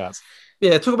Terry a chance.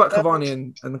 Yeah, talk about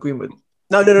Cavani and Greenwood.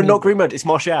 No, not Greenwood. It's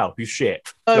Martial, who's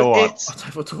shit. No, I don't want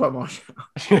to talk about Martial.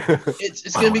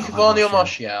 It's going to be Cavani or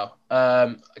Martial.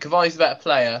 Cavani's a better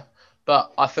player,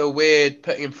 but I feel weird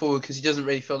putting him forward because he doesn't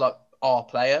really feel like our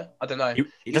player. I don't know.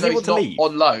 He doesn't want to leave.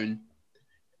 On loan.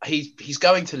 He's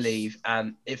going to leave,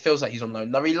 and it feels like he's on loan.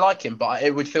 And I really like him, but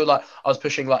it would feel like I was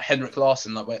pushing like Henrik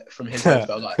Larsson from his loan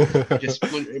spell. Like, it just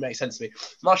wouldn't really make sense to me.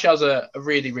 Martial's a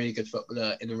really, really good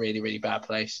footballer in a really, really bad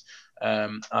place.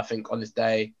 I think on his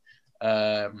day,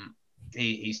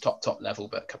 he's top level.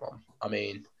 But come on, I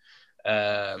mean,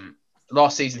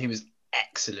 last season he was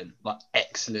excellent.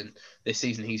 This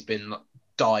season he's been like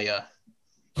dire.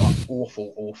 Like,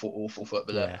 awful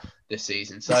footballer this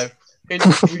season. So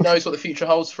who knows what the future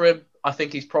holds for him? I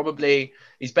think he's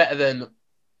better than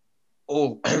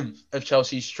all of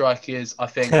Chelsea's strikers. I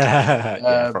think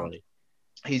probably.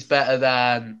 He's better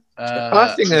than.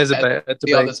 I think there's a debate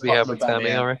to be had with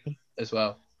Tammy, I reckon, as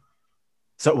well.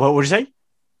 So what would you say?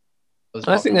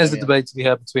 I think there's a debate to be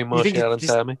had between Martial and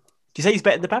Tammy. Do you say he's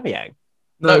better than Aubameyang?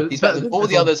 No, he's better than all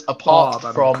the others apart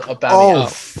from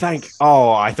Aubameyang.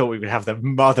 I thought we would have the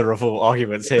mother of all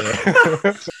arguments here.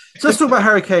 So let's talk about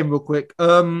Harry Kane real quick.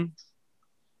 I'd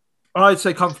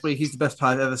say comfortably he's the best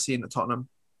player I've ever seen at Tottenham.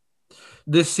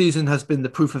 This season has been the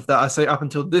proof of that. I say up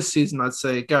until this season, I'd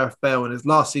say Gareth Bale in his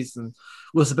last season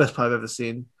was the best player I've ever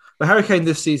seen. But Harry Kane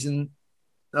this season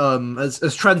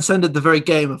has transcended the very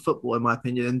game of football, in my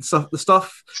opinion. And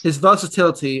his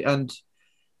versatility and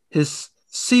his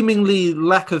seemingly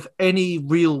lack of any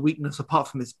real weakness apart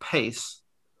from his pace,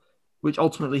 which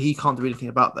ultimately he can't do anything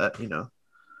about that,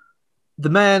 The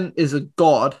man is a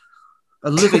god,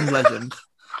 a living legend.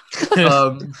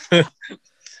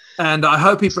 And I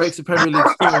hope he breaks the Premier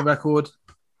League scoring record.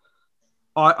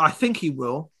 I think he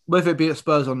will, whether it be at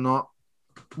Spurs or not.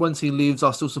 Once he leaves,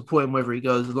 I'll still support him wherever he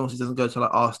goes, as long as he doesn't go to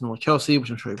like Arsenal or Chelsea, which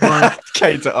I'm sure he won't.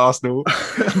 Kane to Arsenal.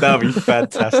 That would be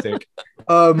fantastic.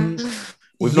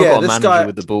 We've not got a manager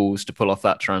with the balls to pull off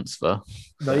that transfer.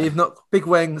 No, you've not. Big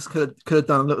Wangs could have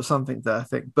done a little something there, I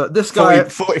think. But this guy...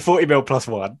 40 mil plus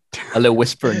one. A little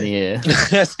whisper in the ear.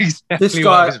 This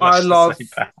guy, I love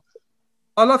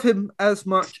him as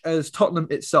much as Tottenham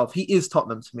itself. He is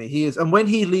Tottenham to me. He is. And when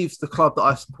he leaves the club that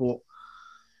I support,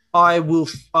 I will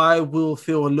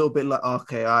feel a little bit like,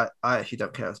 okay, I actually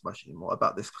don't care as much anymore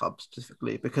about this club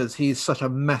specifically because he's such a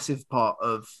massive part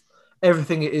of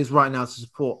everything it is right now to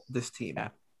support this team.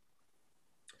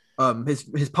 Yeah.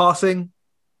 His passing,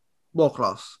 world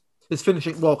class. His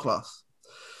finishing, world class.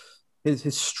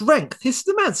 His strength.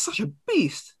 The man's such a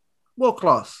beast. World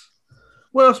class.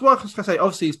 Well, what can I say?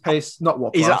 Obviously, his pace not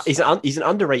what he's an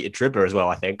underrated dribbler as well.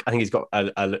 I think he's got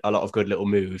a lot of good little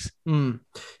moves.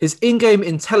 His in-game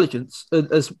intelligence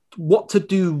as what to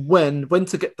do when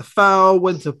to get the foul,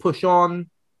 when to push on,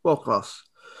 world class.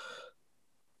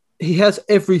 He has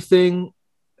everything.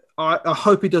 I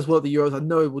hope he does well at the Euros. I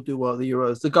know he will do well at the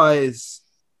Euros. The guy is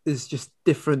just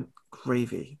different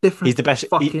gravy. He's the best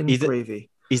gravy.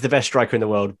 He's the best striker in the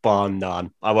world, bar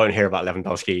none. I won't hear about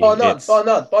Lewandowski. Bar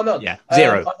none. Yeah,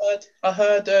 zero. I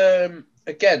heard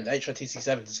again,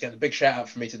 HITC7 is getting a big shout out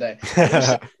from me today.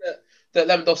 that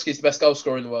Lewandowski is the best goal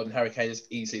scorer in the world and Harry Kane is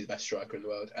easily the best striker in the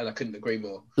world. And I couldn't agree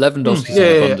more. Lewandowski's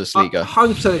in the Bundesliga.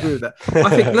 100% agree with that. I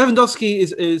think Lewandowski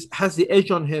has the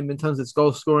edge on him in terms of his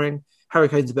goal scoring. Harry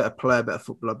Kane's a better player, better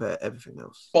footballer, better everything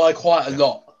else. By quite a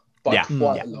lot. A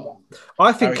lot.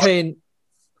 I think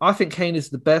Kane is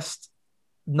the best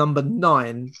number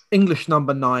 9, English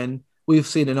number 9 we've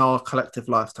seen in our collective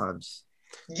lifetimes.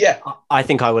 Yeah. I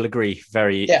think I will agree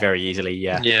very easily.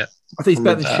 Yeah. I think he's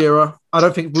better than Shearer. I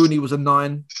don't think Rooney was a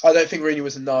 9. I don't think Rooney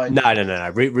was a 9.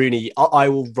 No. Rooney, I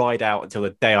will ride out until the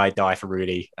day I die for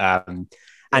Rooney. And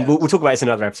we'll talk about this in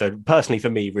another episode. Personally, for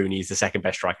me, Rooney is the second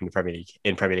best striker in the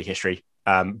Premier League history.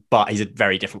 But he's a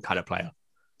very different kind of player.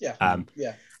 Yeah.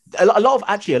 A lot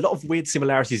of weird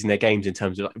similarities in their games in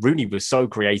terms of Rooney was so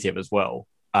creative as well.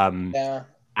 And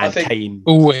Kane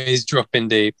always dropping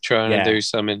deep, trying to do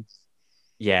something.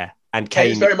 Yeah, and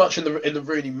Kane's very much in the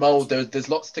Rooney mold. There's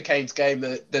lots to Kane's game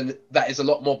that is a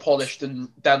lot more polished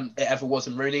than it ever was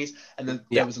in Rooney's, and then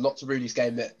there was a lot to Rooney's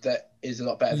game that is a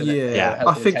lot better than it.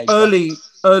 I think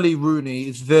early Rooney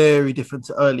is very different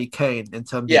to early Kane in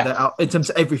terms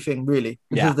of everything really.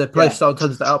 In terms of their play style, in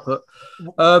terms of the output.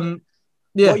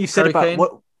 What you said about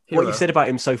what you said about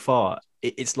him so far,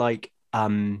 it's like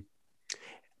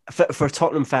for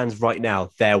Tottenham fans right now,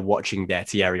 they're watching their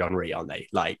Thierry Henry, aren't they?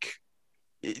 Like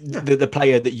the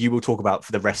player that you will talk about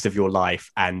for the rest of your life,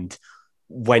 and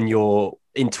when you're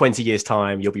in 20 years'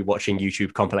 time, you'll be watching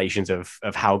YouTube compilations of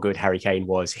how good Harry Kane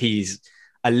was. He's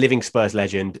a living Spurs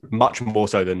legend, much more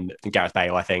so than Gareth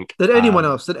Bale, I think. Than anyone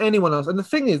else. And the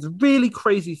thing is, the really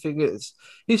crazy thing is,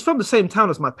 he's from the same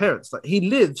town as my parents. Like, he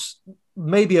lives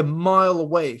maybe a mile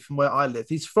away from where I live.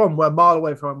 He's from a mile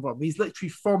away from where I'm from. He's literally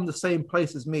from the same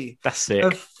place as me. That's sick.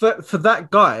 And for that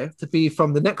guy to be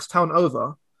from the next town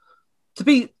over, to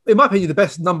be, in my opinion, the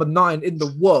best number 9 in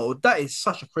the world, that is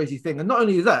such a crazy thing. And not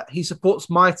only that, he supports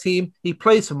my team. He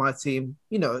plays for my team.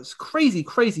 You know, it's crazy,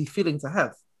 crazy feeling to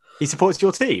have. He supports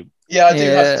your team. Yeah, I do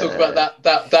have to talk about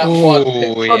that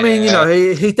one. I mean, you know,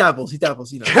 he dabbles, you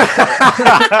know.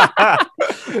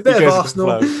 Bit of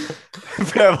Arsenal.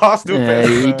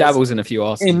 He dabbles in a few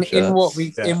Arsenal in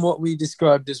what we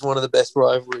described as one of the best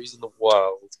rivalries in the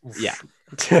world. Yeah.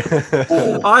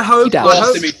 I hope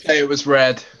to say it was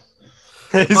red.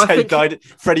 He died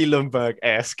Freddie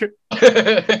Lundberg-esque.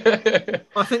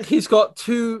 I think he's got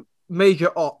 2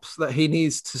 major ops that he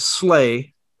needs to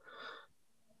slay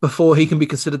before he can be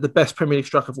considered the best Premier League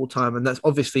striker of all time. And that's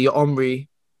obviously your Henry.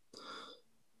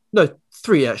 No,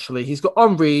 3 actually. He's got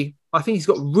Henry. I think he's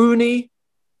got Rooney.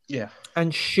 Yeah.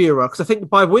 And Shearer. Because I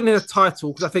think by winning a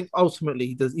title, because I think ultimately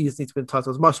he just needs to win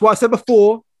titles. What I said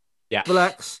before,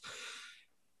 relax.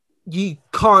 You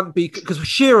can't be, because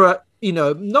Shearer, you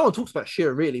know, no one talks about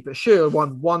Shearer really, but Shearer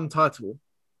won 1 title.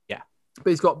 Yeah. But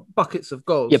he's got buckets of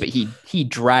goals. Yeah, but he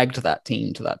dragged that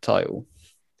team to that title.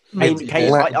 I think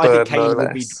Kane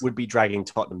would be dragging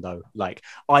Tottenham though. Like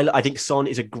I think Son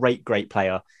is a great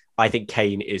player. I think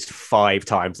Kane is 5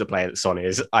 times the player that Son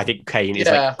is. I think Kane is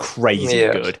like crazy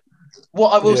good. What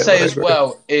I will say as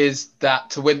well is that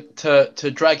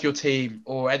to drag your team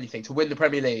or anything to win the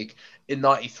Premier League in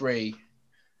 '93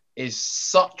 is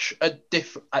such a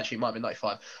different. Actually, it might be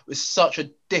 '95. Was such a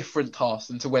different task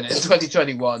than to win it in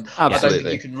 2021. Absolutely. I don't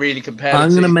think you can really compare.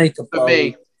 I'm going to make a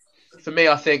For me,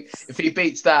 I think if he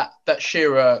beats that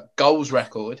Shearer goals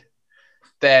record,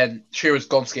 then Shearer's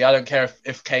Gonski. I don't care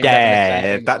if Kane. Done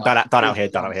out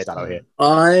here.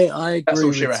 I agree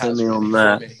with Timmy on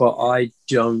that, but I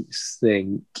don't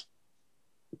think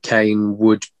Kane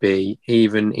would be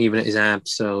even at his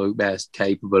absolute best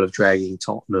capable of dragging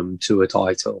Tottenham to a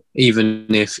title. Even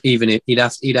if he'd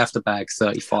have to bag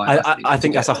 35. I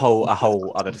think that's a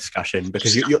whole other discussion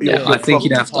because I think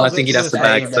he'd have to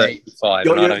bag 35.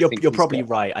 You're probably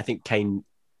right. I think Kane.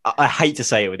 I hate to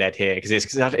say it with Ed here because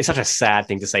it's such a sad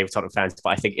thing to say with Tottenham fans, but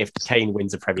I think if Kane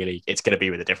wins the Premier League, it's going to be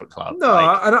with a different club. No,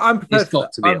 I'm prepared for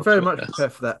that. I'm very much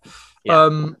prepared for that.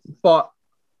 Yeah. But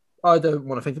I don't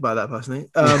want to think about that personally.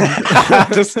 And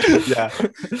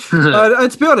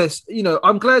to be honest, you know,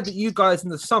 I'm glad that you guys in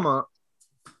the summer,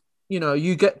 you know,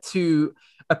 you get to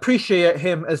appreciate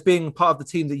him as being part of the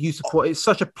team that you support. It's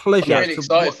such a pleasure. I'm really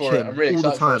excited for it. I'm really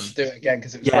excited for us to do it again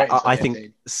because it was great. I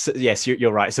think yes,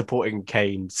 you're right.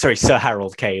 Supporting Sir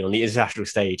Harold Kane on the international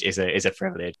stage is a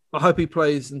privilege. I hope he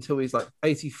plays until he's like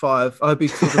 85. I hope he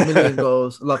scores 1 million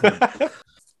goals. Love him.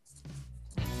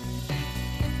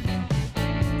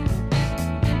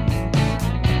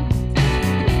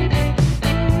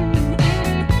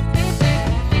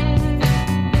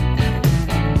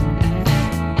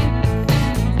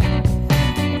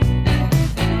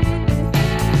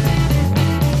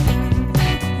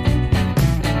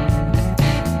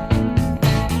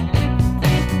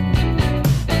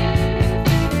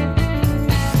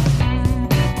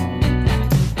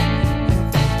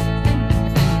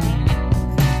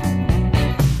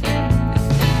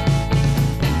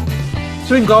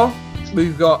 In goal,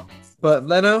 we've got Bert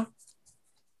Leno.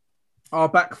 Our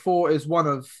back four is one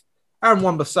of Aaron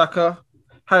Wan-Bissaka,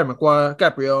 Harry Maguire,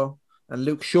 Gabriel, and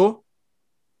Luke Shaw.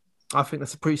 I think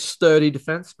that's a pretty sturdy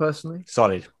defense, personally.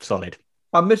 Solid.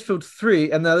 Our midfield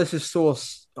three, and now this is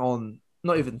sourced on,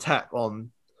 not even tap,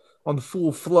 on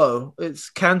full flow.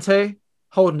 It's Kante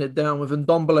holding it down with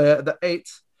Ndombele at the 8.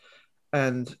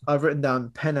 And I've written down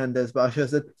Penandes, but I should have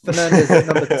said Fernandes at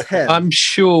number 10. I'm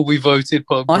sure we voted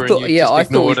Pogba. I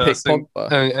thought we picked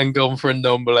Pogba and gone for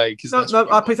Ndombele. No,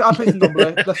 I picked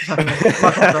Ndombele. That's what's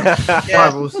happening.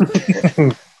 Rivals.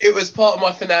 It was part of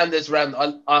my Fernandes rant.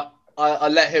 I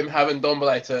let him have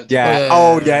Ndombele to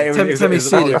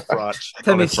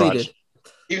Temi seeded.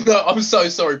 Even though I'm so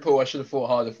sorry, Paul. I should have fought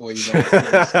harder for you.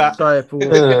 Sorry, Paul.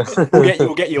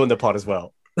 We'll get you on the pod as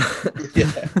well.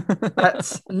 Yeah.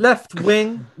 At left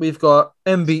wing, we've got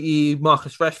MBE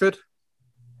Marcus Rashford.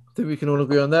 I think we can all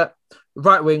agree on that.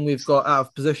 Right wing, we've got out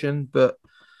of position, but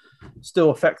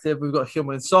still effective. We've got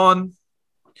Heung-min Son.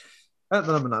 At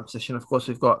the number 9 position, of course,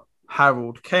 we've got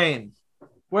Harold Kane.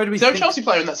 Where do we? Is there a Chelsea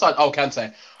player on that side? Oh,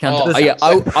 Kante.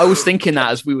 I was thinking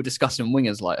that as we were discussing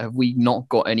wingers. Like, have we not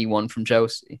got anyone from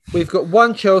Chelsea? We've got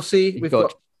 1 Chelsea. We've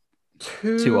got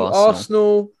 2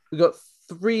 Arsenal. We've got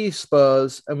 3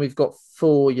 Spurs, and we've got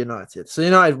 4 United. So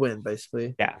United win,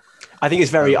 basically. Yeah, I think it's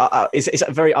very it's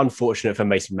very unfortunate for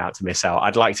Mason Mount to miss out.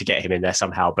 I'd like to get him in there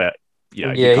somehow, but he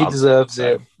deserves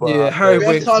it. Yeah, Harry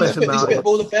Winks, Mason Mount.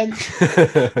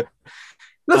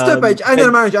 Let's do a bench. And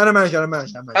a manager.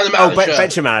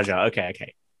 Bench a manager.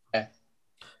 Okay. Yeah.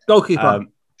 Goalkeeper.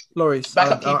 Lloris.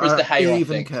 Backup keeper is the Hay. I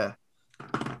even care.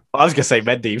 I was going to say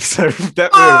Mendy, so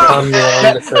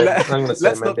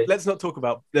let's not talk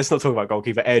about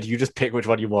goalkeeper. Ed, you just pick which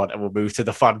one you want, and we'll move to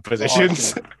the fun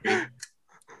positions.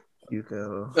 You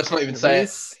go. Let's not even say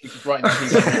it. Right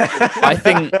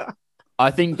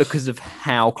I think because of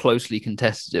how closely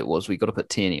contested it was, we got to put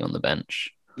Tierney on the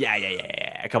bench.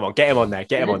 Yeah. Come on, get him on there.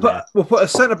 We'll put a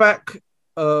centre back,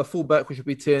 full back, which would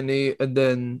be Tierney, and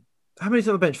then how many's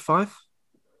on the bench? 5,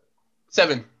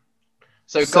 7.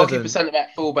 So goalkeeper, centre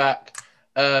back, full back,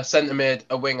 centre mid,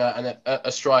 a winger, and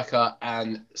a striker,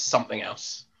 and something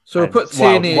else. So we'll put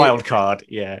Tierney wild card.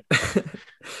 Yeah,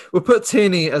 we'll put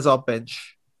Tierney as our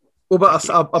bench. What about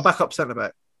our backup centre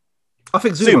back? I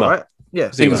think Zuma, right? Yeah,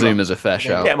 I think Zuma's a fair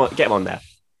shout. Get him on there.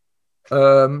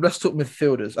 Let's talk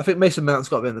midfielders. I think Mason Mount's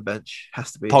got to be on the bench.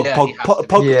 Has to be.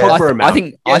 Pogba and Mount. I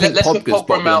think Pogba's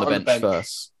got to be on the bench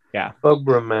first. Yeah,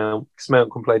 Pogba and Mount. Because Mount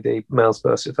can play deep. Mount's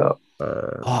versatile.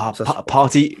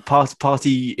 Party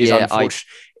is unfortunate.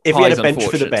 If he had a bench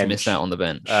for the bench, miss out on the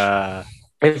bench.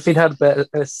 If he'd had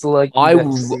a slightly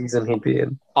better season, he'd be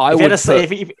in.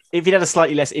 If he'd had a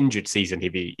slightly less injured season, he'd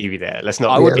be there. Let's not.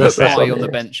 I would put Pai on the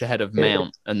bench ahead of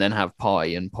Mount, and then have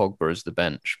Pai and Pogba as the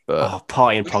bench. But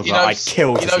Pai and Pogba, I'd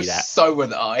kill to see that. So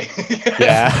would I.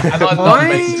 Yeah, and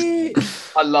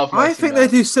I love Mason I think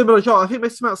Mount. they do similar job. I think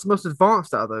Mason Mount's the most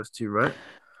advanced out of those 2, right?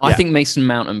 I think Mason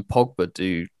Mount and Pogba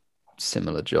do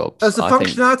similar jobs. As the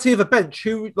functionality of a bench,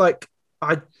 who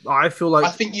I feel like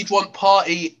I think you'd want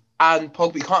Partey and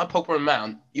Pogba. You can't have Pogba and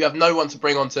Mount. You have no one to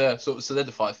bring on to sort of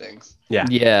solidify things.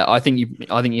 Yeah. I think you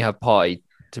have Partey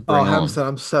to bring on. Hamster,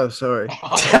 I'm so sorry.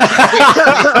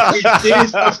 We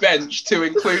did a bench to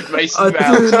include Mason Mount.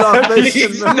 I do love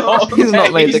Mason Mount. He's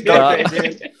not made the cut.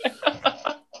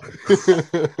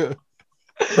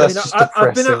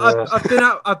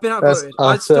 I've been outvoted.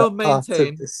 I'd still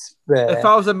maintain if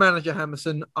I was a manager,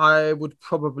 Hammerson, I would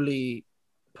probably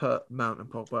put Mount and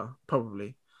Pogba.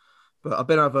 Probably. But I've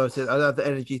been outvoted. I don't have the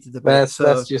energy to debate.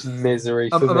 That's just misery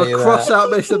for me. I'm going to cross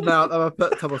out Mason Mount. I'm going to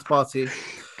put Thomas Partey.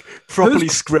 Properly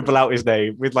scribble out his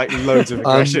name with like loads of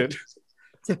aggression.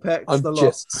 Tipex, I'm the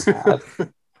just sad.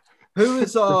 Who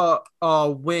is our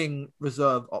wing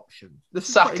reserve option? This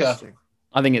is Saka.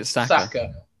 I think it's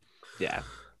Saka. Yeah.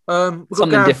 We've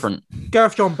Something different.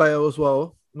 Gareth John Bale as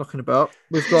well. knocking about.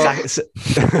 We've got.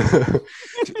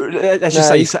 Let's just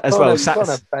say as well. You can't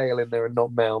have Bale in there and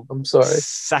not Mount. I'm sorry.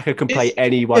 Saka can play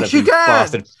any one of Yes, you these can!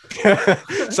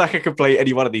 bastard. Saka can play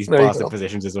any one of these No, you bastard can't.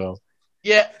 positions as well.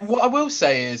 Yeah, what I will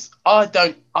say is I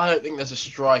don't think there's a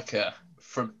striker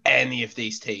from any of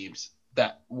these teams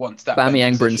that wants that.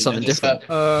 Aubameyang bench brings position. something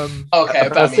different. Okay,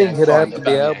 I think it'd have to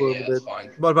be Aubameyang, Alba, yeah, but- that's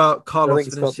fine. What about I Carlos think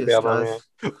it's got to be Vinicius, Aubameyang. guys?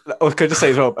 I was going to say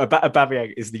as well,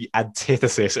 Aubameyang is the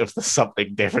antithesis of the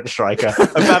something different striker. I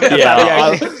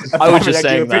Aubameyang, was just you're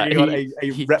saying that bringing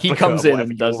on he replica comes of in whatever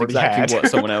and you does already exactly had.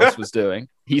 what someone else was doing.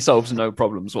 He solves no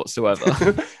problems whatsoever.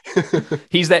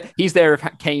 He's there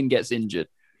if Kane gets injured.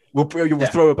 We'll throw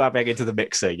Aubameyang into the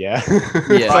mixer, yeah?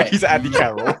 Yeah. Like he's Andy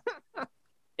Carroll.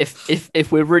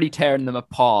 If we're really tearing them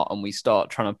apart and we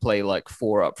start trying to play like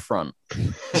 4 up front,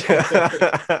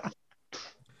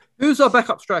 Who's our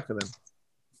backup striker then?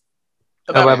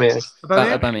 Aubameyang.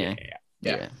 Aubameyang.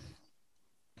 Yeah.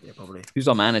 Yeah, probably. Who's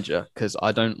our manager? Because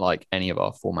I don't like any of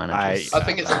our 4 managers. I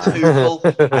think it's a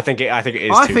Tuchel. I think it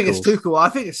is. I think it's Tuchel. I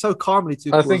think it's so calmly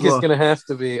Tuchel. I think as it's well. going to have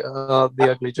to be the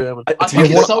ugly German. I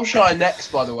think it's Solskjaer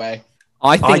next, by the way.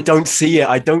 I don't see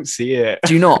it.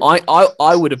 Do you not?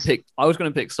 I would have picked. I was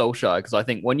going to pick Solskjaer because I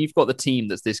think when you've got the team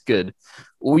that's this good,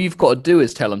 all you've got to do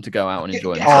is tell them to go out and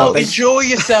enjoy themselves. Enjoy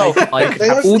yourself. Like They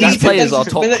don't all need these players are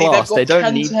top defensive class. They don't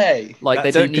ability. They've need got Kante. like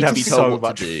they That don't team need could to have be so told what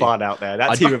much to do. fun out there. That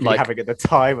I team don't would be like- having at the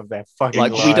time of their fucking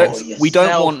Like lives. we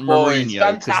don't want boys.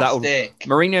 Mourinho because that'll Fantastic.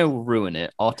 Mourinho will ruin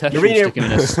it. Arteta will Mourinho- stick him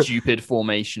in a stupid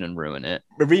formation and ruin it.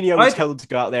 Mourinho I- would tell them to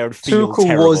go out there and feel Tuchel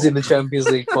terrible. was in the Champions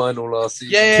League final last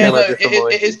season. Yeah, Can I no, just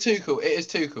remind it is Tuchel. It is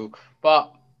Tuchel.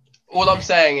 But all I'm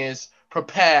saying is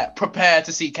prepare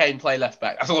to see Kane play left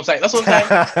back. That's all I'm saying. That's all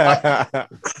I'm saying.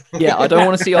 Yeah, I don't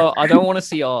want to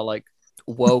see our like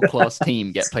world class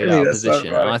team get played out of That's not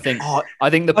position. right. And I think Oh, the I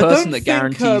don't person that think,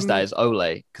 guarantees that is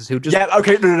Ole because he'll just yeah,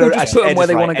 okay, no, They'll just put them Ed where is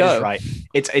they right, wanna Ed is go. right.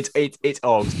 It's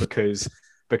Oggs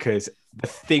because the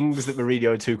things that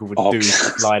Mourinho and Tuchel would do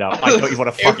Oggs. to line up, I don't even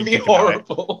want to It would fucking be think about it.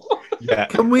 horrible. Yeah,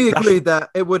 Can we agree that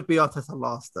it would be Arteta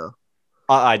last though?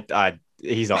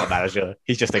 he's not a manager.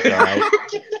 He's just a guy.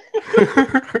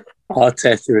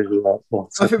 Arteta is right.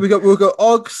 I think we'll go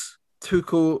Oggs,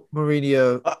 Tuchel,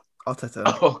 Mourinho,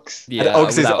 Arteta. Ox. yeah, and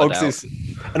Oggs without a Oggs doubt. is,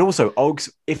 and also Oggs.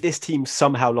 If this team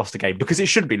somehow lost a game, because it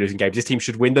shouldn't be losing games, this team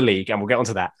should win the league, and we'll get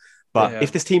onto that. But Yeah.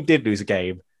 if this team did lose a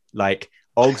game, like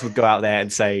Oggs would go out there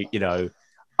and say,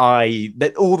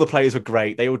 that all the players were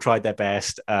great. They all tried their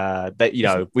best.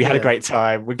 That we had a great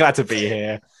time. We're glad to be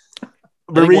here. think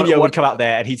Mourinho what- would come out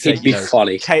there and he'd say, He'd be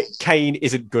funny. Kane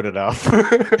isn't good enough.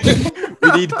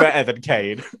 We need better than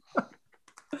Kane.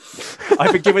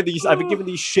 I've been given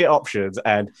these shit options,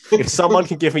 and if someone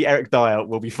can give me Eric Dyer,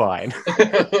 we'll be fine.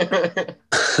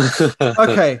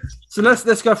 Okay, so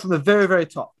let's go from the very, very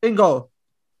top. In goal,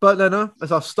 Bert Leno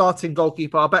as our starting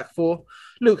goalkeeper. Our back 4,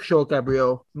 Luke Shaw,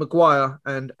 Gabriel, Maguire,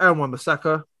 and Aaron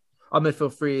Wan-Bissaka. Our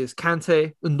midfield 3 is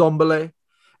Kante, Ndombele,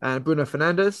 and Bruno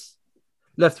Fernandes.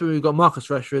 Left wing, we've got Marcus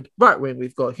Rashford. Right wing,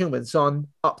 we've got Heung-min Son.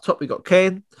 Up top, we've got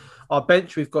Kane. Our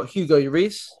bench, we've got Hugo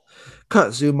Lloris,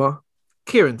 Kurt Zuma,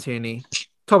 Kieran Tierney,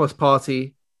 Thomas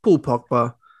Partey, Paul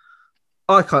Pogba.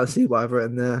 I can't see what I've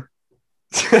written there.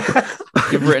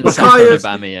 You've written Saka and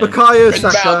Aubameyang. Bukayo And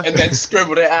Mount, Saka, and then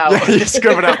scribbled it out. Yeah, you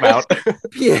scribbled out Mount.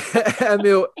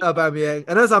 Emil Aubameyang.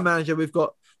 And as our manager, we've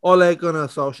got Ole Gunnar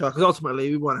Solskjaer, because ultimately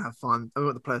we want to have fun and we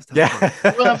want the players to have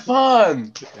fun. We'll have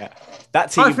fun. That I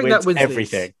team think wins that wins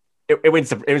everything. It wins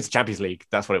the Champions League.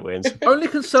 That's what it wins. Only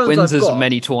concerns Wins I've as got,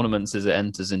 many tournaments as it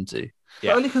enters into.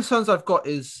 Yeah. the only concerns I've got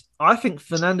is I think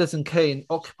Fernandes and Kane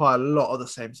occupy a lot of the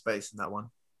same space in that one.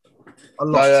 A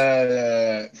lot.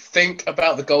 No. Think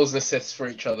about the goals and assists for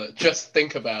each other. Just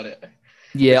think about it.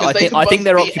 Yeah, Because they could I think both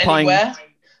they're be occupying anywhere.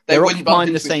 They they're wouldn't bump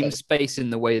occupying the into each same other. space in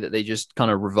the way that they just kind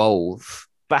of revolve.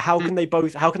 But how can they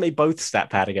both stat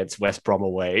pad against West Brom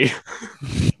away?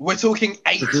 We're talking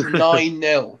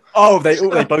 8-9-0. Oh,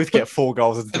 they both get 4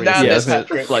 goals and 3 Fernandes, assists.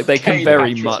 Patrick, Like they can Kane,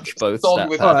 very Patrick, much both Son stat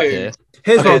with pad two. here.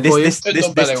 Here's Okay, one for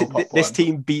you. this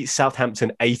team beat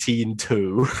Southampton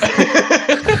 18-2.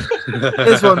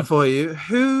 Here's one for you.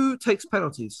 Who takes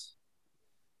penalties?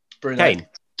 Bruno.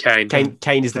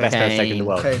 Kane is the best Kane. penalty taker in the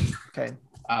world. Kane.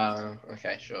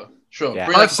 Okay, sure. Yeah.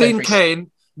 Bruno I've can play seen free-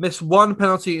 Kane miss one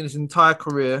penalty in his entire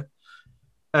career,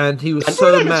 and he was And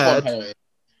so Bruno missed one mad. penalty.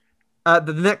 At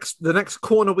the next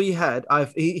corner we had,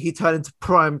 he turned into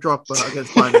prime Drogba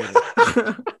against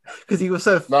Bayern because he was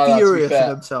so No, that's furious fair.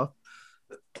 with himself.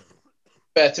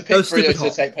 Fair, to pick Those Bruno stupid to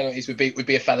hot. take penalties would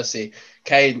be a fallacy.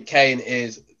 Kane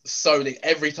is solely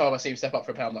every time I see him step up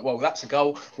for a penalty. I'm like, well, that's a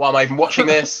goal. Why am I even watching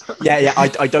this? Yeah.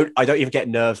 I don't even get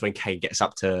nerves when Kane gets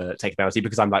up to take a penalty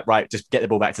because I'm like, right, just get the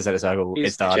ball back to centre circle.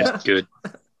 It's done. Just good.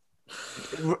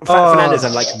 Fernandez,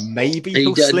 I'm like, maybe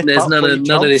he'll slip There's up none when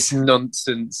of he this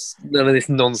jumps.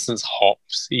 nonsense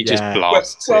hops. He just Yeah.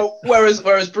 blasts it. Well, whereas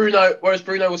Bruno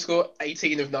will score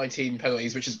 18 of 19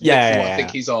 penalties, which is literally what I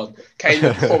think he's on. Kane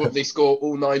will probably score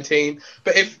all 19.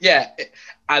 But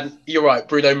and you're right,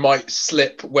 Bruno might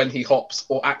slip when he hops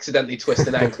or accidentally twist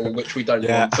an ankle, which we don't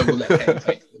want, so we'll let Kane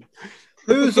take them.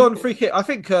 Who's on free kick? I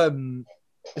think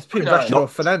it's between Rashford or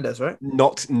Fernandez, right?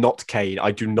 Not Kane.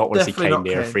 I do not want to see Kane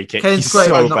near a free kick. Kane's He's great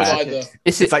so on bad.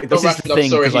 This is the thing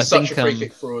because I think such a free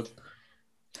kick fraud.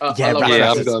 I'm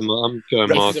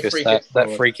going Marcus.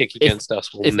 That free kick against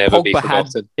us will never be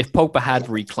forgotten. If Pogba had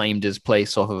reclaimed his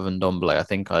place off of Ndombele, I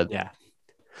think I'd. Yeah.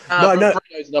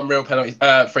 Bruno's an unreal penalty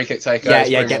free kick taker.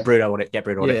 Get Bruno on it.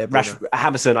 Bruno.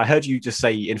 Hammerson, I heard you just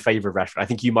say in favour of Rashford. I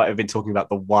think you might have been talking about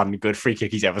the one good free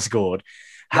kick he's ever scored.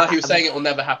 No, he was saying it will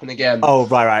never happen again. Oh,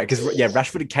 right. Because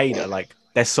Rashford and Kane are like,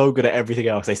 they're so good at everything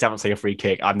else. They haven't taken a free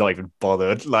kick. I'm not even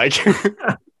bothered. Like,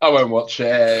 I won't watch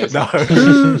it. No.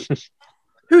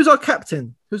 Who's our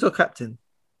captain?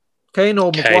 Kane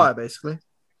or Maguire, basically?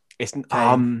 It's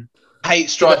hate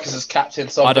strikers as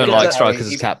captains. So I don't like strikers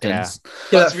as captains.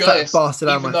 Yeah, to be honest, bastard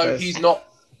even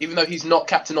though he's not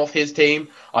captain of his team,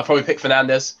 I'd probably pick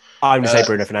Fernandez. I'm going to say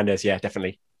Bruno Fernandes. Yeah,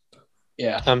 definitely.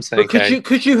 Yeah, I'm saying. But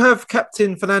could you have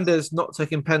Captain Fernandez not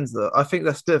taking pens though? I think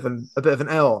that's a bit of an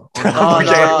L.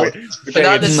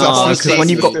 Fernandez because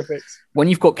when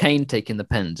you've got Kane taking the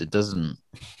pens, it doesn't.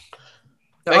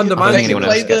 It undermines anyone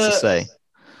else gets to say. You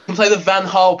can play the Van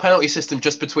Gaal penalty system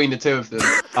just between the two of them.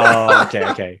 Oh,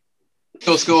 okay.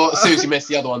 He'll score as soon as you miss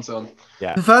the other one's on.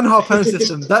 Yeah. The Van Gaal penalty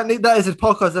system. That is a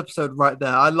podcast episode right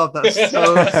there. I love that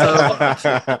so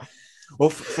much. Well,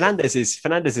 Fernandez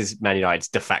is Man United's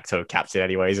de facto captain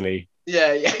anyway, isn't he?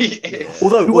 Yeah, he is.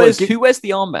 Although who wears the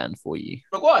armband for you?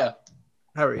 Maguire.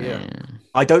 Harry, yeah.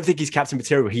 I don't think he's captain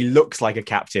material. He looks like a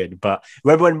captain, but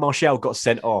remember when Martial got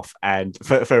sent off and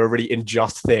for a really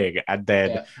unjust thing, and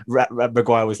then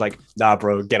Maguire was like, "Nah,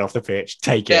 bro, get off the pitch,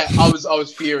 take it." Yeah, I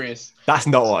was furious. That's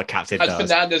not what a captain does.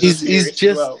 Fernandez he's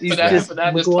just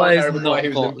Fernandez told Harry Maguire he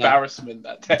was an embarrassment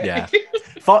that day. Yeah,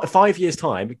 5 years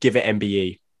time, give it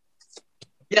MBE.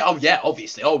 Yeah,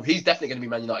 obviously. Oh, he's definitely going to be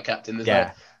Man United captain.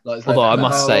 Although I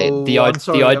must say, the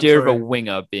idea of a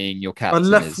winger being your captain, a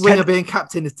left winger being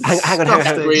captain is disgusting. Hang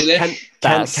on.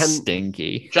 That's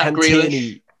stinky. Jack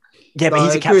Grealish. Yeah, but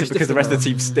he's a captain because the rest of the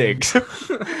team stinks.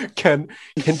 Can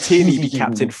Tierney be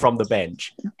captain from the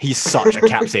bench? He's such a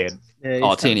captain.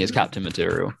 Tierney is captain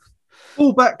material.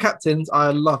 Fullback captains, I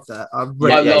love that. I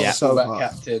love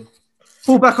fullback captain.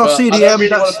 Fullback or CDM. I don't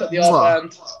really want to put the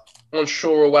armband on Shaw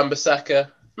or Wan-Bissaka.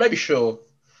 Maybe Shaw.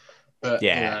 But,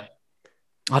 yeah.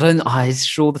 He's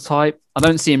Shaw the type. I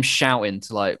don't see him shouting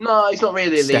to like. No, he's not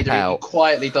really a leader. Out. He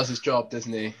quietly does his job,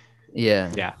 doesn't he?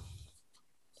 Yeah.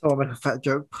 Oh, make a fat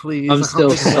joke, please. I'm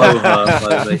still so hurt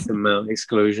by the Mason Mount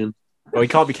exclusion. Well, he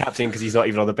can't be captain because he's not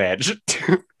even on the bench.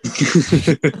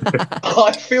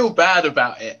 I feel bad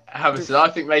about it, Hamilton. I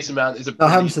think Mason Mount is a. No,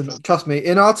 Hamilton, trust me.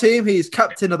 In our team, he's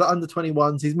captain of the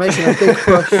under-21s. He's making a big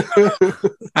push.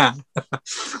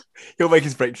 He'll make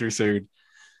his breakthrough soon.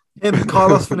 Him,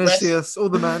 Carlos Vinicius, all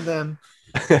the man them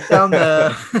down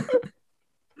there.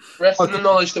 Rest in the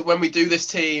knowledge that when we do this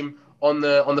team on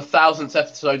the 1000th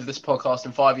episode of this podcast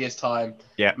in 5 years' time,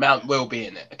 Mount will be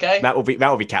in it. Okay, that will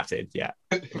be captain. Yeah.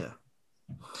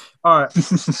 All right.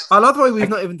 I love the way we've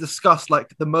not even discussed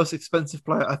like the most expensive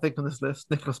player I think on this list,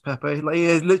 Nicolas Pepe. Like he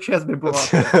literally hasn't been brought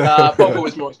up. Pogba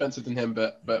was more expensive than him,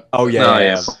 but. Oh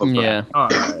yeah. All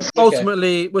right.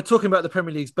 Ultimately, we're talking about the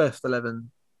Premier League's best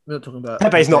 11. We're not talking about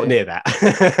Pepe's not near that.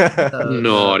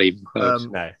 Not even close.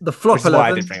 No. The flop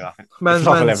 11.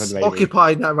 Man's maybe.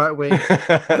 occupied that right wing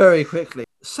very quickly.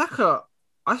 Saka,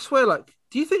 I swear, like,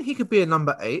 do you think he could be a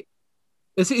number 8?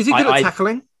 Is he good at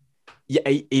tackling? Yeah,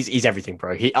 he's everything,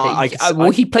 bro. He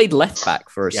played left back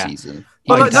for a season.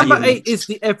 But like, number 8 is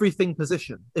the everything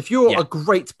position. If you're a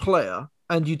great player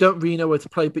and you don't really know where to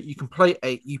play, but you can play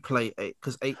 8, you play 8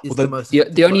 because 8 is the most.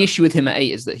 The only issue with him at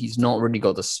 8 is that he's not really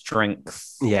got the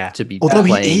strength. To be. Although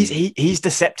he's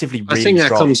deceptively. Really I think that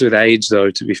strong. comes with age,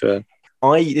 though. To be fair.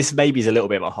 This maybe is a little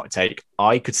bit of a hot take.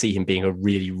 I could see him being a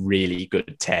really, really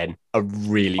good 10. A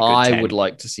really good 10. I would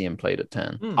like to see him played at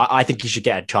 10. I think he should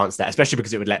get a chance there, especially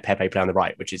because it would let Pepe play on the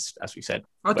right, which is, as we said.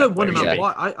 I don't want him out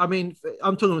wide. I mean,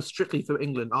 I'm talking strictly for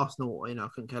England, Arsenal, I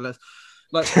couldn't care less.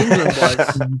 Like,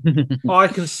 England-wise, I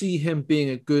can see him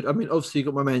being a good... I mean, obviously, you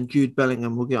got my man Jude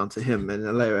Bellingham. We'll get onto him in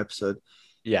a later episode.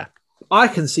 Yeah. I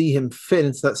can see him fit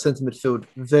into that centre midfield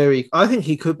I think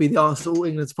he could be the Arsenal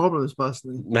England's problems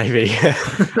personally. Maybe.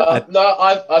 No,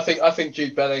 I think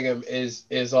Jude Bellingham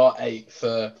is our 8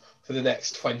 for the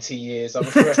next 20 years. I'm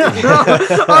afraid.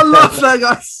 I love that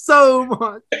guy so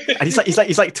much. And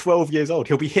he's like 12 years old.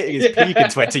 He'll be hitting his peak in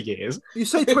 20 years. You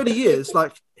say 20 years,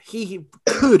 like he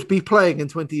could be playing in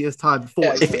 20 years' time.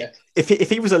 If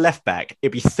he was a left back,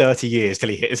 it'd be 30 years till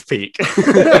he hit his peak.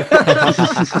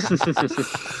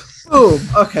 Boom.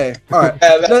 Okay. All right.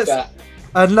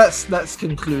 Let's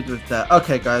conclude with that.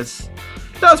 Okay, guys,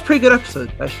 that was a pretty good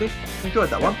episode. Actually, enjoyed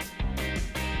that one.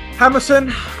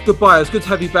 Hammerson, goodbye. It's good to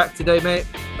have you back today, mate.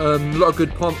 A lot of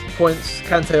good points.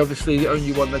 Kante, obviously, the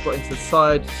only one that got into the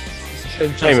side. It's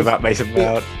a shame about Mason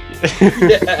Mount.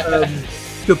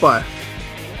 Goodbye.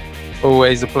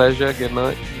 Always a pleasure. Good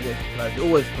night. Yeah,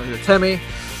 always a pleasure. Temi,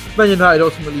 Man United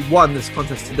ultimately won this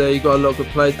contest today. You got a lot of good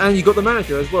players, and you got the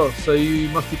manager as well. So you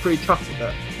must be pretty chuffed with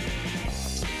that.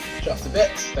 Chuffed a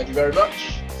bit. Thank you very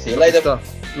much. See you later.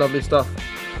 Lovely stuff.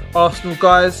 Arsenal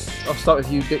guys, I'll start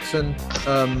with you, Dixon.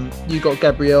 You got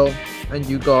Gabriel and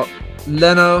you got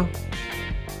Leno.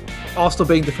 Arsenal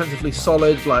being defensively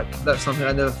solid, like that's something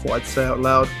I never thought I'd say out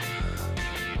loud.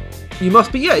 You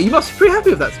must be pretty happy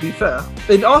with that, to be fair.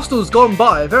 And Arsenal's gone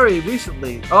by very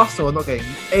recently. Arsenal are not getting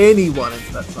anyone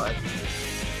into that side.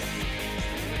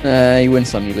 You win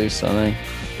some, you lose some, eh?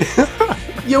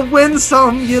 You win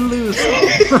some, you lose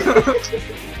some.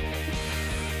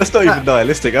 That's not even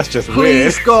nihilistic, that's just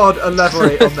Please, weird. God,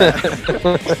 elaborate on that.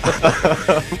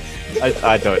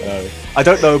 I don't know. I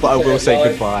don't know, but I will say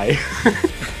goodbye.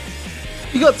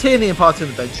 You got Tierney and Partey on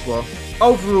the bench as well.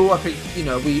 Overall, I think,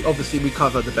 we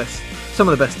cover some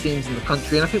of the best teams in the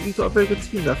country, and I think we've got a very good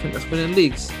team that I think that's winning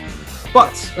leagues.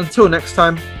 But until next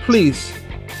time, please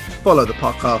follow the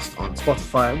podcast on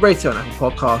Spotify, rate it on Apple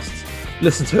Podcasts,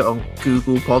 listen to it on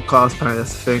Google Podcasts. Apparently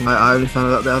that's the thing. I only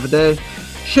found out the other day.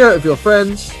 Share it with your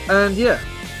friends, and yeah,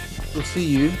 we'll see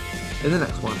you in the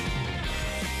next one.